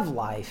have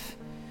life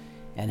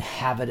and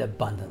have it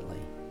abundantly.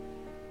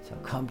 So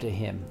come to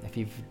him. If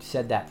you've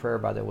said that prayer,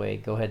 by the way,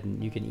 go ahead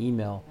and you can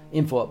email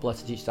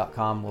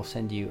info@blessedteach.com. We'll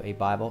send you a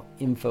Bible,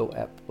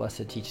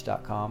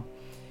 info@blessedteach.com.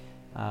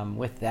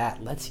 With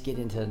that, let's get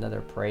into another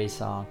praise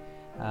song.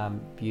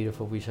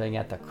 Beautiful. We sang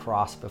at the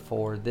cross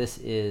before. This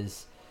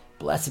is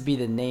Blessed Be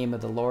the Name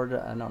of the Lord.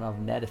 I don't know,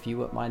 Ned, if you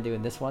wouldn't mind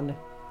doing this one.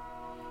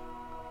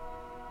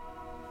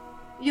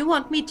 You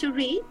want me to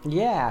read?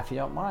 Yeah, if you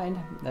don't mind.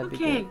 That'd be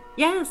Okay. good.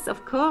 Yes,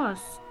 of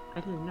course.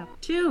 I'd love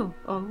to,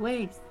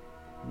 always.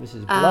 This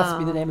is Blessed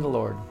Be the Name of the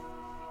Lord.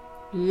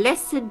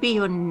 Blessed be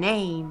your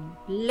name.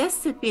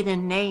 Blessed be the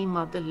name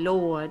of the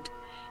Lord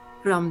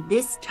from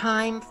this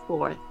time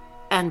forth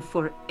and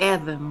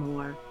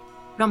forevermore.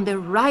 From the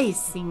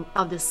rising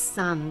of the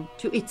sun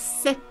to its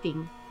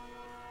setting,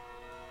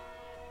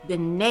 The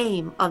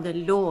name of the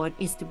Lord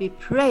is to be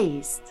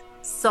praised.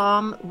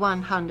 Psalm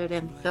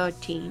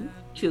 113,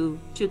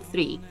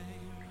 2-3.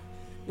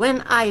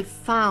 When I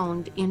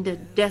found in the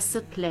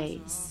desert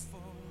place,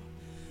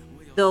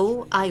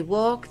 though I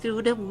walk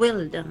through the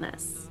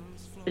wilderness,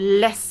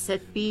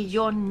 blessed be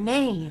your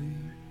name.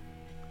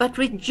 But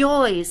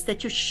rejoice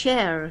that you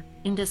share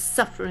in the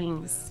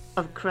sufferings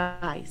of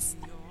Christ,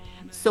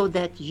 so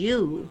that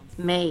you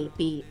may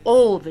be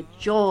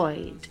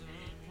overjoyed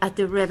at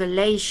the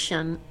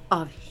revelation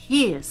of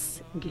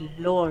his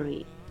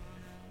glory.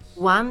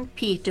 1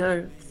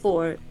 Peter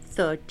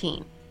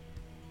 4:13.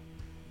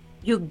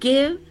 You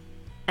give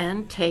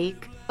and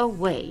take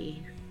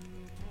away.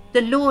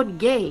 The Lord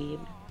gave,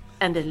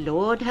 and the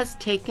Lord has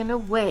taken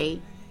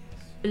away.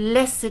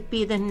 Blessed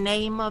be the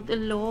name of the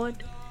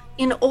Lord.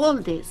 In all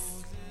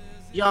this,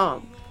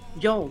 Job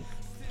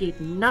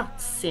did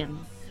not sin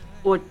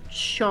or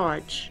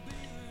charge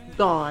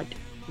God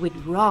with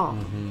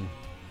wrong.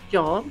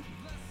 Job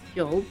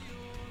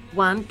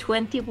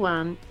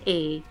 1:21,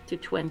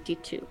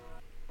 8-22.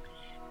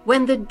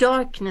 When the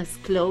darkness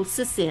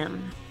closes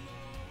in,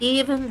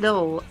 even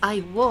though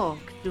I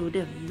walk through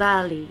the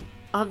valley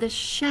of the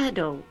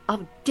shadow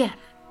of death,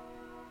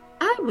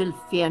 I will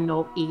fear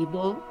no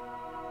evil,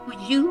 for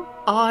you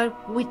are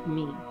with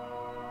me.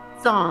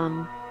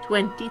 Psalm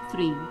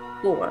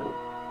 23:4.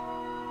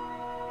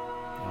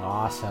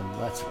 Awesome.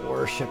 Let's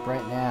worship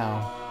right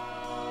now.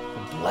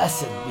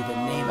 Blessed be the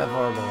name of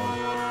our Lord.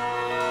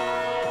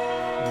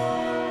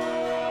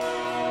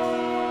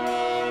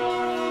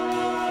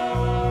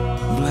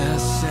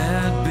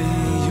 Blessed be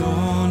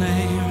your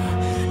name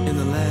in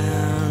the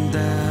land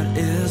that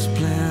is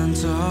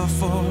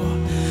plentiful,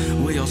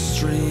 where your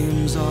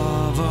streams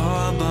of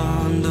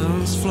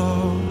abundance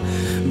flow.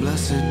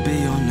 Blessed be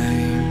your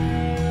name.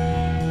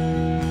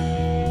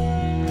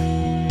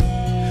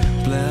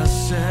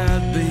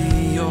 Blessed be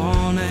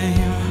your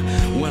name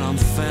when I'm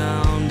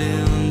found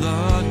in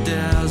the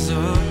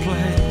desert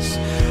place.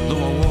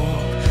 Though I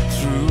walk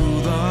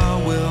through the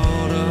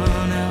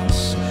wilderness,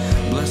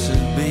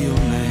 blessed be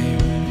your name.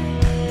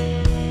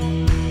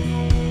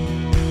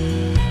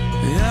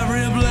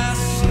 Every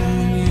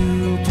blessing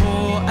you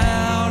pour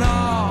out,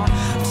 I'll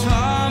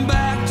turn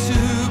back to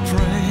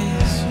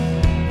praise.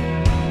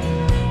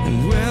 And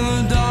when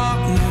the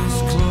darkness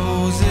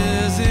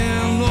closes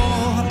in,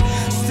 Lord,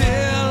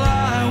 still I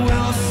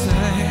will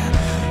say,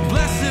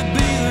 blessed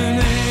be the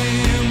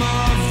name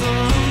of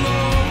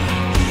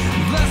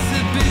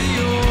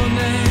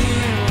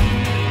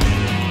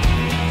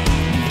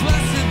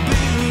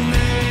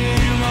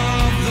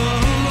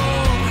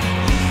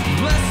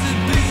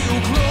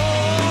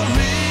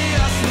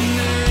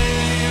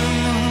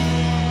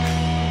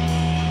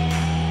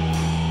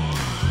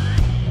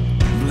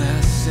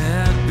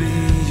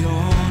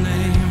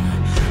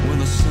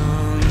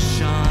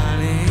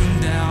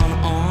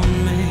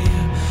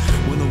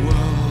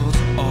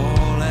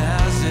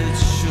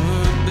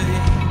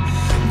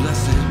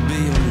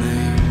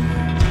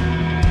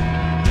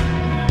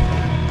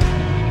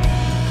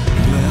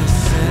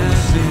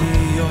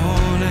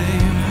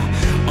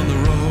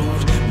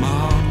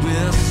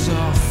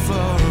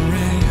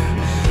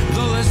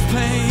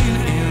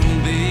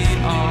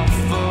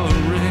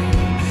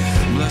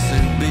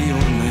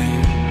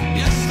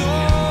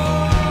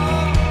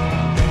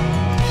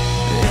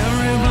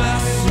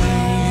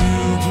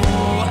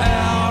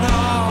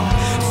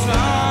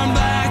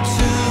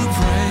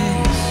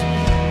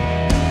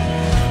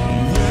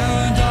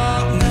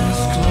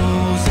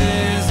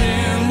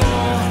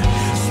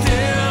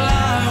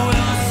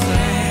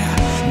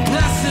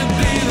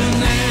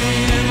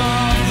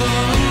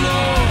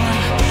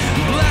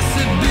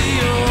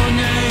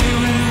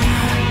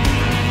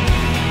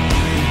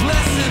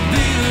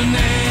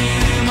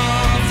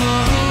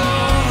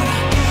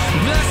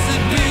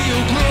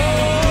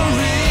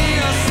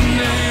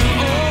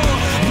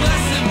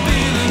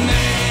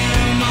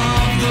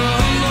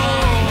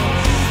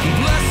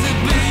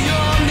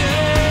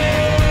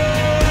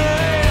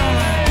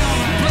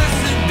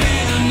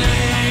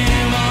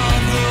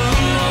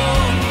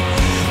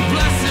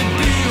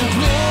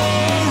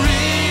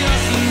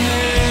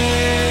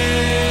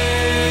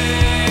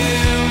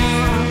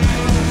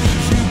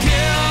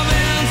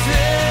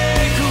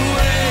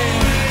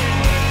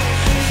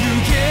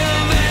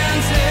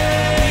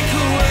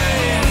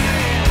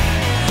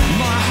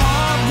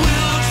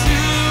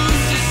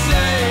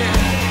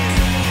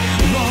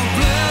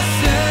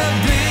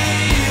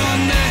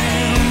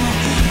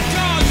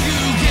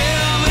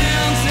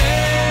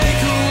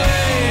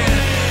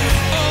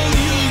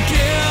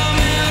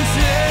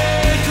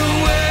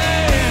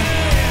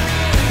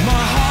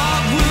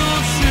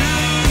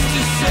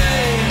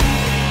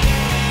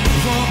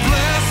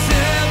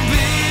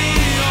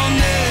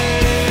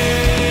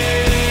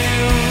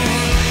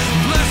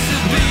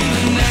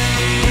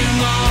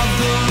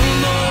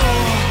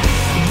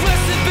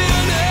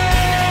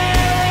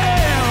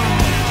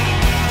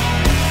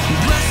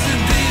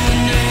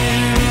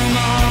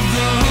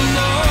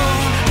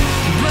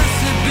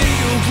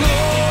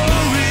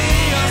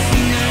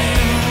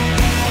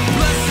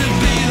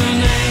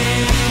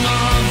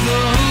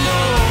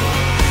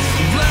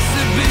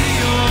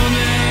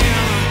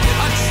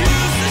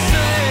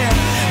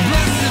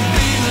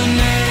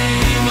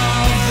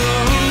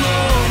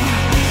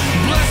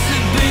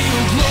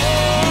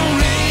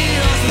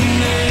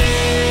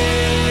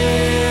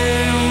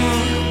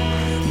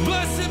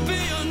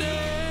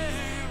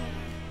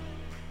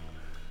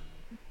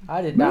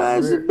I did not.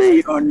 Blessed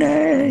be your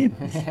name.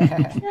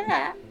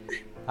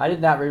 I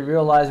did not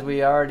realize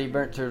we already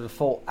burnt through the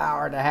full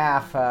hour and a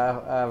half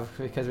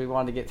because we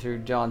wanted to get through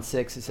John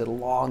 6. It's a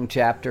long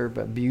chapter,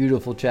 but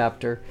beautiful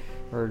chapter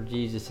where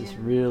Jesus is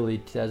really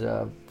does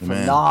a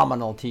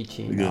phenomenal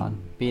teaching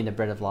on being the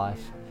bread of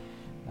life.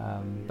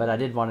 But I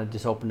did want to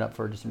just open up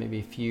for just maybe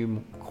a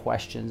few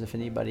questions. If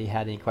anybody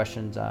had any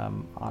questions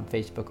on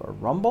Facebook or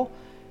Rumble.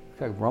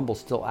 Looks like Rumble's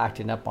still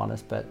acting up on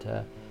us, but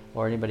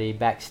or anybody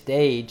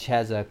backstage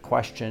has a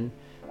question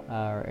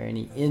or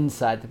any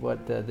insight of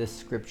what this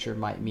scripture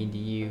might mean to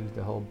you,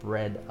 the whole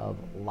bread of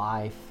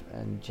life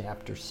in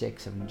chapter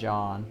 6 of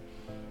John.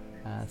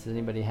 Does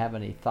anybody have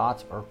any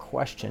thoughts or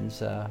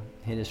questions?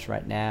 Hit us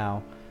right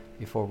now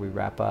before we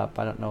wrap up.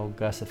 I don't know,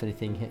 Gus, if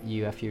anything hit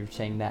you after you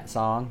sang that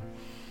song.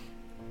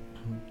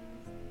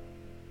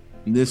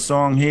 This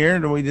song here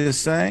that we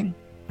just sang?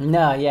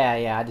 No,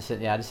 yeah. I just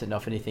didn't know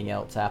if anything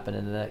else happened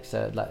in the next.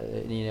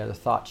 Any other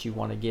thoughts you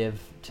want to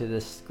give to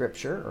this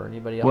scripture, or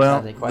anybody else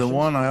has any questions? The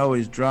one I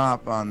always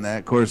drop on that,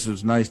 of course, it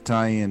was nice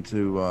tie-in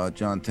to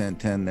John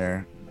 10:10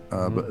 there,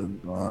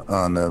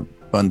 on the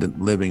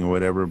abundant living or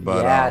whatever.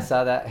 But yeah, I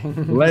saw that.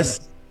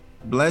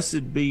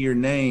 blessed be your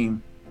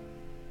name.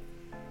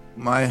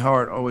 My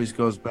heart always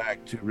goes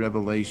back to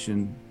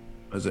Revelation.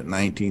 Was it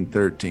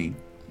 19:13?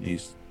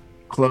 He's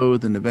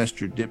clothed in the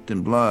vesture dipped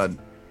in blood,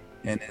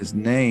 and his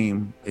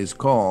name is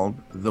called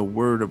the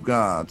Word of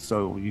God.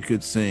 So you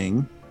could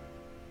sing,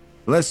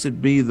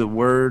 blessed be the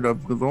word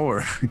of the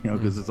Lord,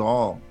 because it's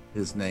all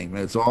his name.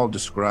 It's all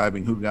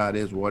describing who God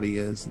is, what he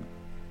is.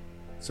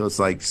 So it's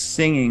like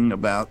singing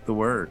about the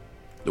word,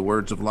 the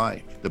words of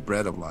life, the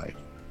bread of life.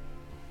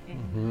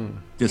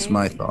 Just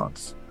my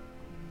thoughts.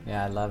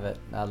 Yeah, I love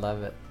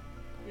it.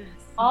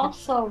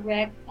 Also,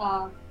 Rick,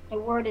 the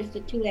word is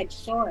the two-edged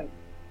sword.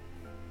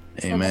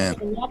 Amen.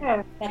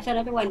 So that's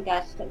another one,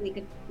 Gus, that we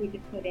could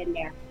put in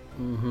there.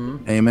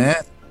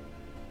 Amen.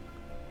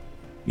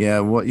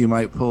 Yeah, what you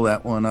might pull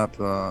that one up.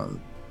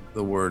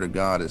 The word of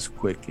God is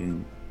quick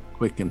and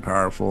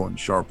powerful and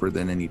sharper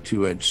than any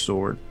two-edged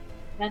sword.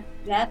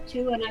 That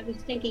too, and I was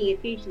thinking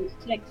Ephesians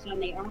 6 on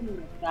the armor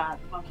of God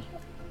also.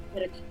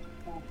 But it's,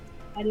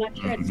 I'm not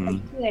sure it's a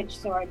two-edged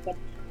sword, but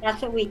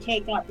that's what we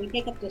take up. We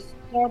take up the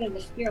sword of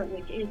the Spirit,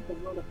 which is the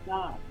word of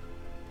God.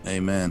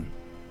 Amen.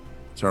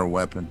 It's our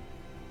weapon.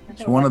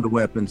 It's one of the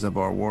weapons of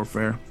our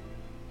warfare.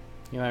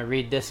 You want to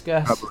read this,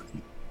 Gus?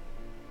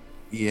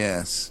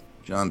 Yes.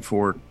 John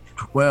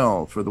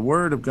 4:12. For the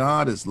word of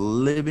God is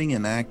living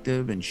and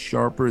active and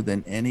sharper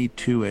than any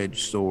two-edged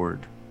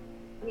sword,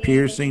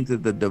 piercing to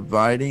the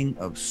dividing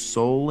of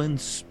soul and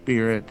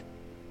spirit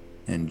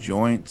and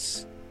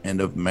joints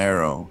and of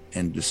marrow,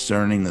 and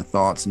discerning the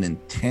thoughts and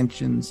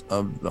intentions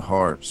of the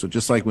heart. So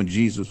just like when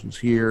Jesus was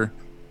here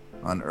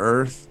on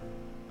earth,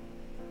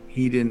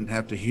 he didn't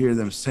have to hear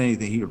them say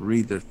anything. He would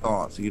read their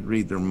thoughts. He'd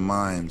read their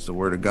minds. The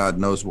word of God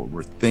knows what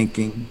we're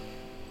thinking,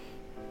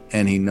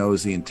 and he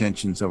knows the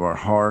intentions of our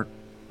heart.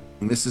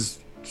 And this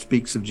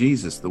speaks of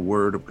Jesus, the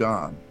word of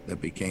God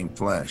that became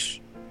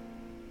flesh.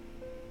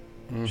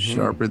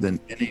 Sharper than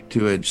any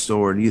two-edged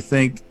sword. You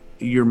think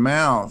your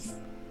mouth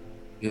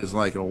is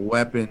like a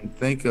weapon.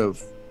 Think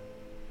of,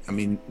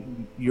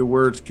 your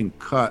words can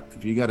cut.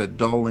 If you got a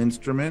dull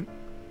instrument,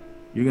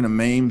 you're going to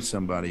maim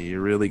somebody. You're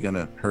really going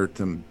to hurt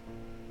them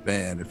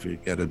bad if you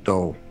get a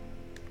dull.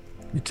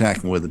 You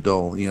attack them with a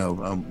dull.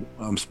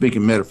 I'm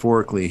speaking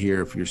metaphorically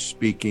here. If you're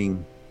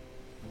speaking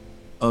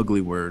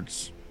ugly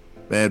words,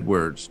 bad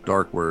words,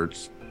 dark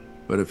words,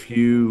 but if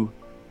you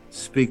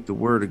speak the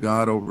word of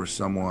God over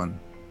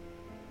someone,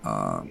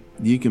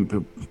 you can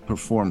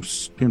perform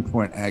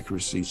pinpoint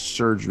accuracy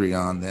surgery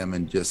on them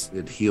and just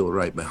it heal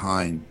right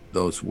behind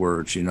those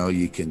words.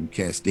 You can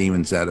cast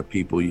demons out of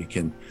people. You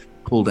can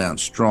pull down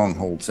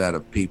strongholds out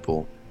of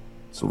people,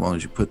 so long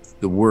as you put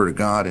the word of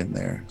God in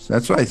there. So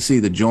that's why I see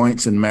the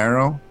joints and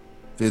marrow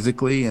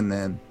physically, and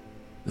then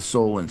the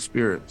soul and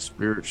spirit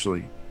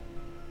spiritually.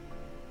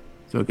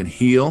 So it can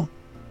heal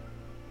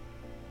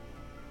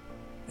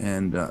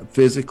and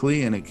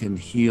physically, and it can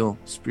heal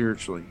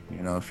spiritually.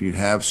 If you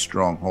have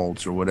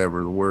strongholds or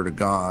whatever, the word of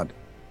God,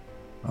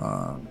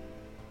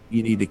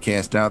 you need to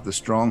cast out the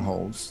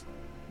strongholds,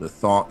 the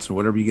thoughts, or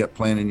whatever you got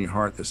planted in your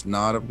heart that's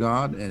not of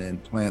God, and then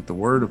plant the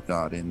word of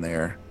God in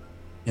there.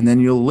 And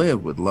then you'll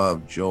live with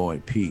love, joy,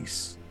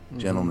 peace,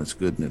 gentleness,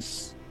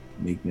 goodness,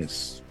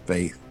 meekness,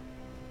 faith,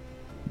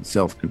 and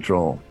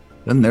self-control.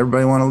 Doesn't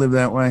everybody want to live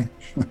that way?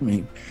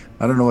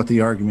 I don't know what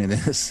the argument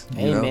is.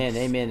 Amen.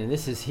 And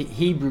this is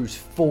Hebrews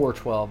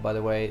 4:12, by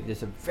the way.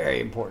 It's a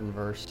very important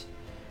verse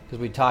because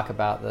we talk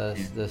about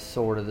the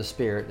sword of the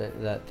Spirit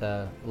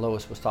that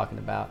Lois was talking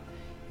about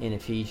in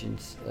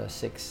Ephesians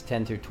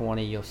 6:10 through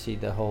 20. You'll see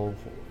the whole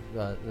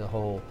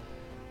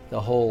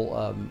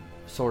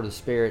sword of the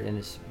Spirit, and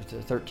it's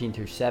 13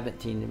 through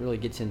 17. It really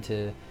gets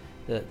into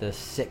the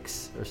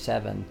 6 or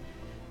 7.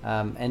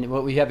 And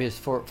what we have is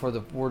for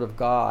the word of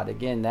God.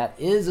 Again, that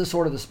is the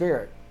sword of the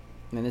Spirit.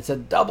 And it's a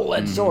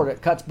double-edged sword.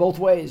 It cuts both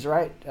ways,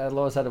 right?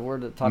 Lois had a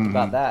word that talked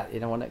about that.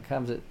 When it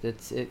comes,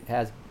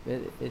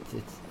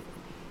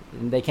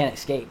 and they can't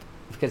escape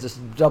because it's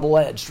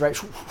double-edged, right?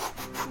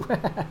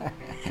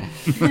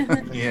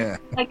 Yeah.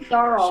 Like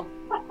sorrow.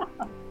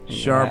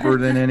 Sharper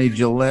than any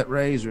Gillette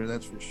razor,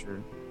 that's for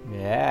sure.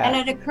 Yeah. And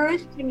it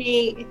occurs to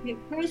me,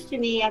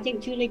 I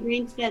think Julie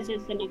Green says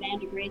this and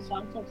Amanda Grace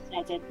also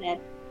says it, that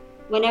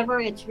whenever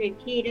it's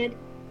repeated,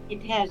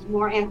 it has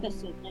more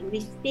emphasis. And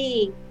we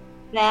see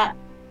that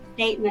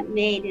statement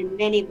made in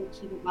many books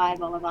of the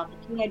Bible about the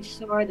two-edged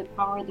sword, the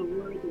power of the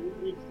word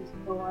is the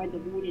sword, the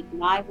word is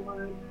my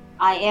word,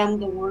 I am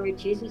the word,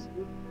 Jesus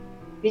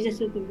is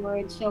the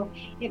word. So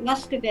it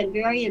must have been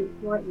very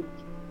important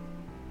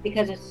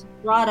because it's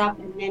brought up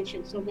and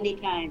mentioned so many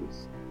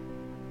times.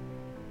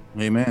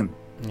 Amen.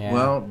 Yeah.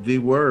 Well, the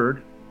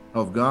Word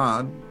of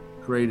God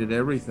created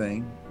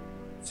everything,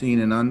 seen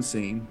and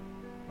unseen.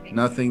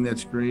 Nothing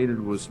that's created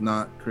was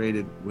not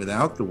created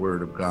without the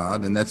Word of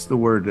God, and that's the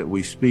word that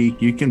we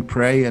speak. You can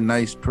pray a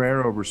nice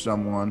prayer over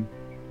someone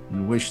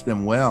and wish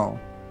them well.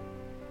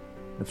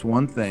 That's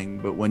one thing,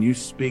 but when you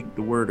speak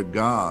the Word of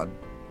God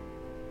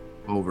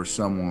over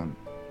someone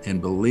and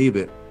believe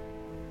it,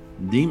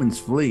 demons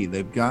flee.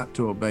 They've got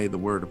to obey the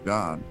Word of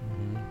God.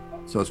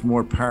 So it's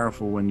more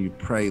powerful when you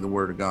pray the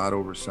Word of God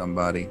over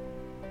somebody.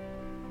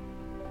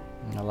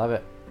 I love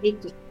it.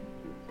 Speak to-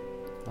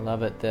 I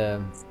love it.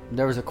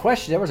 There was a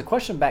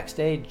question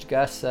backstage,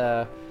 Gus.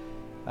 People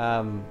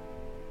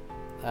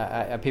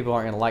aren't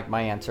going to like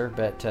my answer,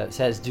 but it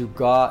says, do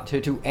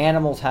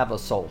animals have a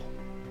soul?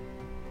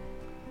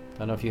 I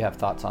don't know if you have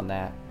thoughts on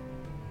that.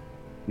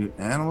 Do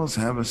animals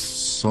have a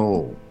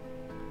soul?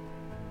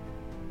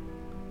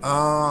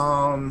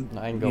 I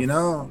can go. You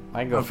know,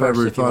 I can go I've first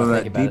ever if you thought of wanna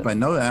that think about deep. it. I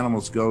know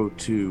animals go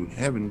to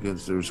heaven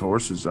because there's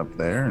horses up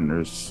there, and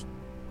there's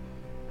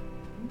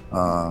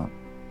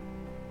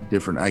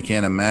different. I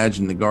can't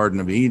imagine the Garden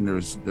of Eden.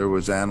 There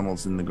was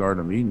animals in the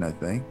Garden of Eden, I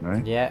think,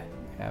 right? Yeah.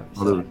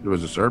 Well, there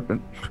was a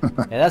serpent.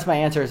 Yeah, that's my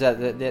answer. Is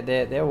that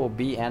there will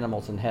be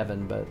animals in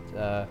heaven,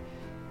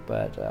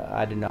 but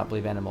I do not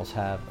believe animals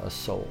have a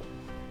soul,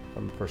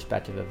 from the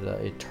perspective of the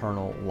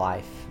eternal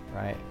life.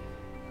 Right?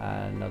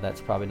 I know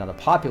that's probably not a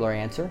popular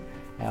answer.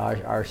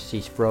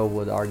 R.C. Sproul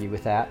would argue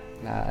with that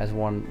as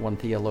one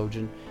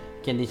theologian.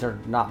 Again, these are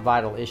not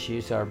vital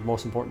issues. Our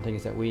most important thing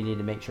is that we need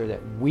to make sure that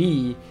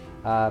we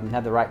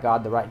have the right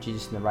God, the right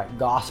Jesus, and the right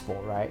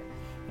gospel, right?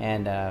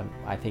 And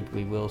I think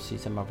we will see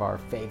some of our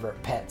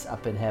favorite pets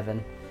up in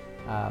heaven.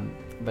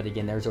 But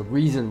again, there's a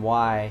reason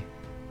why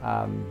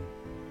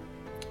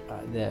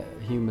the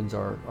humans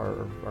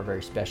are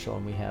very special,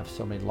 and we have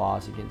so many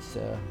laws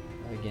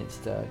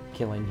against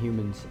killing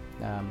humans,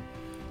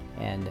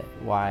 and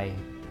why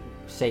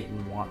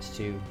Satan wants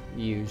to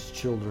use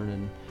children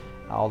and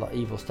all the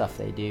evil stuff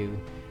they do,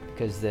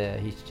 because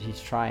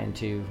he's trying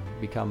to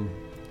become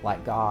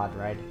like God,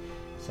 right?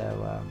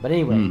 So, but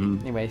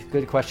anyway,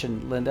 good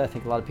question, Linda. I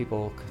think a lot of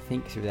people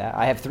think through that.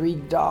 I have 3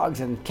 dogs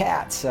and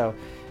cats, so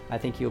I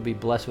think you'll be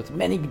blessed with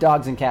many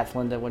dogs and cats,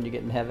 Linda, when you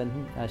get in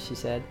heaven, as she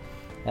said.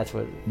 That's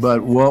what.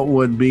 But what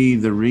would be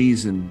the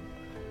reason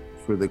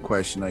for the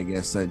question? I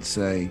guess I'd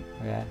say.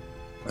 Yeah.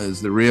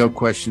 Is the real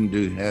question: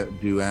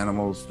 do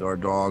animals or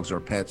dogs or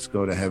pets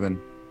go to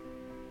heaven,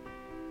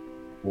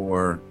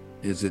 or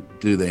is it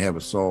do they have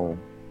a soul?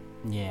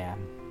 Yeah,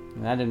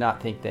 and I do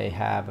not think they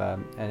have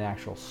an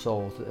actual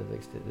soul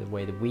the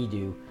way that we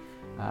do,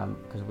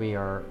 because we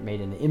are made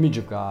in the image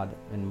of God,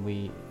 and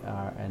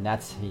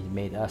He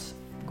made us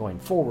going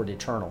forward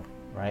eternal.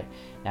 Right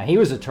now, He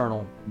was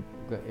eternal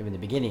in the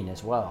beginning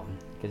as well,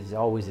 because He's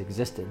always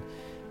existed,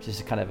 which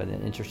is kind of an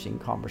interesting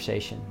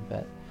conversation,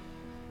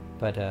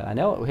 But I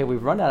know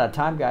we've run out of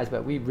time, guys,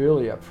 but we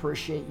really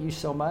appreciate you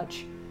so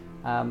much.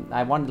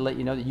 I wanted to let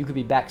you know that you could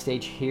be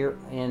backstage here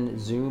in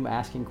Zoom,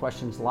 asking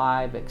questions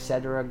live,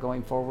 etc.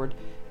 going forward.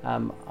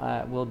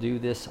 We'll do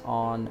this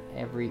on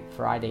every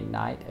Friday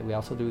night. We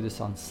also do this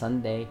on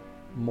Sunday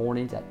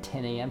mornings at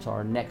 10 a.m. So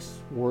our next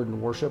Word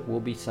and Worship will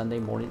be Sunday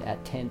morning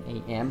at 10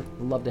 a.m.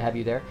 Love to have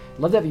you there.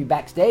 Love to have you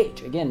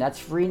backstage. Again, that's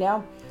free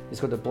now.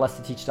 Just go to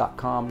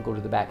blessedtoteach.com, go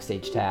to the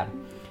Backstage tab.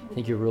 I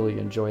think you'll really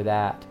enjoy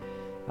that.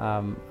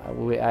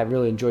 I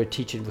really enjoy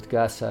teaching with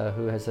Gus,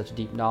 who has such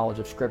deep knowledge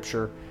of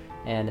Scripture,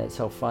 and it's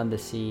so fun to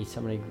see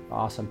so many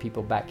awesome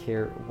people back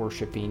here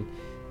worshiping,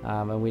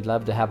 and we'd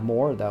love to have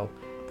more, though.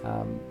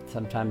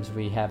 Sometimes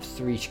we have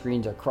 3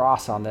 screens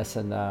across on this,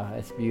 and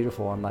it's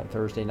beautiful on like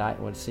Thursday night,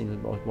 when it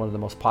seems one of the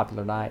most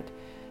popular night.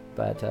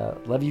 But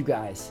love you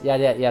guys.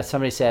 Yeah.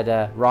 Somebody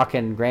said,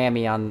 Rockin'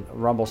 Grammy on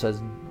Rumble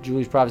says,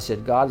 Julie's probably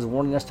said, God is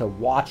warning us to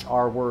watch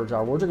our words.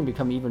 Our words are going to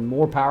become even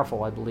more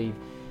powerful, I believe,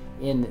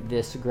 in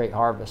this great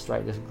harvest,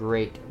 right? This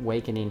great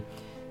awakening,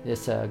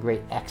 this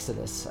great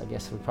exodus, I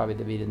guess, would probably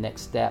be the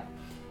next step.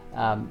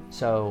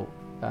 So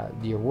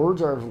your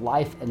words are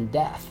life and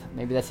death.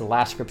 Maybe that's the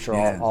last scripture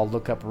I'll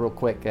look up real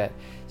quick.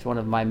 It's one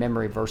of my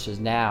memory verses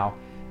now.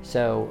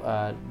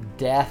 So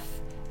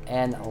death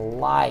and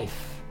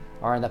life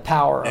are in the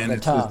power of the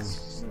tongue.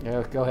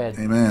 Go ahead.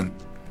 Amen.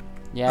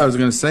 Yeah. I was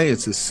going to say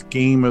it's a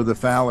scheme of the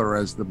fowler,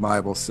 as the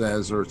Bible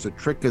says, or it's a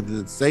trick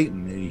of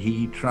Satan.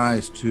 He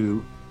tries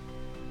to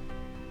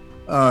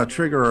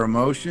trigger our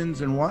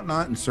emotions and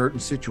whatnot in certain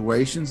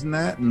situations and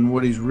that. And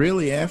what he's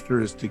really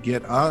after is to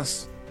get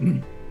us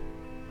to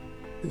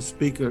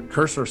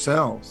curse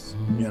ourselves.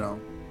 You know,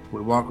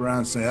 we walk around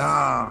and say,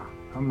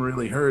 I'm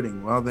really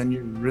hurting. Well, then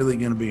you're really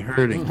going to be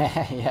hurting.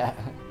 Yeah.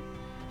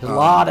 There's a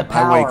lot of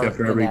power. I wake up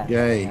every in that.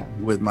 day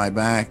with my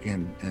back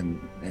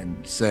and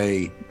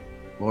say,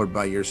 Lord,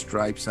 by your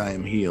stripes I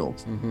am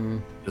healed.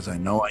 Because I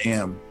know I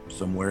am.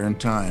 Somewhere in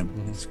time,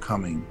 it's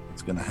coming.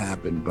 It's going to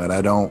happen. But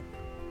I don't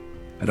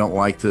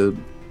like to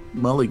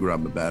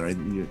mully-grub about it.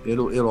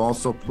 It'll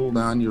also pull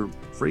down your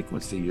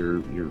frequency,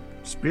 your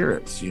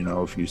spirits, you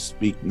know, if you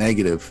speak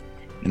negative.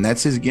 And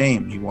that's his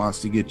game. He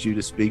wants to get you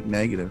to speak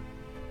negative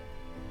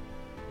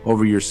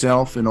over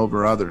yourself and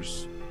over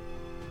others,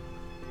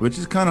 which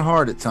is kind of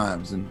hard at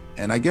times.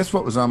 And I guess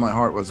what was on my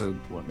heart was, if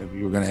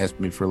you were going to ask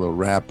me for a little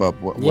wrap up,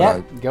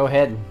 Go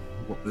ahead.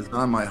 What was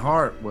on my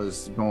heart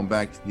was going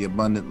back to the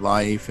abundant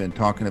life and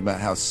talking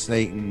about how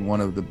Satan,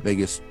 one of the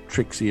biggest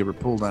tricks he ever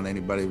pulled on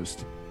anybody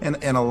was, and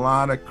a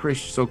lot of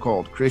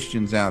so-called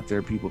Christians out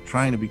there, people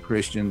trying to be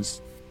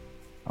Christians,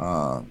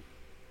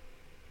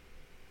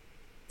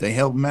 they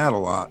help them out a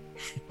lot.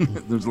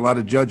 There's a lot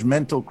of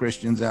judgmental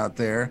Christians out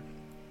there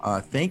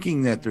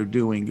thinking that they're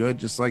doing good,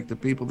 just like the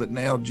people that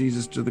nailed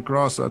Jesus to the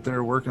cross out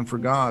there working for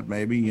God.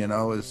 Maybe, you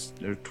know,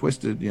 they're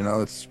twisted, you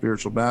know, it's a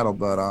spiritual battle.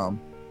 But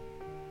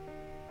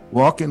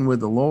walking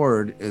with the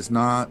Lord is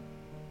not,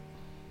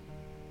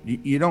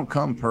 you don't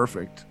come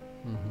perfect.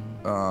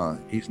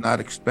 He's not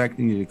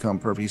expecting you to come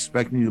perfect. He's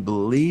expecting you to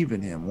believe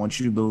in him. Once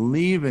you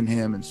believe in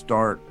him and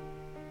start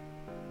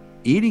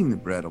eating the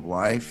bread of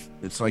life,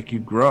 it's like you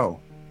grow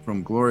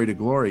from glory to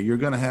glory. You're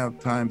going to have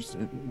times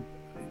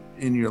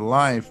in your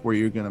life where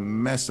you're going to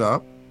mess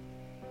up.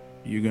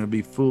 You're going to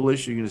be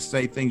foolish. You're going to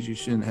say things you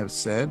shouldn't have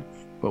said.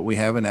 But we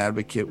have an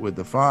advocate with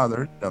the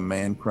Father, the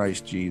man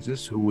Christ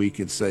Jesus, who we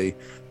could say,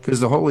 because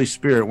the Holy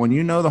Spirit, when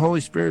you know the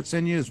Holy Spirit's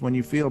in you, is when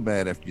you feel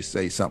bad after you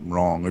say something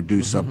wrong or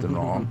do something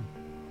wrong.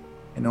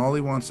 And all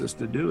he wants us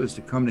to do is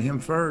to come to him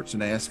first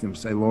and ask him,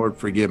 say, Lord,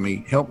 forgive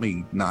me. Help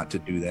me not to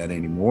do that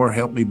anymore.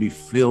 Help me be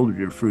filled with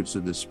your fruits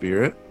of the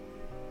Spirit.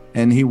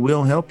 And he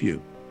will help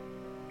you.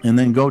 And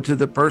then go to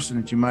the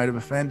person that you might have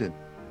offended,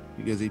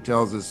 because he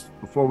tells us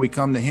before we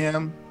come to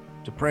him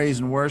to praise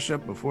and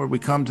worship, before we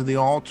come to the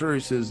altar, he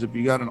says, if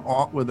you got an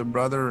ought with a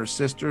brother or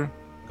sister,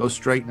 go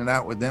straighten it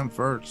out with them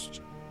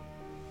first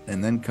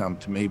and then come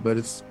to me. But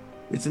it's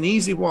an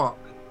easy walk.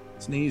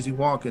 It's an easy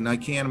walk. And I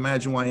can't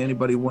imagine why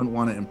anybody wouldn't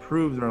want to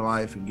improve their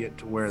life and get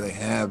to where they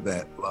have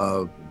that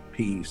love and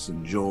peace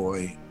and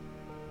joy,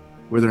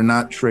 where they're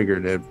not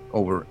triggered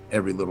over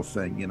every little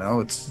thing. You know,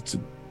 it's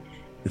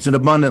an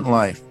abundant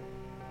life.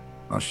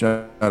 I'll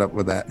shut up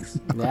with that.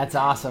 That's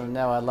awesome.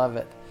 No, I love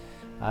it.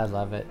 I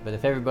love it. But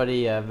if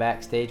everybody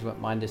backstage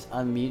wouldn't mind just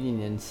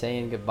unmuting and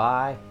saying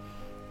goodbye,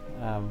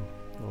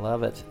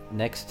 love it.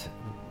 Next,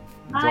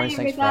 join us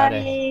next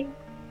Friday.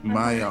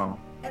 Bye, y'all.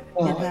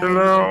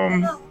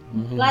 Shalom.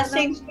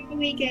 Blessings for the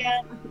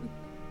weekend.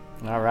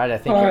 All right, I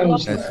think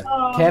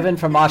Kevin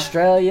from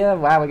Australia.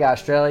 Wow, we got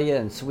Australia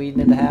and Sweden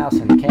in the house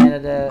and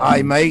Canada.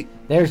 Hi, mate.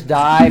 There's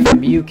Di from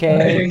UK.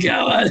 There you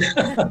go.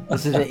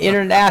 This is an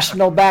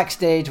international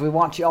backstage. We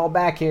want you all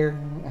back here.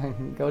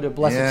 Go to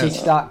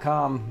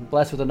blessedteach.com.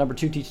 Blessed with the number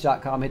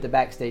 2teach.com. Hit the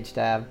backstage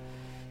tab.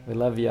 We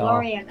love y'all.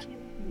 Gloria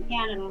from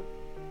Canada.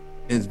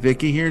 Is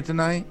Vicky here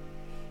tonight?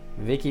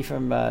 Vicky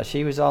from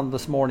she was on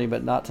this morning,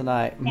 but not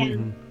tonight.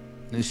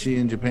 Is she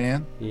in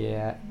Japan?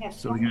 Yeah.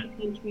 So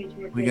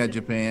we got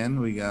Japan.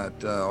 We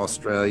got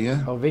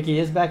Australia. Oh, Vicky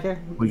is back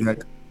here. We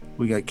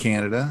got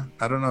Canada.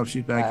 I don't know if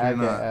she's back here or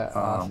not.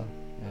 Awesome.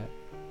 Yeah.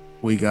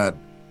 We got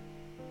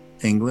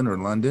England or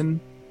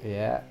London.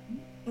 Yeah.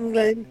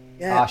 England.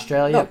 Yeah.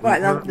 Australia Not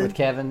quite London. with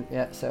Kevin.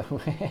 Yeah. So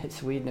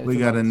Sweden. We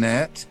got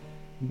Annette.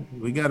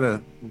 We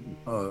got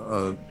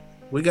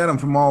we got them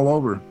from all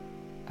over.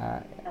 All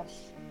right.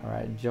 All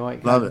right.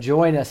 Love it.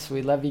 Join us.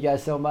 We love you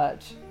guys so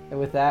much. And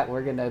with that,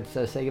 we're going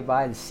to say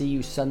goodbye and see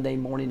you Sunday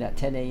morning at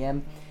 10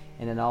 a.m.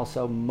 and then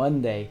also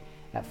Monday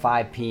at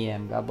 5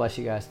 p.m. God bless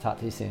you guys. Talk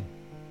to you soon.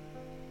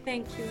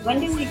 Thank you. When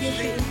do we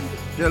get you?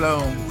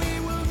 Shalom.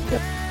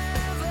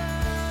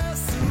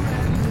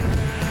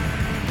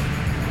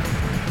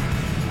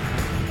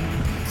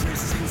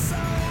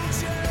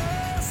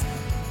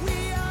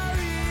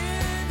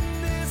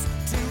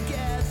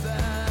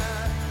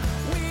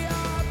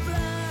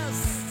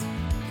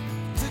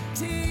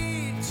 Teach